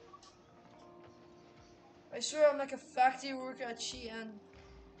 I swear I'm like a factory worker at Shein.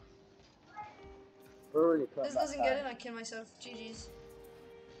 This doesn't get in, I kill myself. GG's.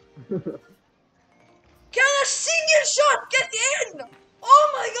 Can a single shot get in?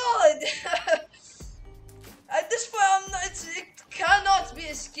 Oh my god! At this point, I'm not. It cannot be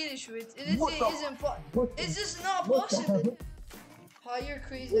a skill issue. It is impossible. It's just not possible. Oh, you're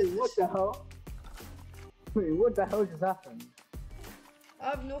crazy. Wait, what the hell? Wait, what the hell just happened? I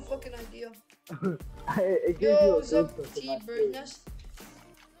have no fucking idea. It gave Yo, you a what's up, boost to T my Bird face. Nest?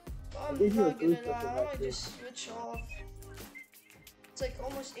 I'm Give you a not gonna boost lie, up in I my might face. just switch off. It's like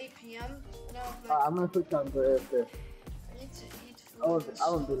almost 8 PM, and I have I'm gonna put down the AFK. I need to eat food. I won't and be stuff.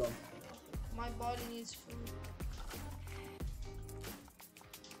 long. My body needs food.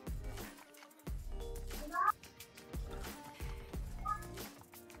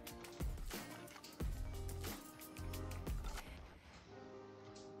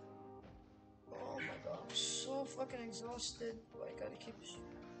 Oh my god, I'm so fucking exhausted. But I gotta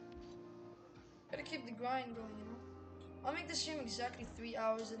keep the grind going, you know? I'll make this stream exactly 3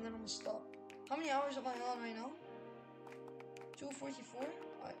 hours and then I'm gonna stop. How many hours am I on right now? 2:44?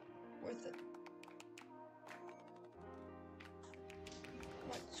 Alright, worth it.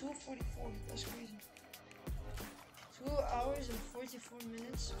 Alright, 2:44, that's crazy. 2 hours and 44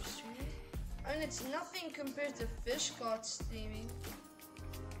 minutes of streaming. I mean, it's nothing compared to Fish Caught streaming.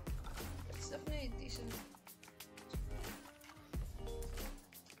 It's definitely decent.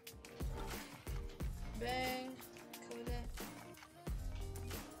 Bang. Cover that.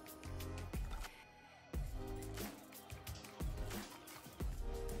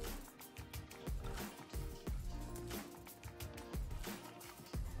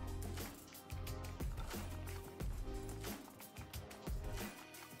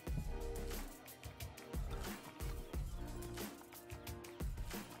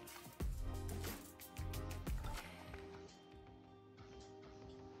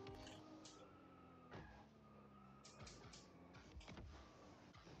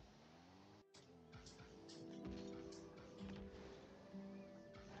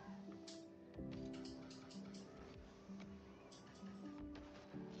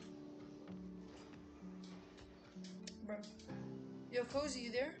 Bro. Yo, Cozy,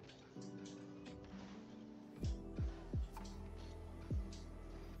 you there?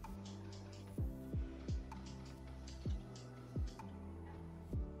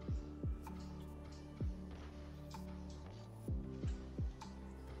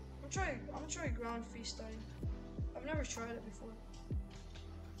 I'm try ground freestyling. I've never tried it before.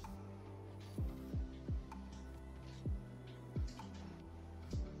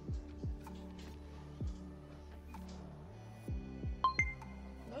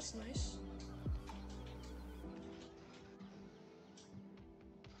 That's nice.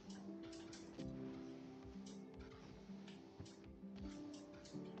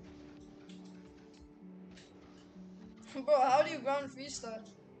 Bro, how do you ground freestyle?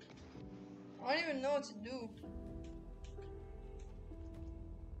 I don't even know what to do.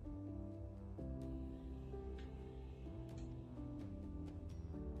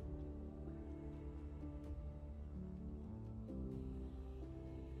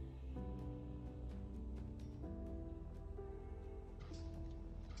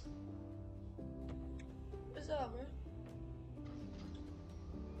 What's up, bro?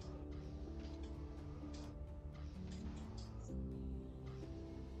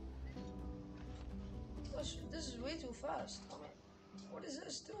 This is way too fast. I mean, what is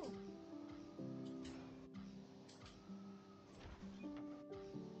this too?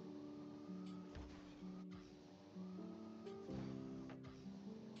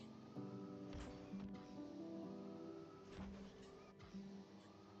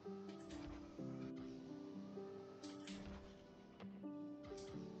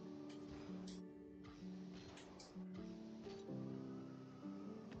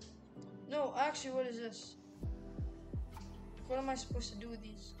 No, actually, what is this? What am I supposed to do with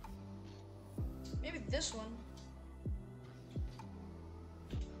these? Maybe this one.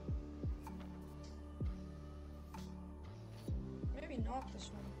 Maybe not this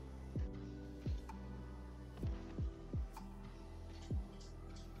one.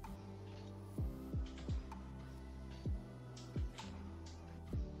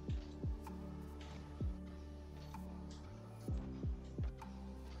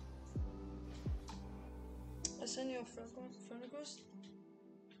 I send you a friend request.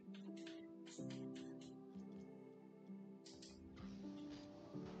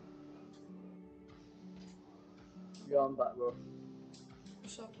 You're on back, bro.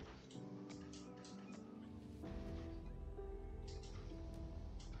 What's up?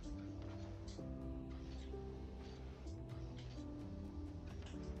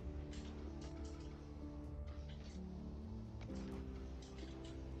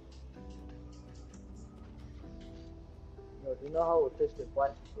 Yo, do you know how autistic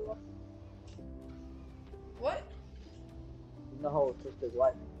white people are? What? Do you know how autistic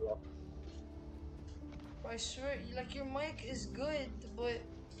white people are? I swear, like your mic is good, but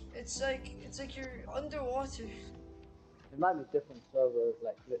it's like you're underwater. It might be different servers,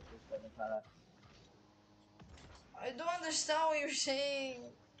 like glitches and kind of. I don't understand what you're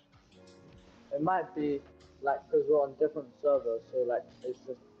saying. It might be like because we're on different servers, so like it's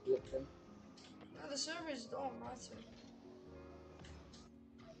just glitching. No, the servers don't matter.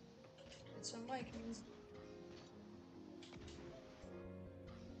 It's a mic, means.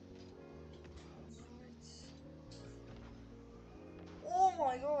 Oh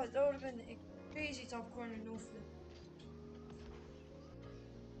my god, that would have been a crazy top corner no flip.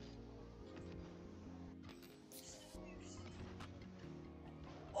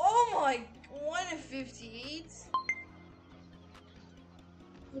 Oh my, 158.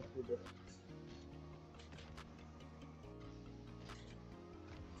 Let's do this.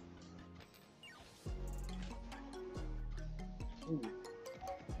 Ooh.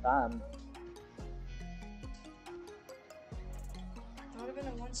 Damn. That would have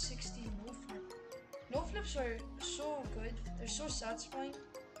been a 160 no flip. No flips are so good. They're so satisfying.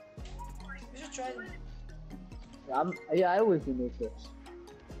 We should try them. Yeah, I always do no flips.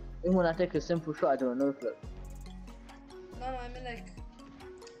 Even when I take a simple shot, I do a no flip. No, I mean like.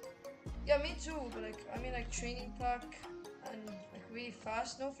 Yeah, me too. But like, I mean like training pack and like really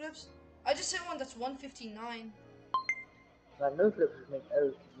fast no flips. I just hit one that's 159. Like no flips just make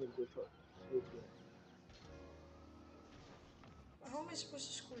every good shot so good. How am I supposed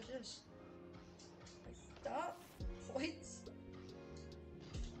to score this? Like that? What?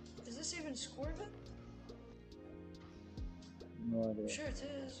 Is this even scoreable? No idea. I'm sure it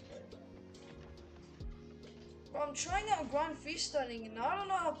is. But I'm trying out grand freestyling and I don't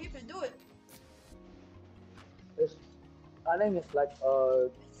know how people do it. I think it's like Oh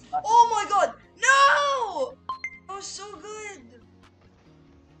my god! No! That was so good!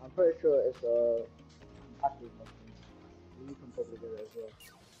 I'm pretty sure it's passive machine. You can probably do it as well.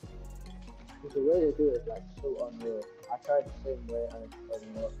 Because the way they do it is like so unreal. I tried the same way and it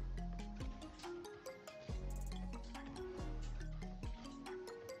doesn't work.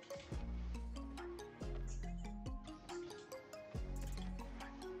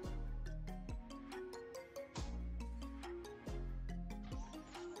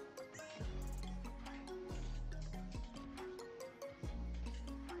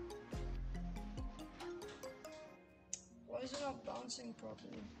 Why is it not bouncing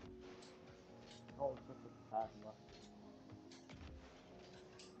properly? Oh, it's just a pass enough.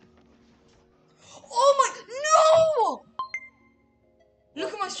 Oh my no!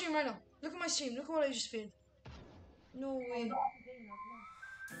 Look at my stream right now. Look at my stream. Look at what I just did. No way.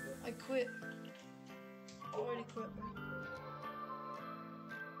 I quit. I already quit, bro.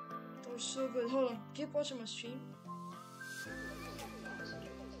 That was so good. Hold on. Keep watching my stream.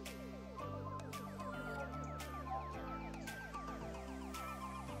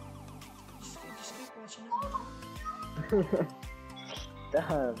 Just keep watching it.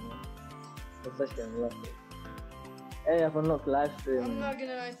 Damn. That's actually unlucky. Hey, I've unlocked live stream. I'm not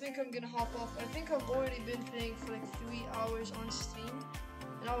gonna, I think I'm gonna hop off. I think I've already been playing for like 3 hours on stream.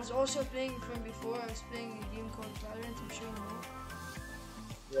 And I was also playing from before. I was playing a game called Valorant, I'm sure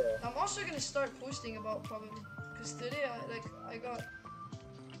you know. Yeah. I'm also gonna start posting about probably. Cause today I got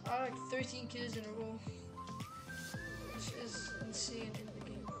like 13 kills in a row. Which is insane in the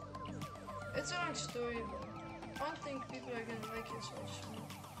game. It's a long story, but I don't think people are gonna like it, so I just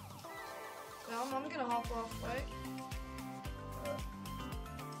won't. Yeah, I'm gonna hop off, right?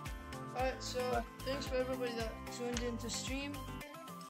 Alright, so thanks for everybody that tuned in to stream.